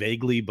understand it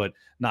vaguely, but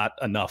not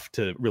enough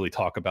to really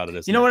talk about it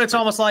as what it's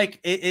almost like.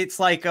 It's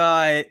like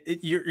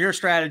your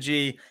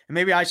strategy, and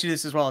maybe I should do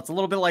this as well. It's a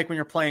little bit like when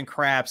you're playing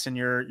craps and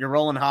you're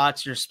rolling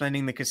hots, you're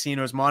spending the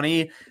casino's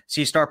money, so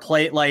you start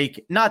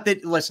not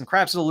that. Listen,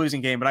 craps is a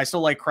losing game, but I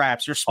still like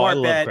craps. You're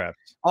smart bet.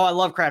 Oh, I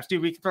love craps,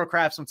 dude. We can throw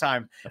craps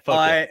sometime.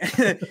 But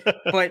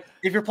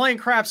if you're playing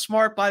craps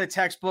smart by the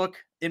textbook,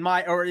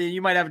 or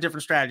you might have a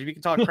different strategy. We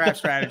can talk crap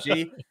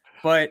strategy,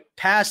 but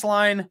pass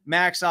line,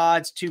 max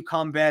odds, 2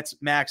 come bets,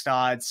 maxed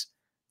odds.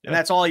 Yep. And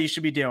that's all you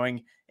should be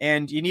doing.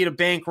 And you need a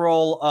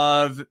bankroll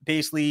of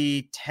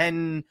basically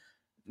I'm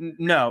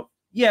going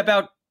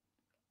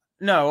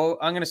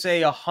to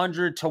say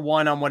 100 to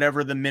 1 on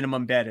whatever the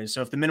minimum bet is.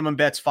 So if the minimum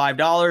bet's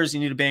 $5, you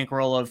need a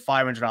bankroll of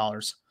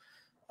 $500.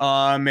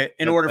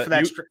 In order for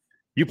that,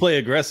 you play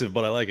aggressive,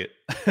 but I like it.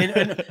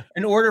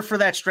 in order for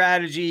that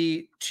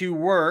strategy to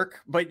work,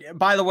 but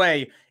by the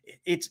way,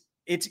 it's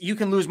you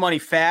can lose money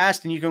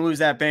fast and you can lose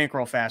that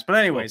bankroll fast. But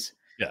anyways,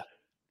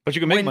 but you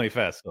can make money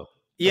fast though.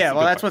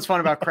 That's what's fun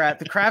about crap.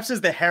 The craps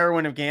is the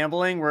heroin of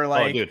gambling. Where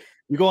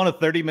You go on a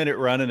 30-minute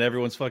run and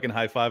everyone's fucking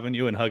high-fiving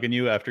you and hugging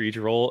you after each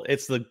roll.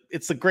 It's the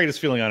greatest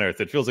feeling on earth.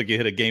 It feels like you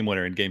hit a game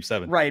winner in game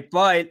 7. Right,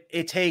 but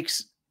it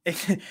takes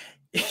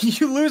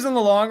you lose in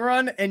the long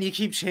run and you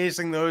keep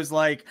chasing those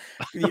like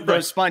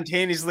those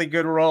spontaneously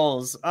good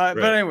rolls. But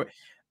anyway,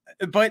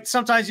 but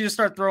sometimes you just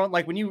start throwing,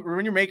 like when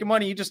you're making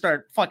money, you just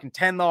start fucking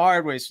 10 the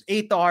hard ways,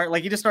 8 the hard,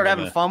 like you just start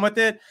having fun with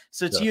it.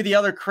 So to you, the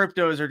other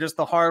cryptos are just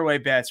the hard way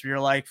bets where you're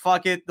like,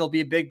 fuck it, there'll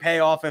be a big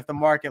payoff if the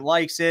market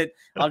likes it.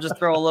 I'll just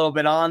throw a little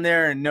bit on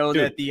there and know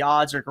that the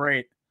odds are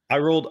great. I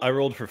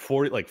rolled for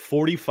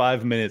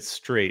 45 minutes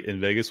straight in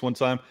Vegas one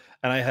time,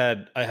 and I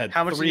had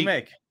how much did you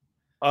make?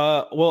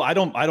 Well, I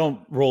don't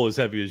roll as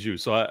heavy as you.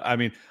 So I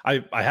mean,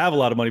 I have a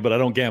lot of money, but I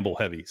don't gamble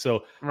heavy.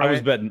 So right.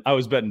 I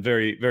was betting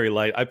very, very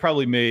light. I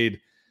probably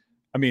made,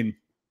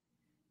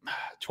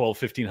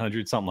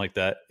 1,200-1,500, something like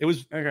that. It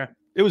was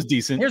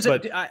decent. Here's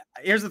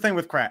the thing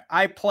with crap.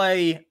 I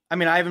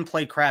haven't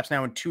played craps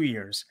now in 2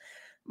 years.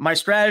 My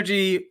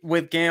strategy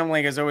with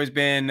gambling has always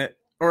been,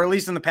 or at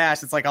least in the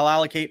past, it's like I'll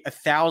allocate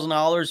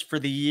 $1,000 for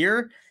the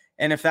year.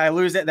 And if I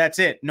lose it, that's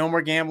it. No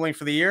more gambling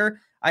for the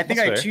year. I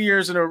think I had 2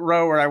 years in a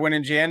row where I went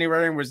in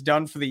January and was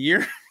done for the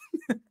year.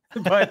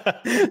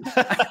 But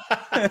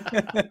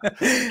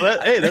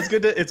hey, that's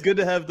good. It's good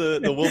to have the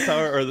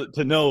willpower, or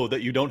to know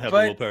that you don't have the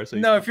willpower. So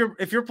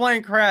if you're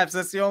playing craps,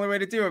 that's the only way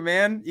to do it,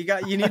 man.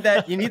 You need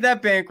that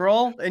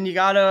bankroll, and you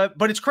gotta.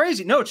 But it's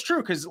crazy. No, it's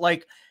true, because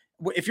like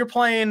if you're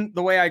playing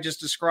the way I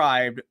just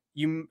described,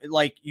 you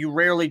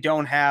rarely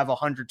don't have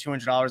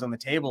 $100-$200 on the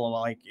table.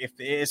 Like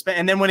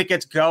and then when it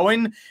gets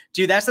going,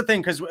 dude, that's the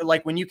thing, because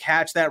like when you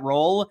catch that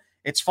roll,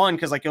 it's fun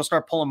because like you'll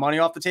start pulling money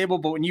off the table.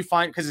 But when you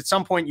because at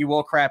some point you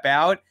will crap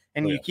out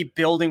and you keep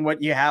building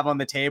what you have on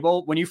the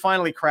table, when you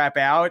finally crap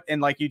out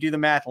and like you do the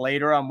math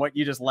later on what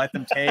you just let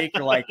them take,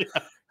 you're like,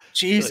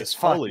 Jesus,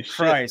 holy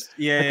Christ.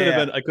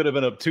 Yeah. I could have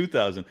been up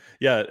 2,000.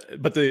 Yeah.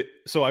 But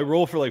so I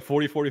roll for like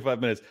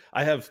 40-45 minutes.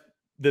 I have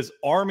this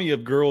army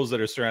of girls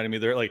that are surrounding me.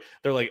 They're like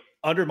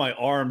under my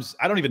arms.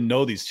 I don't even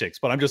know these chicks,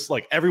 but I'm just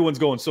like, everyone's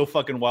going so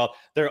fucking wild.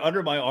 They're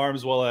under my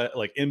arms while I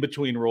like in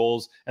between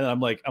rolls, and I'm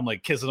like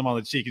kissing them on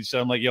the cheek and shit.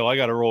 I'm like, yo, I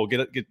gotta roll.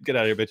 Get out of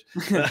here, bitch.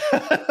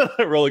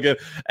 Roll again.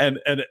 And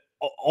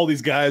all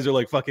these guys are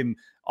like fucking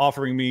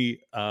offering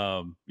me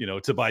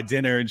to buy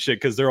dinner and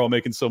shit because they're all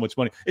making so much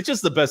money. It's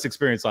just the best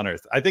experience on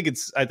earth. I think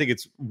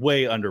it's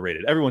way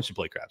underrated. Everyone should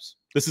play craps.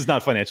 This is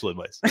not financial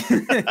advice.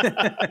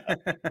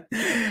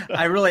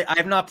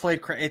 I've not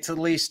played craps. It's at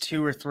least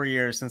 2 or 3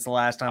 years since the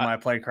last time I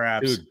played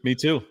craps. Dude, me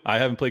too. I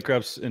haven't played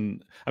craps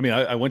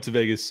I went to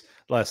Vegas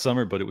last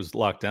summer, but it was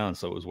locked down,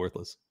 so it was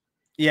worthless.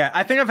 Yeah,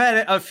 I think I've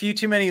had a few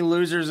too many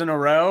losers in a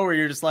row where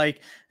you're just like,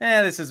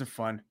 this isn't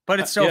fun. But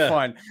it's so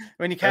fun.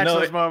 When you catch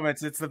those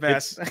moments, it's the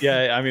best.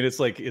 It's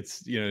like,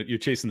 you're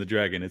chasing the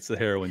dragon. It's the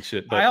heroin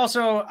shit. But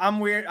I'm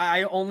weird.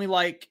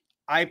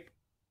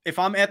 If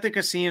I'm at the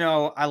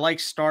casino, I like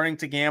starting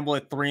to gamble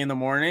at 3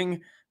 a.m,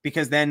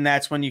 because then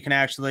that's when you can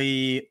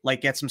actually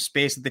like get some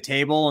space at the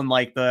table and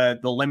like the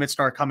limits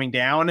start coming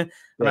down. Right.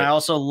 And I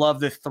also love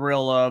the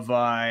thrill of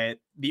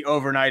the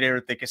overnighter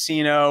at the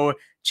casino,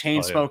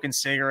 chain smoking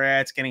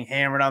cigarettes, getting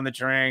hammered on the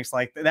drinks.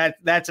 Like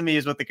that to me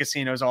is what the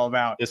casino is all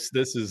about.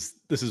 This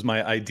is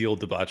my ideal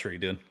debauchery,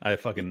 dude. I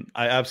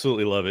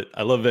absolutely love it.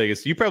 I love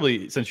Vegas. You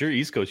probably, since you're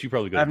East Coast, you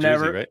probably go to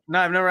Jersey, right? No,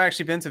 I've never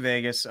actually been to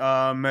Vegas.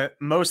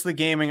 Most of the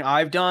gaming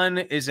I've done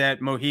is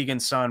at Mohegan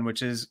Sun,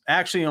 which is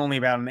actually only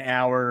about an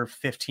hour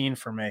 15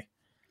 for me.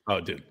 Oh,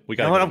 dude, we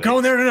got. I'm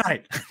going there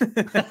tonight.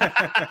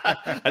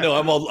 I know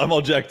I'm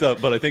all jacked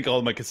up, but I think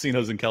all my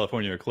casinos in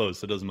California are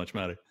closed, so it doesn't much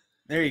matter.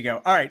 There you go.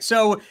 All right.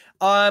 So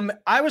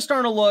I was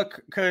starting to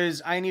look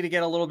because I need to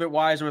get a little bit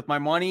wiser with my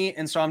money.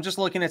 And so I'm just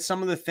looking at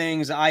some of the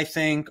things I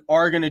think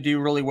are going to do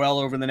really well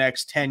over the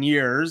next 10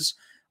 years.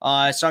 So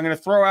I'm going to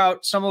throw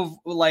out some of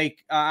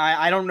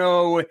I don't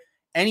know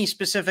any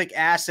specific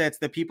assets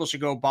that people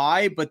should go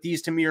buy, but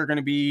these to me are going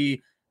to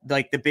be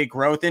like the big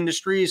growth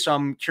industries. So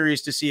I'm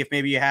curious to see if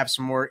maybe you have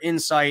some more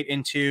insight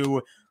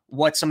into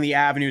what some of the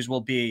avenues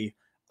will be.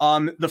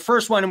 The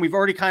first one, and we've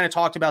already kind of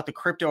talked about the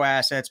crypto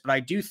assets, but I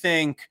do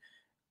think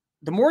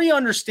the more you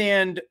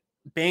understand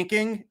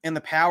banking and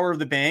the power of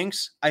the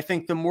banks, I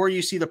think the more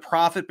you see the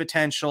profit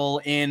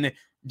potential in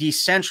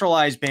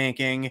decentralized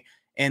banking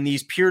and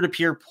these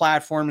peer-to-peer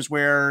platforms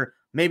where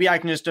maybe I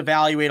can just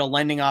evaluate a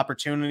lending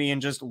opportunity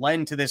and just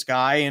lend to this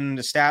guy and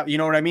you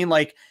know what I mean?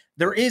 Like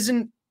there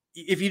isn't,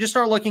 if you just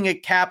start looking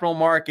at capital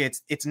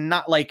markets, it's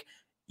not like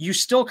you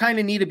still kind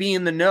of need to be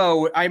in the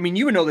know. I mean,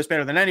 you would know this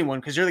better than anyone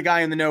because you're the guy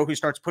in the know who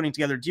starts putting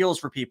together deals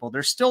for people.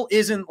 There still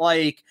isn't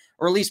like,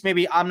 or at least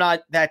maybe I'm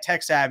not that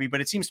tech savvy,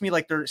 but it seems to me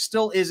like there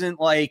still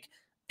isn't like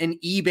an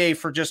eBay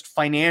for just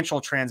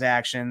financial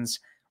transactions.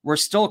 We're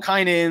still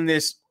kind of in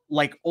this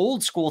like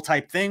old school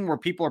type thing where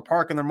people are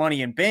parking their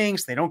money in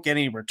banks. They don't get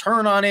any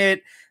return on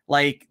it.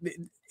 Like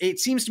it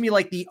seems to me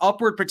like the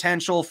upward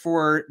potential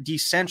for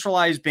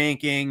decentralized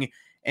banking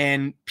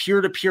and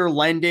peer-to-peer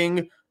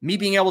lending, me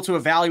being able to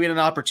evaluate an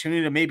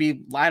opportunity to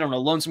maybe, I don't know,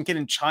 loan some kid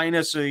in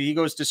China so he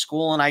goes to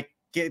school and I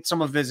get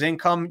some of his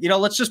income.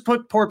 Let's just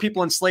put poor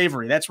people in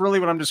slavery. That's really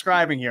what I'm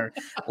describing here.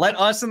 Let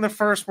us in the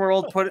first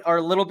world put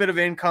our little bit of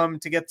income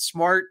to get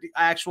smart,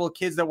 actual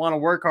kids that want to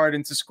work hard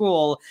into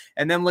school.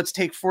 And then let's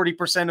take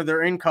 40% of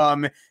their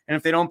income. And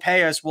if they don't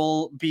pay us,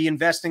 we'll be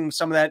investing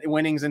some of that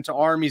winnings into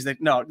armies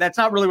no, that's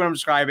not really what I'm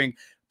describing.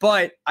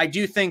 But I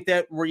do think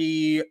that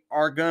we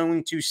are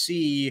going to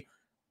see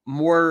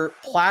more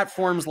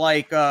platforms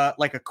like a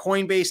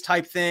Coinbase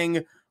type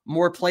thing,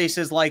 more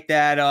places like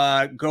that,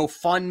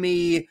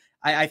 GoFundMe.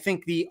 I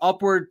think the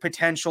upward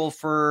potential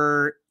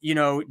for,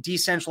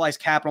 decentralized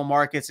capital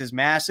markets is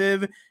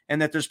massive,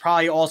 and that there's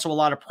probably also a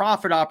lot of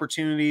profit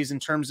opportunities in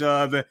terms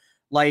of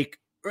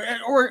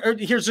or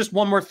here's just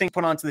one more thing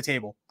put onto the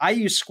table. I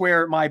use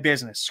Square, my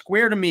business.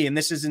 Square to me, and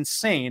this is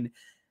insane,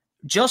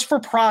 just for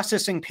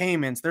processing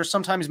payments, they're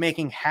sometimes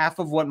making half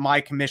of what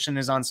my commission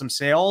is on some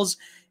sales.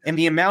 And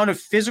the amount of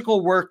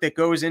physical work that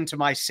goes into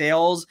my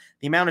sales,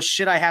 the amount of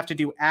shit I have to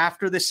do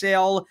after the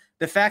sale,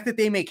 the fact that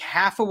they make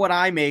half of what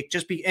I make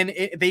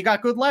they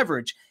got good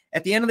leverage.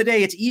 At the end of the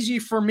day, it's easy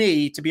for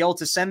me to be able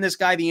to send this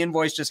guy the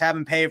invoice, just have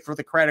him pay it for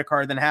the credit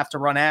card, than have to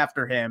run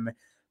after him.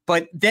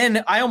 But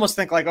then I almost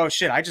think oh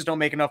shit, I just don't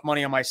make enough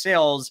money on my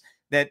sales,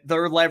 that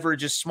their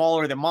leverage is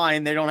smaller than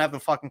mine. They don't have the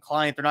fucking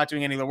client. They're not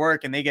doing any of the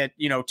work, and they get,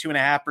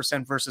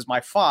 2.5% versus my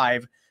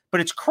 5%. But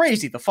it's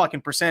crazy, the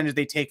fucking percentage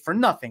they take for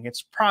nothing.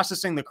 It's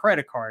processing the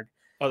credit card.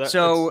 Oh, that's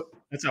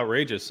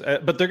outrageous.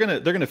 But they're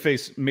gonna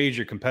face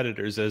major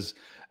competitors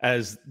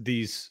as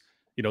these,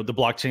 the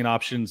blockchain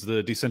options,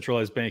 the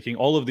decentralized banking,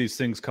 all of these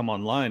things come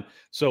online.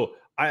 So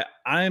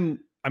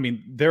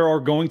there are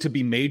going to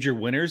be major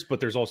winners, but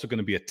there's also going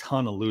to be a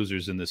ton of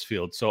losers in this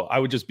field. So I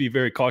would just be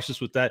very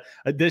cautious with that.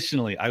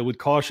 Additionally, I would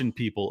caution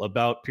people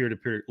about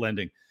peer-to-peer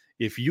lending.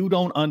 If you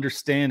don't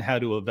understand how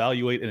to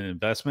evaluate an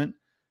investment,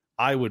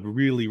 I would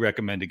really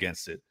recommend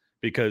against it.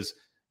 Because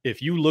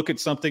if you look at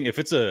something, if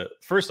it's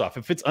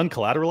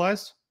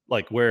uncollateralized,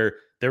 like where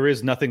there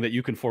is nothing that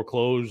you can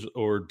foreclose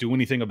or do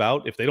anything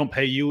about, if they don't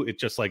pay you, it's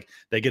just like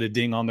they get a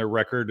ding on their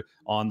record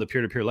on the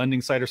peer-to-peer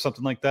lending site or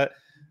something like that.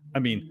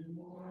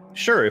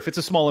 Sure, if it's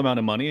a small amount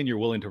of money and you're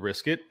willing to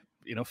risk it,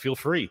 feel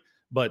free.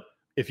 But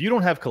if you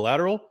don't have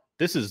collateral,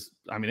 it's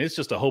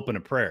just a hope and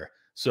a prayer.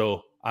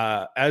 So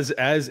as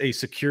a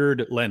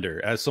secured lender,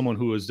 as someone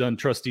who has done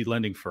trustee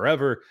lending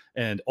forever,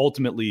 and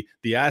ultimately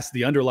the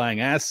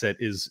underlying asset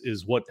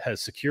is what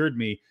has secured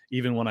me,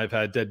 even when I've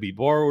had deadbeat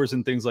borrowers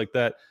and things like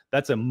that,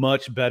 that's a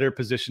much better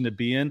position to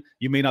be in.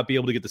 You may not be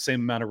able to get the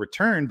same amount of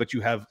return, but you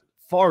have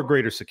far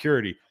greater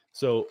security.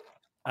 So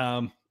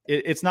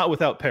it's not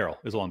without peril,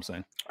 is all I'm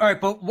saying. All right,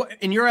 but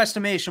in your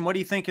estimation, what do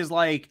you think is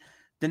like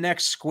the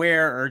next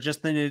Square, or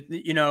just what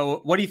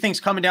do you think is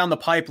coming down the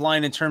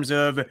pipeline in terms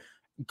of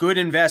good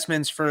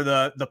investments for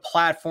the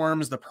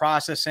platforms, the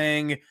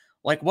processing?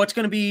 Like, what's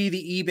going to be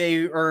the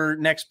eBay or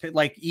next,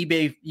 like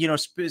eBay,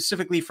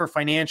 specifically for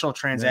financial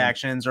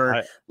transactions?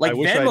 Or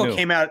Venmo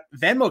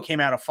came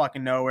out of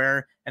fucking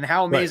nowhere. And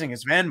how amazing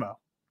is Venmo?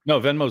 No,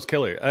 Venmo's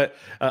killer.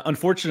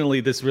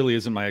 Unfortunately, this really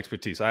isn't my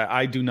expertise.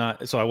 I do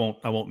not, so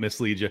I won't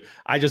mislead you.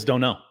 I just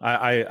don't know.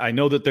 I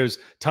know that there's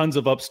tons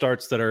of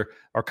upstarts that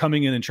are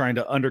coming in and trying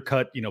to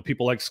undercut,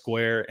 people like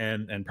Square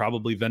and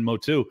probably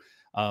Venmo too.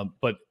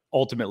 But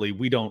ultimately,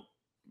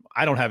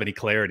 I don't have any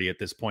clarity at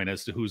this point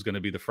as to who's going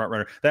to be the front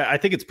runner. I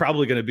think it's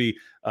probably going to be,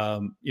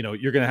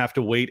 you're going to have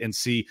to wait and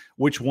see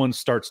which one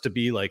starts to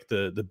be like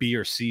the B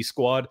or C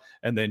squad,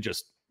 and then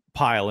just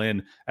pile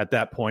in at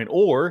that point.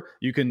 Or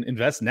you can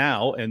invest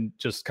now and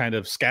just kind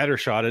of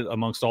scattershot it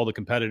amongst all the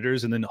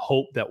competitors, and then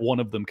hope that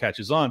one of them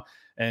catches on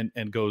and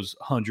goes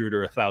 100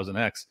 or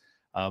 1,000x.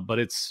 But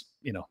it's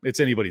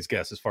anybody's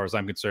guess as far as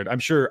I'm concerned. I'm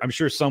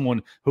sure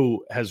someone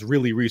who has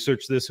really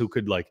researched this, who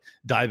could like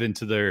dive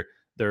into their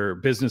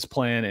business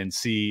plan and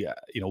see,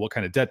 what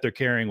kind of debt they're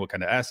carrying, what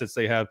kind of assets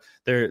they have.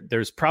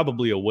 There's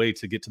probably a way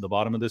to get to the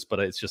bottom of this, but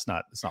it's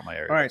not my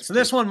area. All right. So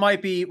this one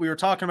might be, we were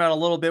talking about a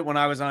little bit when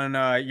I was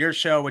on your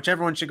show, which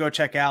everyone should go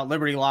check out,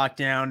 Liberty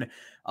Lockdown.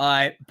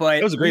 But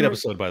it was a great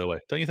episode, by the way.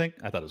 Don't you think?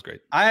 I thought it was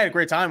great. I had a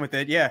great time with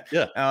it. Yeah.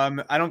 Yeah.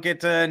 I don't get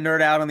to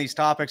nerd out on these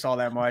topics all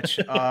that much.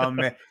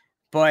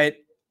 But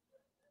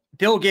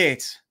Bill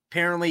Gates,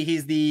 apparently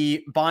he's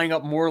buying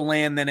up more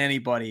land than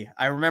anybody.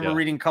 I remember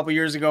reading a couple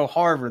years ago,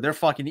 Harvard, they're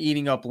fucking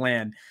eating up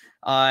land.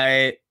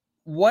 But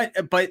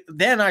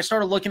then I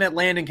started looking at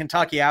land in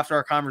Kentucky after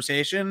our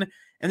conversation,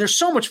 and there's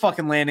so much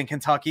fucking land in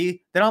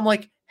Kentucky that I'm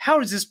like, how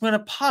is this going to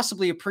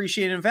possibly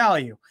appreciate in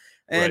value?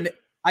 And right.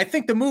 I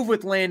think the move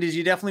with land is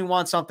you definitely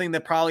want something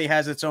that probably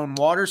has its own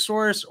water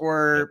source,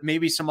 or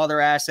maybe some other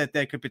asset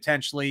that could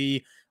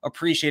potentially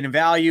appreciate in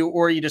value,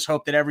 or you just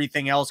hope that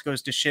everything else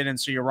goes to shit and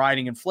so you're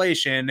riding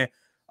inflation.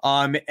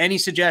 Any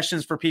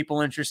suggestions for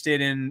people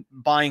interested in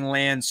buying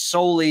land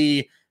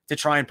solely to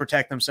try and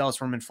protect themselves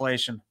from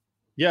inflation?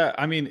 Yeah,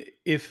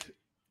 if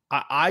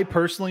I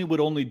personally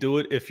would only do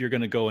it if you're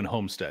going to go and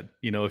homestead.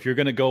 If you're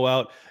going to go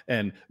out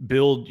and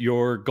build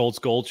your Galt's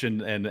Gulch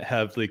and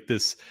have like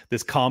this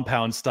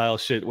compound style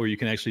shit where you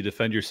can actually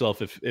defend yourself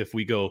if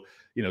we go,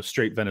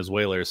 straight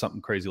Venezuela or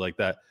something crazy like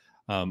that.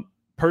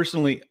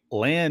 Personally,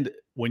 land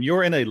when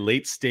you're in a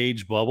late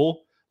stage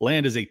bubble,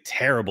 land is a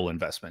terrible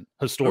investment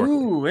historically.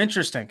 Ooh,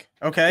 interesting.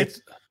 Okay.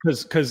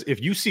 Because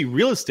if you see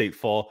real estate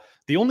fall,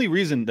 the only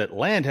reason that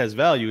land has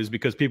value is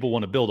because people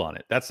want to build on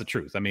it. That's the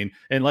truth. I mean,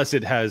 unless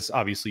it has,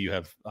 obviously you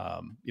have,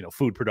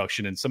 food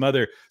production and some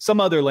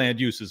other land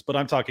uses, but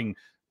I'm talking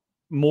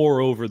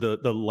more over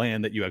the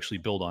land that you actually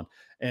build on.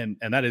 And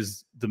that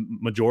is the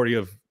majority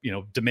of,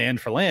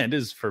 demand for land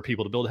is for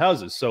people to build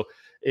houses. So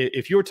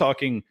if you're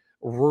talking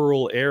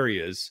rural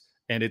areas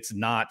and it's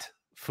not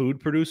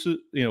food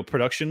production,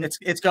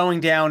 it's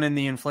going down in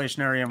the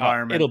inflationary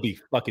environment. It'll be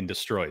fucking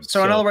destroyed.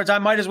 So in other words, I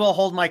might as well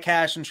hold my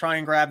cash and try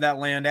and grab that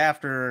land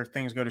after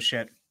things go to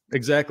shit.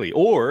 Exactly.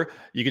 Or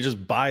you could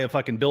just buy a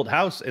fucking built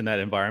house in that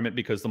environment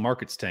because the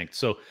market's tanked.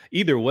 So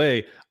either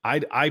way,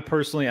 I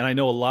personally, and I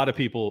know a lot of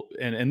people,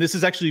 and this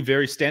is actually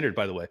very standard,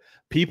 by the way,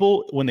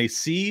 people, when they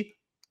see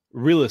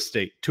real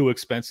estate too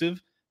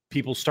expensive,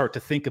 people start to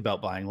think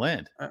about buying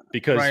land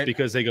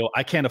because they go,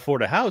 I can't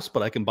afford a house,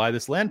 but I can buy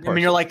this land parcel. I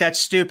mean, you're like, that's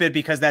stupid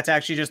because that's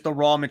actually just the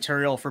raw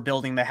material for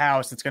building the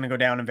house that's going to go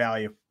down in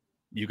value.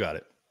 You got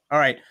it. All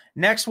right.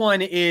 Next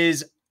one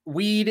is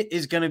weed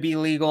is going to be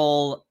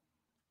legal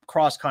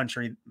cross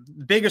country.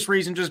 The biggest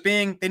reason just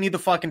being they need the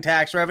fucking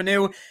tax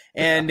revenue.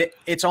 And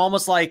it's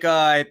almost like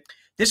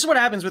this is what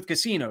happens with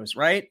casinos,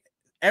 right?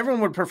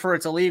 Everyone would prefer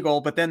it's illegal,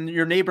 but then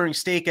your neighboring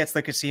state gets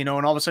the casino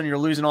and all of a sudden you're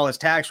losing all this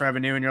tax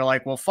revenue and you're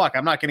like, well, fuck,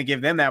 I'm not going to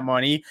give them that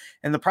money.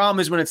 And the problem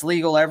is when it's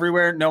legal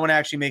everywhere, no one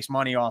actually makes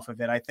money off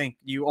of it. I think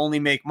you only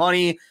make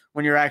money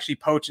when you're actually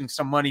poaching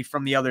some money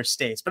from the other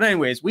states. But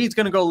anyways, weed's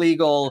going to go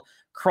legal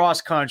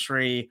cross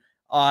country.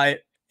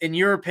 In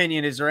your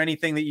opinion, is there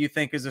anything that you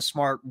think is a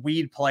smart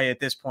weed play at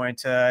this point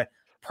to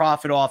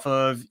profit off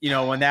of,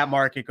 when that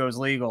market goes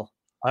legal?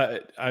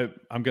 I'm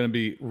going to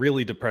be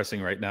really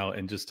depressing right now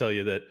and just tell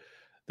you that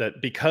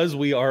because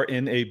we are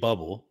in a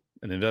bubble,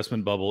 an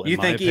investment bubble, you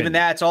think even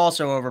that's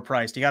also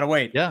overpriced? You got to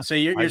wait. Yeah. So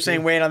you're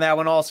saying wait on that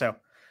one also.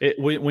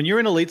 When you're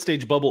in a late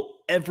stage bubble,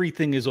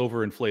 everything is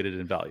overinflated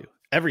in value.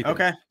 Everything.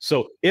 Okay.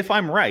 So if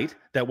I'm right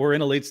that we're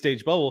in a late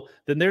stage bubble,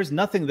 then there's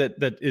nothing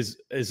that is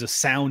a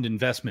sound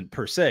investment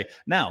per se.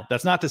 Now,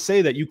 that's not to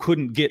say that you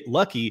couldn't get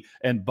lucky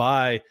and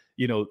buy,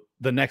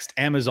 the next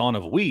Amazon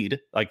of weed.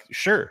 Like,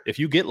 sure, if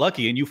you get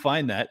lucky and you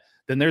find that,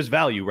 then there's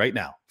value right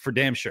now for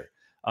damn sure.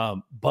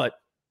 But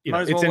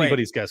it's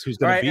anybody's guess who's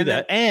going to be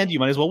that, and you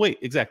might as well wait.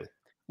 Exactly.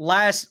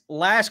 Last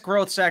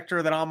growth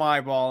sector that I'm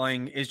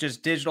eyeballing is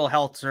just digital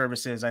health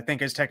services. I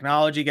think as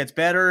technology gets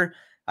better,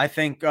 I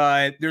think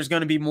there's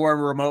going to be more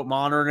remote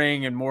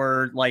monitoring and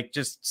more like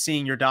just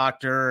seeing your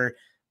doctor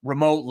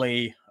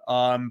remotely.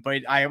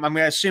 But I'm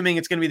assuming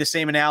it's going to be the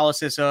same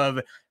analysis of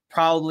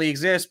probably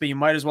exists, but you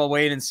might as well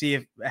wait and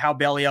see how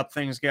belly up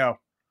things go.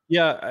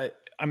 Yeah,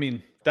 I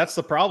mean, that's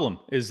the problem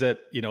is that,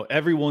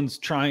 everyone's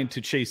trying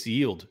to chase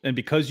yield. And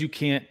because you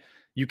can't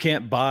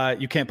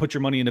put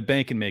your money in a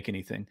bank and make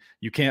anything.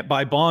 You can't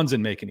buy bonds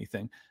and make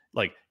anything.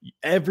 Like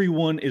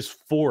everyone is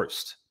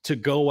forced to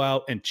go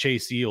out and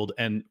chase yield.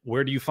 And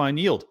where do you find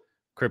yield?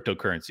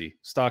 Cryptocurrency,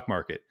 stock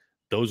market.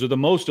 Those are the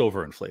most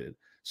overinflated.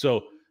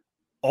 So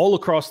all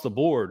across the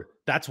board,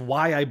 that's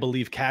why I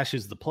believe cash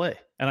is the play.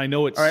 And I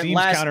know it seems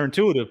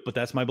counterintuitive, but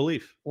that's my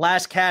belief.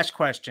 Last cash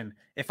question.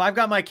 If I've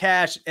got my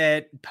cash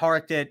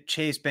parked at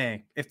Chase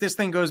Bank, if this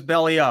thing goes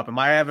belly up, am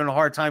I having a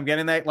hard time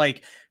getting that?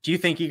 Like, do you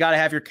think you got to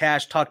have your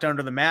cash tucked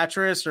under the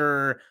mattress,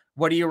 or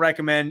what do you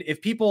recommend?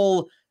 If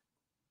people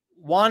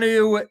want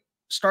to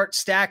start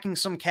stacking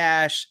some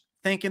cash,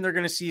 thinking they're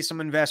going to see some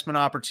investment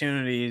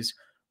opportunities,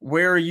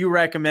 where are you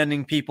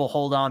recommending people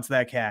hold on to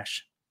that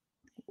cash?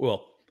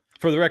 Well,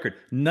 for the record,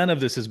 none of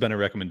this has been a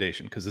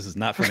recommendation because this is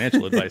not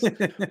financial advice.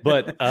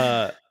 But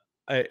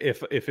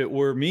if it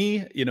were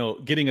me,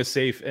 getting a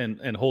safe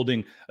and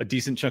holding a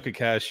decent chunk of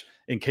cash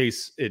in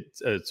case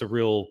it's a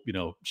real,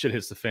 shit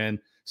hits the fan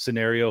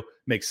scenario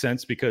makes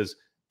sense, because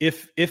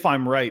if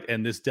I'm right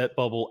and this debt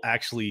bubble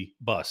actually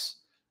busts,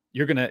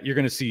 you're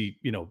gonna see,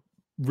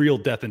 real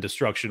death and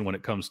destruction when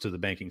it comes to the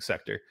banking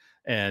sector.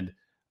 And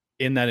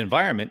in that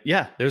environment,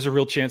 yeah, there's a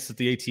real chance that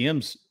the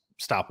ATMs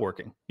stop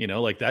working,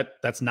 like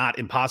that's not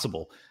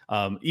impossible.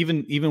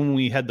 Even when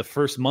we had the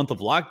first month of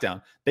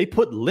lockdown, they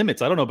put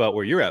limits. I don't know about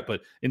where you're at,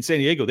 but in San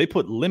Diego, they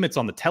put limits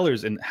on the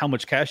tellers and how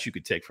much cash you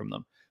could take from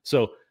them.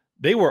 So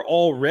they were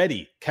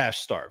already cash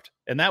starved.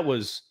 And that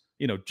was,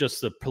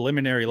 just the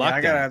preliminary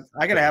lockdown. Yeah,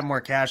 I gotta have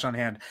more cash on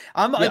hand.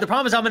 The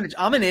problem is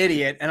I'm an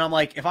idiot. And I'm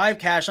like, if I have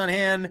cash on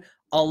hand,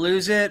 I'll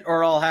lose it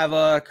or I'll have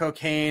a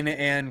cocaine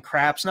and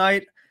craps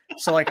night.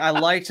 So like, I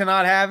like to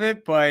not have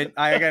it, but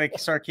I got to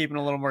start keeping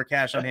a little more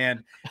cash on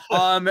hand.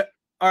 All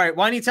right.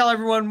 Why don't you tell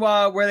everyone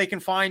where they can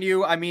find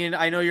you? I mean,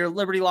 I know you're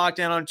Liberty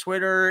Lockdown on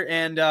Twitter,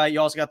 and you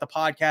also got the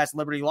podcast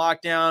Liberty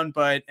Lockdown,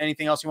 but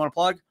anything else you want to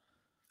plug?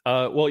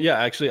 Well, yeah,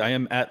 actually I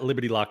am at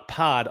Liberty Lock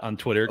Pod on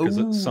Twitter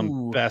because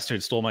some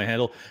bastard stole my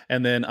handle.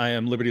 And then I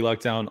am Liberty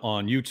Lockdown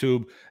on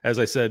YouTube. As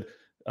I said,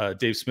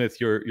 Dave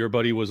Smith, your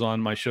buddy, was on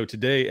my show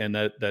today, and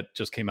that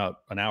just came out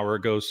an hour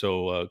ago.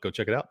 So go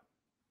check it out.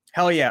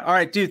 Hell yeah. All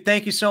right, dude.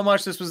 Thank you so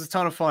much. This was a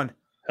ton of fun.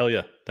 Hell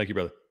yeah. Thank you,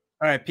 brother.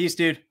 All right. Peace,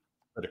 dude.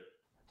 Later.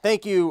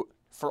 thank you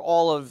for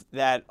all of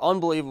that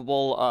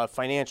unbelievable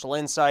financial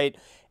insight.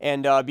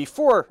 And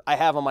before I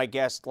have on my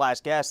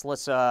last guest,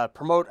 let's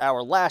promote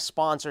our last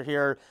sponsor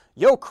here,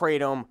 Yo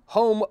Kratom,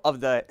 home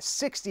of the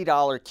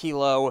 $60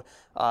 kilo.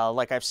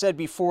 Like I've said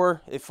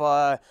before, if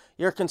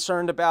you're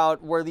concerned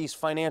about where these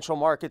financial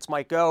markets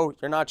might go,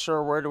 you're not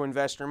sure where to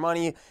invest your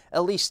money,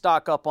 at least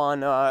stock up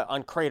on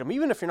Kratom.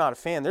 Even if you're not a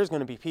fan, there's going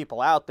to be people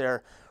out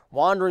there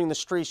wandering the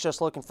streets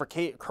just looking for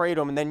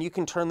Kratom, and then you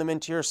can turn them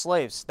into your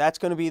slaves. That's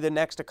going to be the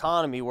next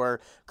economy where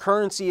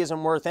currency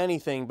isn't worth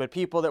anything, but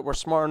people that were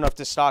smart enough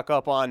to stock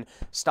up on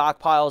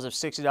stockpiles of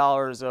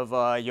 $60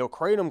 of Yo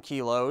Kratom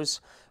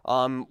kilos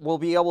will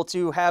be able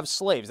to have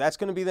slaves. That's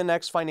going to be the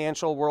next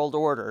financial world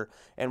order.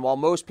 And while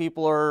most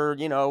people are,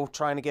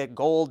 trying to get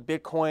gold,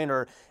 Bitcoin,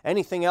 or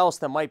anything else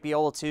that might be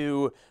able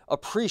to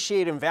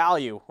appreciate in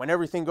value when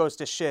everything goes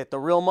to shit, the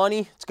real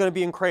money, it's going to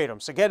be in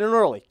Kratom. So get in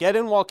early. Get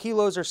in while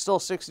kilos are still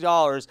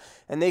 $60,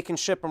 and they can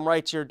ship them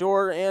right to your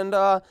door. And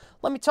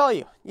let me tell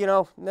you,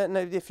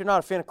 if you're not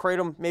a fan of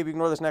Kratom, maybe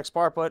ignore this next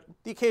part, but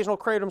the occasional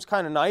Kratom's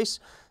kind of nice.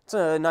 It's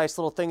a nice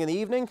little thing in the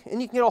evening,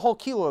 and you can get a whole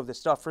kilo of this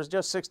stuff for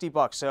just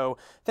 $60. So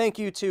thank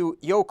you to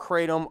Yo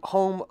Kratom,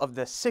 home of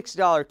the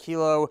 $60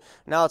 kilo.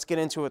 Now let's get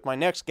into it with my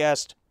next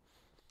guest.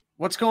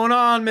 What's going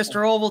on, Mr.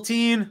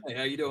 Ovaltine? Hey,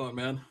 how you doing,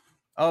 man?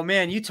 Oh,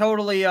 man, you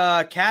totally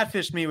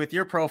catfished me with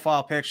your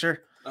profile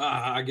picture.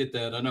 I get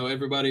that. I know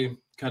everybody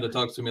kind of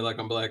talks to me like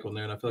I'm black on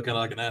there, and I feel kind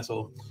of like an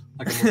asshole.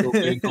 Like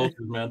I'm cultures,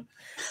 man.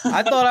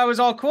 I thought I was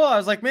all cool. I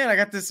was like, man, I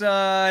got this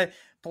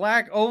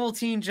Black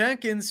Ovaltine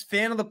Jenkins,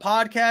 fan of the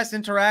podcast,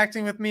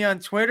 interacting with me on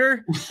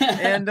Twitter,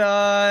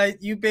 and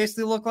you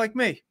basically look like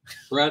me.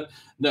 Right?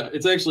 No,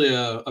 it's actually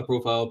a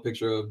profile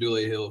picture of Dule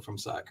Hill from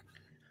SAC.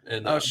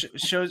 And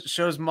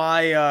shows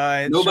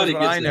my nobody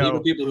shows gets it.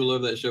 Even people who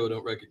love that show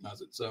don't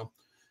recognize it. So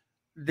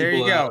there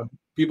you go.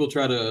 People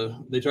try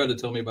to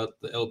tell me about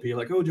the LP,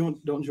 like, oh,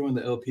 don't join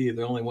the LP.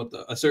 They only want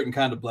a certain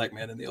kind of black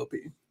man in the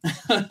LP.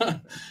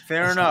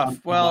 Fair enough.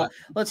 Well,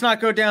 let's not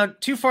go down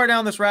too far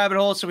down this rabbit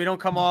hole so we don't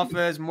come off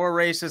as more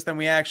racist than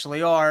we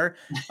actually are,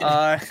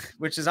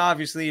 which is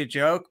obviously a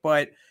joke.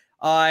 But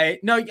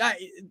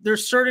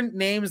there's certain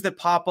names that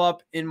pop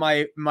up in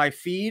my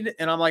feed,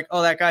 and I'm like,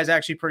 oh, that guy's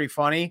actually pretty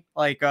funny.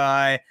 Like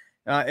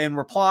in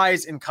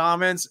replies and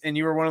comments, and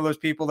you were one of those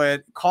people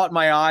that caught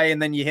my eye,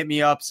 and then you hit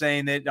me up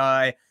saying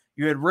that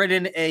you had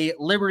written a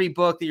Liberty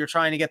book that you're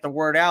trying to get the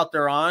word out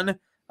there on.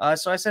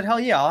 So I said, hell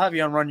yeah, I'll have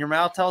you on Run Your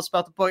Mouth. Tell us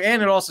about the book.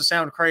 And it also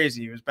sounded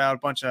crazy. It was about a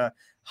bunch of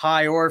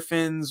high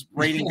orphans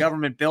raiding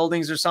government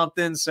buildings or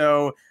something.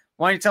 So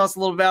why don't you tell us a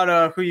little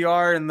about who you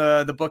are and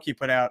the book you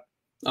put out?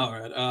 All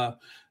right.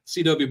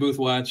 C.W.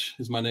 Boothwatch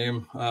is my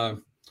name. A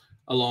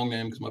long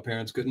name because my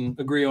parents couldn't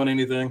agree on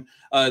anything.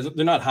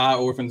 They're not high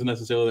orphans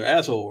necessarily. They're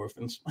asshole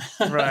orphans.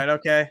 Right.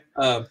 Okay.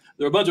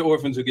 They're a bunch of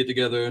orphans who get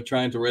together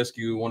trying to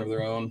rescue one of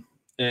their own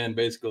and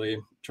basically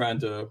trying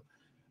to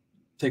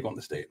take on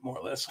the state, more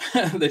or less.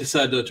 They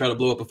decided to try to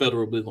blow up a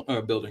federal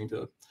building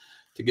to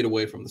get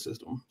away from the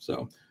system.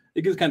 So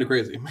it gets kind of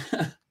crazy.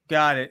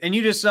 Got it. And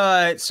you just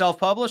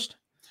self-published?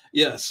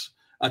 Yes.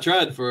 I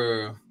tried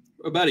for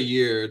about a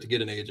year to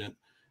get an agent.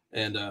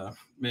 And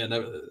man,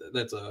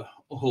 that's a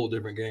whole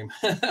different game.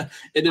 It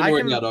didn't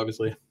work out,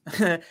 obviously.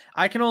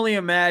 I can only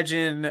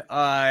imagine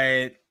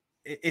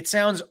it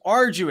sounds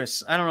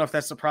arduous. I don't know if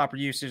that's the proper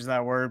usage of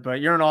that word,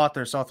 but you're an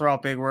author, so I'll throw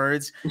out big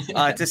words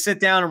to sit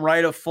down and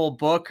write a full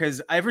book,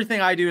 because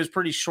everything I do is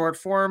pretty short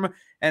form.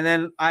 And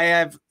then I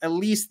have at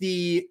least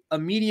the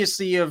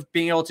immediacy of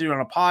being able to do it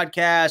on a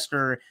podcast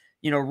or,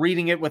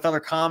 reading it with other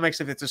comics.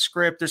 If it's a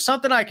script, there's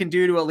something I can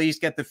do to at least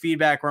get the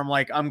feedback where I'm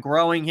like, I'm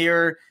growing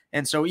here.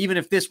 And so even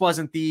if this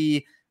wasn't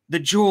the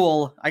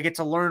jewel, I get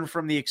to learn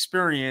from the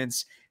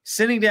experience.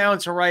 Sitting down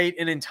to write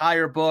an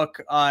entire book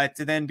to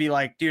then be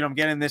like, dude, I'm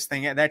getting this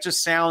thing. That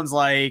just sounds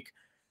like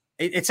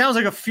it sounds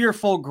like a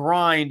fearful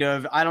grind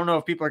of, I don't know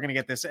if people are going to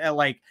get this,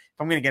 like if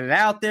I'm going to get it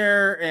out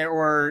there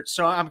or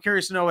so. I'm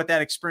curious to know what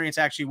that experience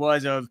actually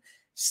was of,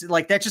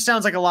 like, that just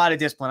sounds like a lot of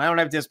discipline. I don't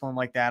have discipline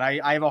like that.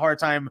 I have a hard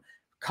time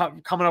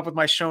coming up with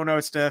my show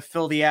notes to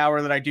fill the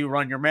hour that I do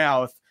Run Your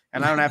Mouth.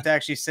 And I don't have to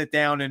actually sit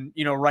down and,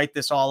 write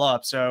this all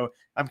up. So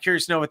I'm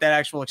curious to know what that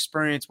actual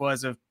experience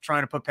was of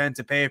trying to put pen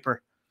to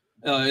paper.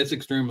 It's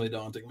extremely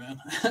daunting, man.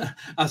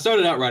 I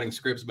started out writing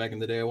scripts back in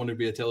the day. I wanted to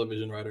be a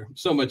television writer.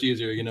 So much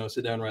easier,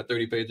 sit down and write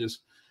 30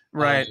 pages.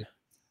 Right.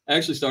 I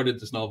actually started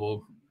this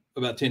novel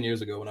about 10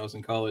 years ago when I was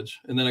in college.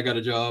 And then I got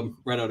a job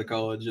right out of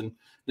college and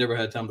never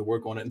had time to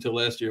work on it until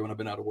last year when I've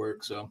been out of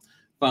work. So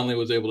finally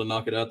was able to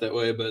knock it out that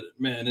way. But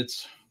man, it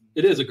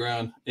is a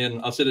grind.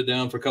 And I'll sit it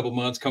down for a couple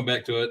months, come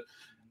back to it,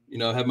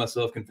 have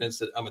myself convinced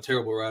that I'm a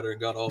terrible writer and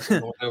God also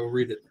won't ever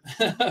read it.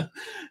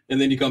 And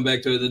then you come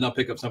back to it, then I'll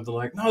pick up something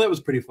like, no, that was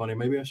pretty funny.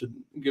 Maybe I should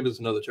give this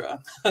another try.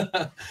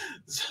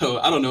 So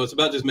I don't know. It's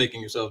about just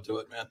making yourself do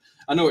it, man.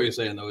 I know what you're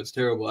saying though. It's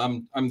terrible.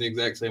 I'm the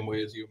exact same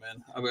way as you,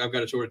 man. I've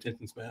got a short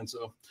attention span.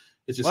 So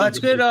it's just, well, that's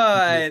good.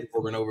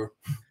 Over and over.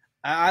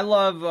 I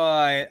love,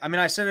 I mean,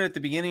 I said it at the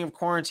beginning of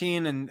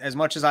quarantine, and as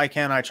much as I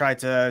can, I try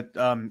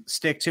to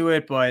stick to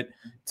it. But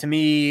to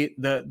me,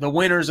 the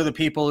winners are the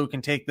people who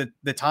can take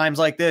the times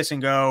like this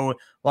and go,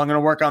 well, I'm going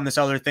to work on this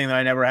other thing that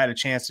I never had a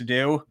chance to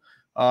do.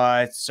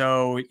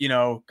 So, you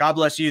know, God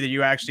bless you that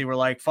you actually were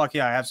like, fuck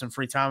yeah, I have some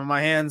free time on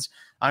my hands.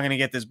 I'm going to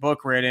get this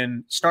book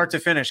written start to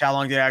finish. How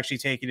long did it actually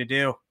take you to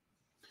do?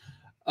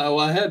 Well,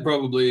 I had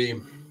probably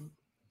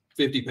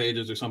 50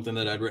 pages or something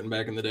that I'd written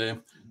back in the day.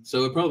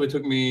 So it probably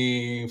took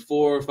me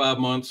 4 or 5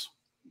 months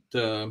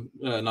to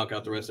knock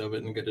out the rest of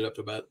it and get it up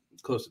to about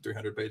close to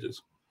 300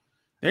 pages.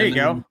 There you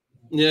go.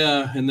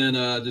 Yeah. And then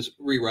just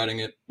rewriting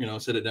it, you know,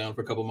 sit it down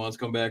for a couple months,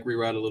 come back,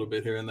 rewrite a little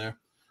bit here and there.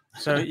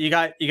 So you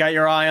got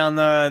your eye on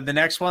the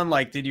next one.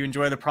 Like, did you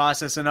enjoy the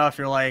process enough?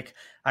 You're like,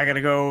 I got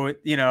to go,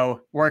 you know,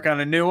 work on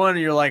a new one.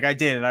 And you're like, I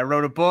did it. I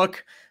wrote a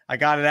book. I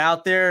got it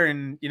out there,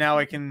 and you know,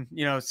 I can,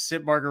 you know,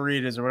 sip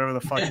margaritas or whatever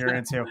the fuck you're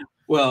into.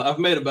 Well, I've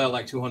made about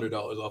like $200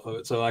 off of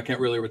it, so I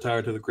can't really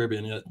retire to the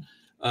Caribbean yet.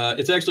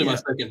 It's actually my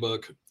second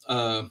book.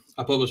 I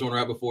published one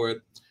right before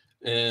it,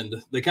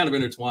 and they kind of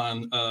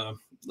intertwine.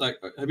 Like,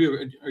 are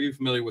you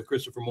familiar with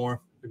Christopher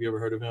Moore? Have you ever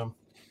heard of him?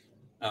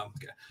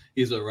 Okay,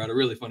 he's a writer,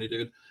 really funny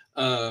dude.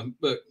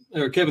 But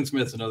Kevin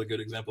Smith's another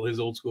good example. His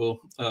old school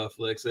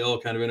flicks, they all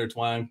kind of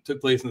intertwine, took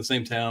place in the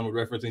same town, would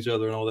reference each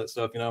other and all that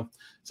stuff, you know.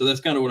 So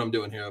that's kind of what I'm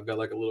doing here. I've got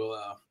like a little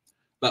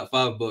about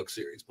 5-book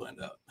series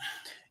planned out.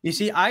 You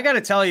see, I got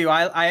to tell you,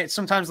 I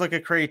sometimes look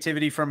at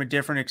creativity from a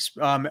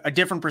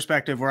different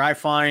perspective, where I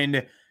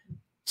find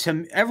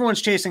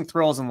everyone's chasing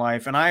thrills in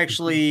life, and I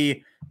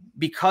actually,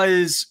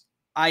 because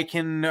I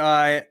can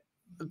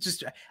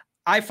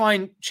I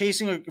find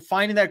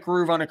finding that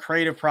groove on a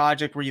creative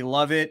project where you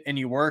love it and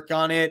you work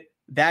on it,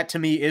 that to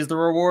me is the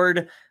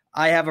reward.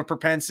 I have a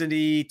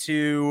propensity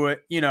to,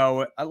 you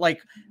know,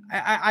 like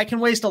I can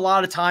waste a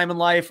lot of time in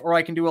life, or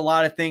I can do a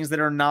lot of things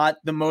that are not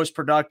the most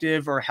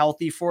productive or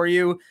healthy for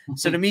you.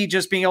 So to me,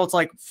 just being able to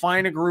like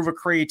find a groove of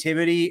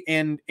creativity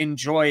and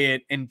enjoy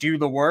it and do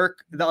the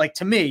work, that, like,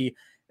 to me,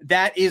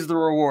 that is the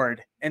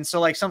reward. And so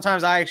like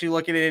sometimes I actually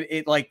look at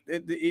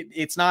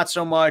it's not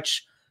so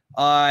much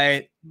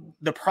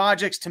the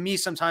projects to me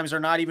sometimes are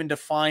not even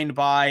defined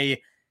by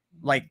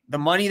like the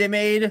money they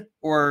made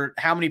or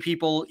how many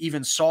people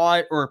even saw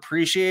it or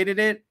appreciated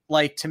it.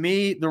 Like, to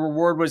me, the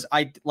reward was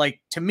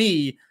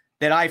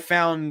that I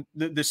found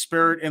the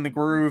spirit and the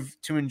groove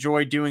to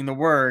enjoy doing the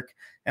work.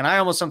 And I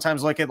almost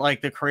sometimes look at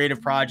like the creative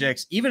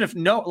projects, even if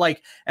and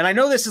I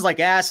know this is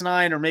like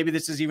asinine, or maybe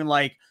this is even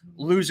like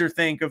loser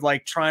think of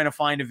like trying to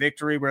find a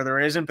victory where there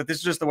isn't, but this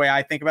is just the way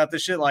I think about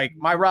this shit. Like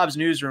my Rob's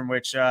Newsroom,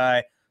 which,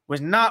 was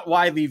not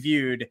widely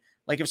viewed.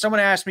 Like if someone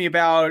asked me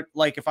about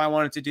like if I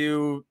wanted to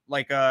do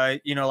like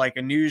a, you know, like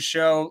a news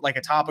show, like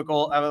a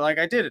topical, I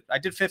did it. I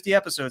did 50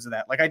 episodes of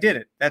that. Like I did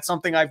it. That's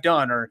something I've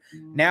done. Or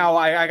now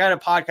I got a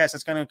podcast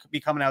that's going to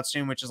be coming out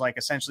soon, which is like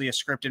essentially a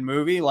scripted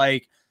movie.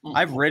 Like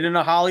I've written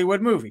a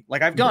Hollywood movie.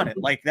 Like I've done it.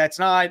 Like that's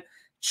not,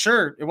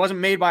 sure, it wasn't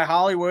made by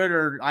Hollywood,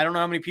 or I don't know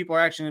how many people are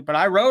actually, but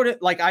I wrote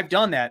it. Like I've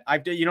done that.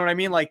 You know what I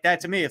mean? Like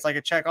that to me, it's like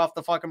a check off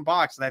the fucking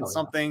box. That's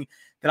something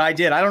that I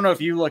did. I don't know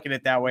if you look at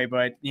it that way,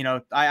 but you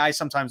know, I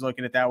sometimes look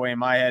at it that way in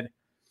my head.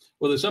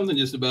 Well, there's something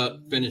just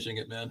about finishing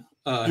it, man.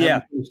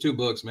 Those 2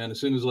 books, man. As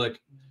soon as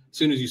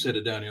you set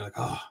it down, you're like,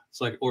 oh,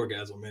 it's like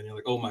orgasm, man. You're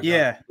like, oh my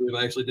God,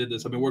 I actually did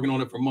this. I've been working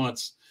on it for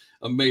months.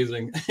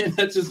 Amazing. And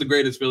that's just the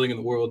greatest feeling in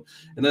the world.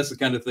 And that's the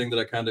kind of thing that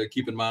I kind of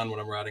keep in mind when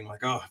I'm writing,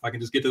 like, oh, if I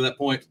can just get to that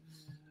point,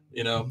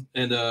 you know,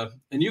 and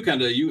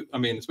you I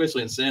mean,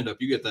 especially in stand-up,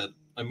 you get that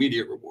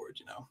immediate reward,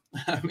 you know.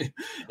 I mean,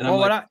 and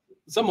well, I'm like,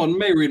 someone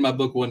may read my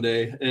book one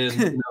day and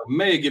you know,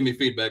 may give me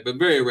feedback, but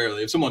very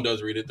rarely, if someone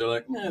does read it, they're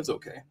like, it's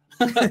okay.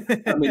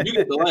 I mean, you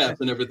get the laughs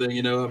and everything,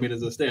 you know, I mean,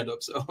 as a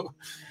stand-up. So,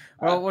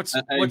 well,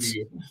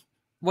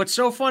 what's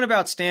so fun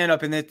about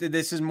stand-up, and that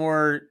this is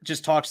more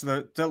just talks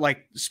to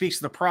speaks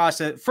to the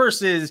process.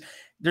 First is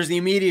there's the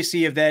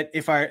immediacy of that.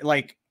 If I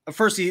like,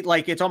 firstly,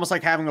 like it's almost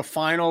like having a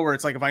final where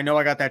it's like, if I know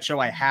I got that show,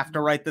 I have to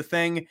write the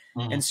thing.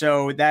 And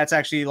so that's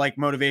actually like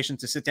motivation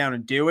to sit down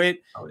and do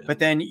it. But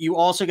then you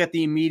also get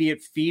the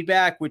immediate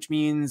feedback, which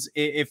means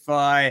if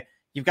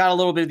you've got a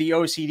little bit of the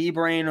OCD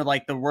brain, or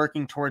like the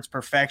working towards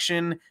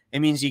perfection, it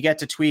means you get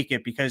to tweak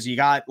it, because you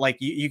got like,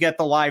 you get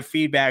the live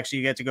feedback. So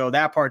you get to go,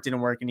 that part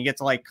didn't work, and you get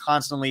to like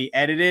constantly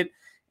edit it.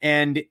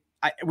 And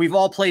we've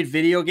all played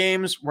video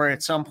games where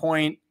at some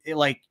point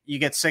you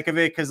get sick of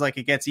it, because like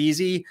it gets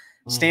easy.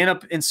 Stand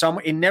up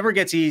it never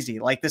gets easy.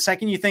 Like the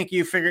second you think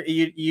you figure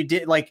you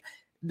did, like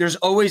there's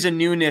always a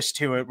newness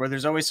to it, where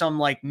there's always some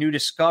like new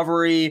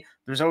discovery.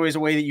 There's always a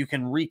way that you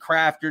can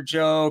recraft your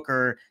joke,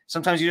 or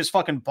sometimes you just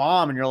fucking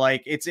bomb and you're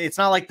like, it's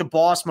not like the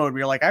boss mode where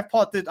you're like, I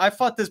fought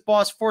this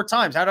boss 4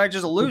 times. How did I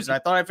just lose it? I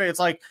thought it's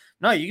like,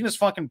 no, you can just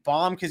fucking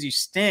bomb because you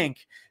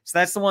stink. So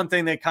that's the one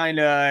thing that kind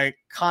of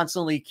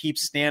constantly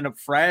keeps stand up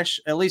fresh,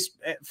 at least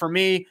for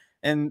me.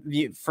 And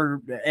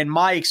in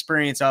my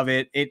experience of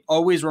it, it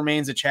always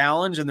remains a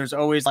challenge, and there's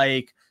always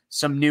like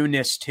some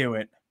newness to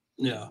it.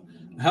 Yeah.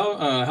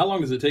 How long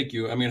does it take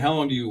you? I mean, how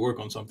long do you work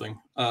on something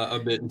a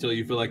bit until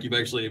you feel like you've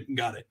actually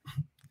got it?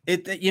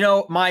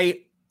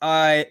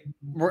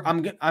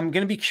 I'm going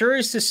to be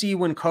curious to see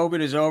when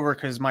COVID is over,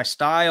 because my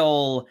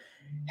style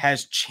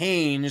has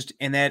changed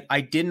in that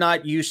I did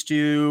not used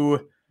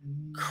to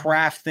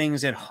craft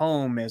things at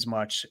home as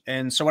much.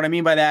 And so what I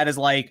mean by that is,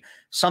 like,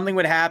 something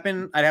would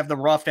happen, I'd have the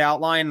roughed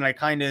outline and I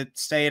kind of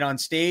say it on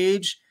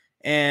stage,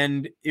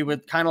 and it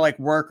would kind of like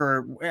work,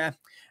 or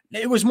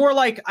it was more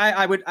like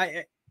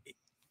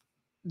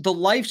the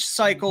life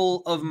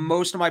cycle of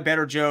most of my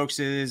better jokes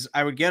is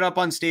I would get up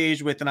on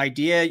stage with an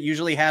idea,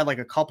 usually had like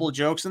a couple of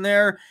jokes in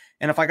there.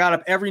 And if I got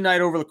up every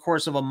night over the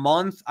course of a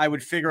month, I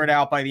would figure it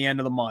out by the end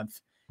of the month.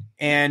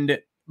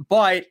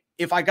 But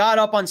if I got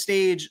up on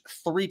stage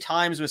 3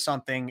 times with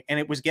something and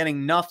it was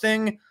getting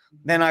nothing,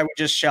 then I would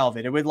just shelve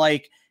it. It would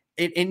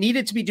it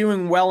needed to be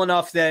doing well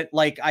enough that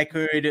like I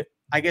could,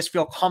 I guess,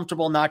 feel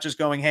comfortable not just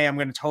going, hey, I'm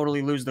going to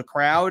totally lose the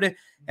crowd.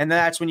 And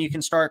that's when you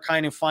can start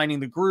kind of finding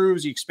the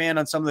grooves. You expand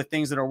on some of the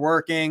things that are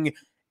working.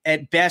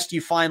 At best, you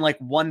find like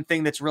one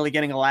thing that's really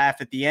getting a laugh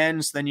at the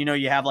end. So then,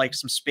 you have like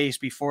some space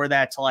before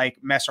that to like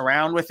mess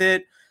around with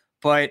it.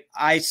 But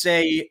I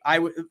say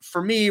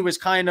for me, it was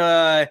kind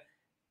of,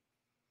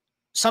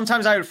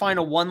 sometimes I would find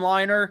a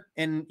one-liner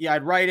and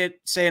I'd write it,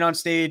 say it on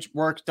stage,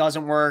 work,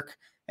 doesn't work.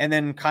 And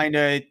then kind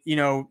of,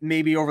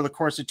 maybe over the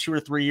course of 2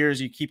 or 3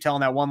 years, you keep telling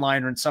that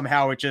one-liner and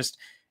somehow it just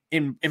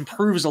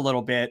improves a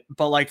little bit.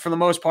 But like for the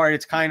most part,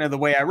 it's kind of the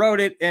way I wrote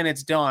it and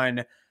it's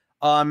done.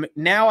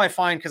 Now I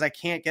find, because I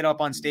can't get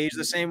up on stage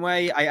the same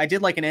way, I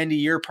did like an end of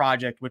year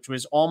project, which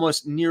was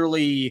almost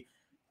nearly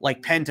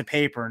like pen to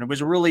paper. And it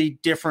was a really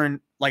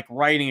different like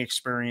writing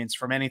experience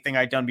from anything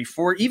I'd done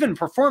before, even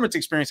performance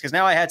experience. Cause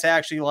now I had to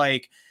actually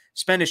like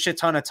spend a shit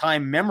ton of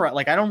time memorize.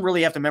 Like I don't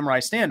really have to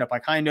memorize stand up. I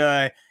kind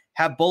of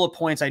have bullet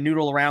points. I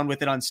noodle around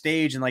with it on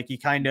stage and like, you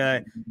kind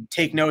of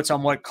take notes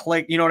on what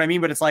click, you know what I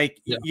mean? But it's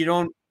like,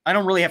 I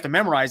don't really have to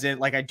memorize it.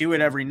 Like I do it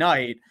every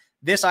night.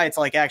 It's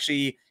like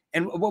actually,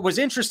 and what was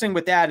interesting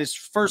with that is,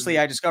 firstly,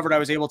 I discovered I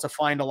was able to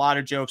find a lot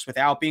of jokes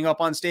without being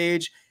up on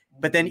stage.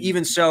 But then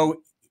even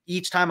so,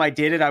 each time I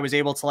did it, I was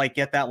able to like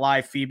get that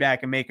live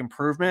feedback and make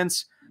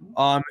improvements.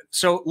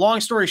 So long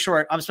story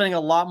short, I'm spending a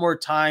lot more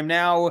time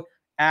now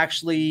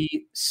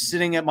actually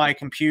sitting at my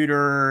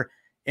computer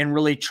and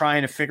really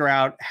trying to figure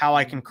out how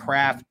I can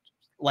craft,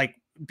 like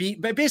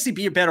basically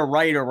be a better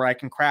writer, where I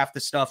can craft the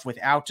stuff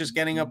without just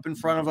getting up in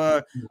front of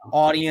a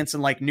audience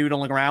and like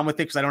noodling around with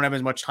it, because I don't have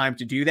as much time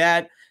to do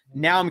that.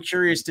 Now I'm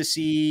curious to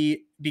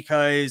see,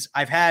 because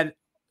I've had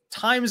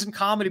times in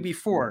comedy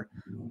before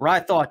where I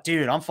thought,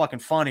 dude, I'm fucking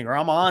funny, or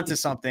I'm onto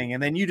something.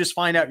 And then you just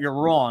find out you're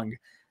wrong.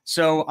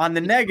 So on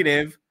the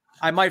negative,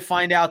 I might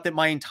find out that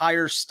my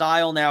entire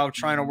style now of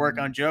trying to work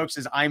on jokes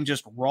is I'm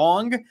just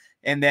wrong.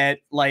 And that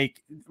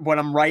like what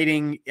I'm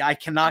writing, I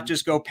cannot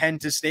just go pen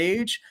to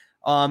stage.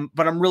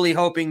 But I'm really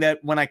hoping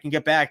that when I can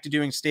get back to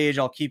doing stage,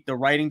 I'll keep the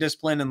writing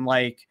discipline and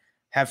like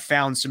have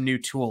found some new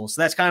tools.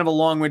 So that's kind of a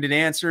long-winded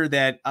answer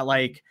that I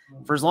like,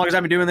 for as long as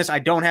I've been doing this, I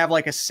don't have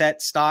like a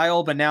set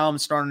style, but now I'm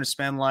starting to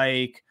spend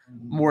like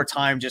more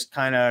time just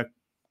kind of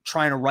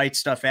trying to write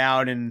stuff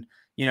out and,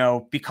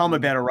 become a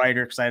better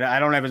writer. Cause I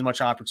don't have as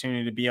much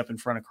opportunity to be up in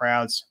front of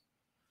crowds.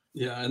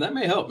 Yeah. And that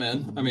may help,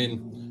 man. I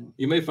mean,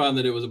 you may find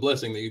that it was a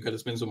blessing that you got to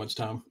spend so much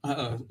time,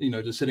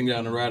 just sitting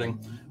down and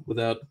writing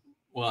without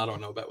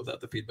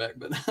the feedback,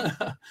 but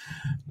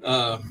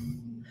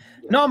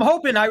no, I'm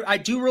hoping. I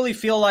do really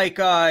feel like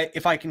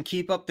if I can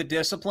keep up the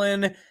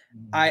discipline,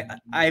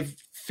 I've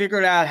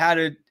figured out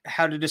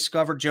how to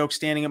discover jokes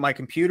standing at my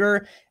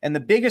computer. And the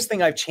biggest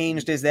thing I've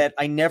changed is that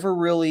I never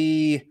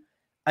really,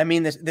 I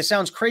mean, this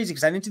sounds crazy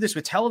because I didn't do this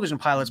with television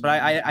pilots, but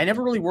I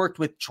never really worked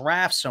with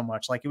drafts so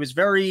much. Like it was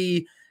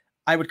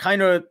I would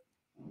kind of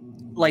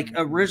like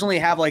originally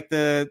have like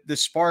the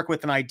spark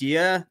with an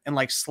idea and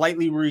like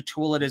slightly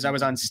retool it as I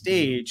was on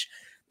stage.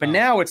 But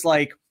now it's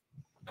like,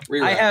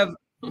 I have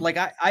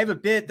a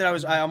bit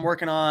that I'm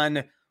working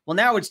on. Well,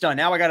 now it's done.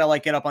 Now I got to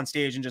like get up on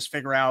stage and just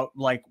figure out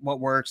like what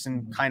works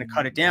and kind of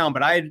cut it down.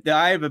 But I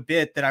have a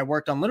bit that I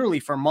worked on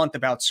literally for a month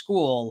about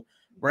school,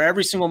 where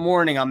every single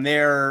morning I'm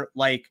there,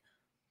 like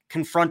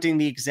confronting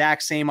the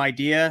exact same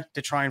idea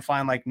to try and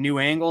find like new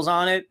angles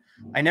on it.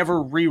 I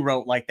never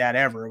rewrote like that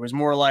ever. It was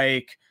more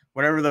like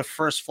whatever the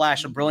first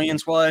flash of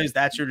brilliance was,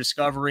 that's your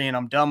discovery and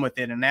I'm done with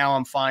it. And now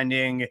I'm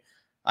finding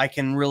I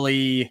can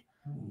really,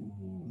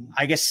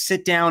 I guess,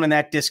 sit down in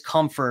that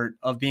discomfort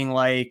of being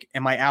like,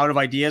 am I out of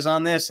ideas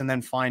on this? And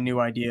then find new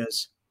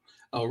ideas.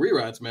 Oh,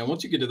 rewrites, man.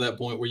 Once you get to that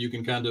point where you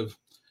can kind of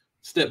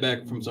step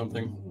back from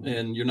something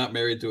and you're not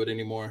married to it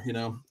anymore,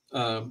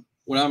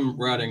 when I'm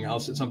writing, I'll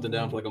sit something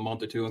down for like a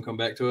month or two and come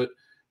back to it.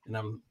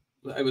 And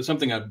it was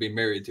something I'd be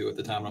married to at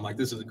the time. I'm like,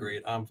 this is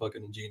great. I'm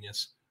fucking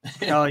genius.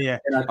 Oh yeah.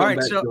 And I come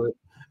back to it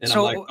and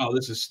I'm like, oh,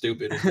 this is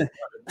stupid.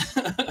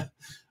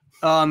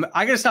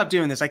 I gotta stop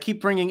doing this. I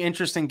keep bringing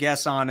interesting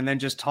guests on and then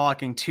just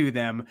talking to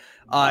them.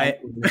 Why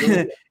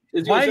do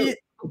you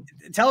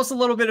tell us a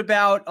little bit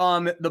about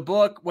the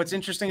book? What's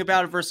interesting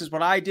about it versus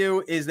what I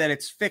do is that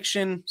it's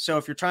fiction. So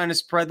if you're trying to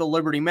spread the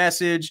liberty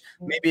message,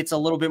 maybe it's a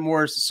little bit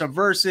more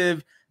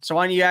subversive. So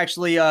why don't you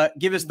actually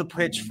give us the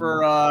pitch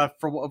for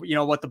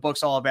what the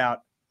book's all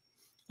about?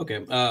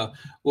 Okay. Well,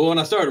 when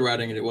I started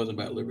writing it, it wasn't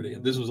about liberty.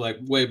 This was like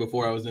way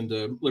before I was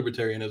into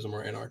libertarianism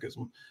or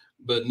anarchism.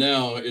 But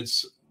now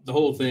it's the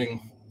whole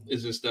thing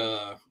is just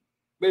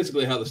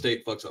basically how the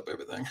state fucks up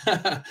everything.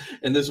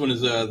 And this one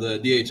is the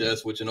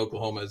DHS, which in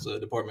Oklahoma is the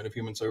Department of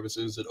Human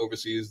Services that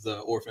oversees the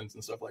orphans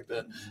and stuff like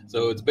that.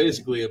 So it's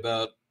basically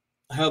about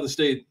how the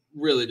state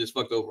really just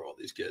fucked over all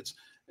these kids.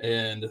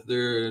 And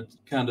they're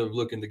kind of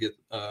looking to get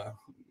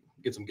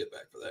some get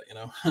back for that, you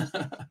know?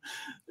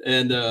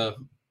 And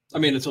I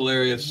mean, it's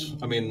hilarious.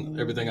 I mean,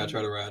 everything I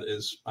try to write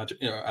is, I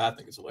think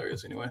it's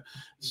hilarious anyway.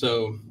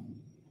 So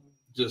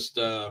just,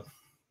 I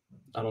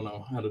don't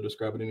know how to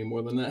describe it any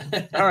more than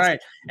that. All right.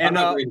 And I'm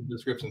not great at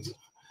descriptions.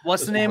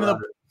 What's the name of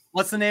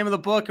the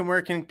book, and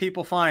where can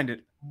people find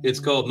it? It's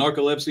called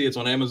Narcolepsy. It's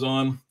on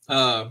Amazon.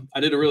 I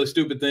did a really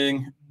stupid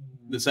thing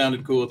that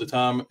sounded cool at the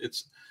time.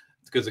 It's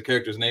because the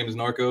character's name is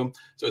Narco.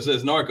 So it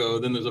says Narco,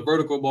 then there's a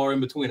vertical bar in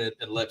between it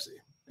and Lepsy.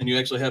 And you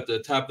actually have to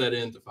type that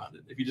in to find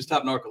it. If you just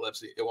type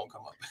narcolepsy, it won't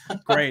come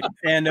up. Great.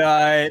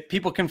 And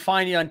people can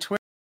find you on Twitter.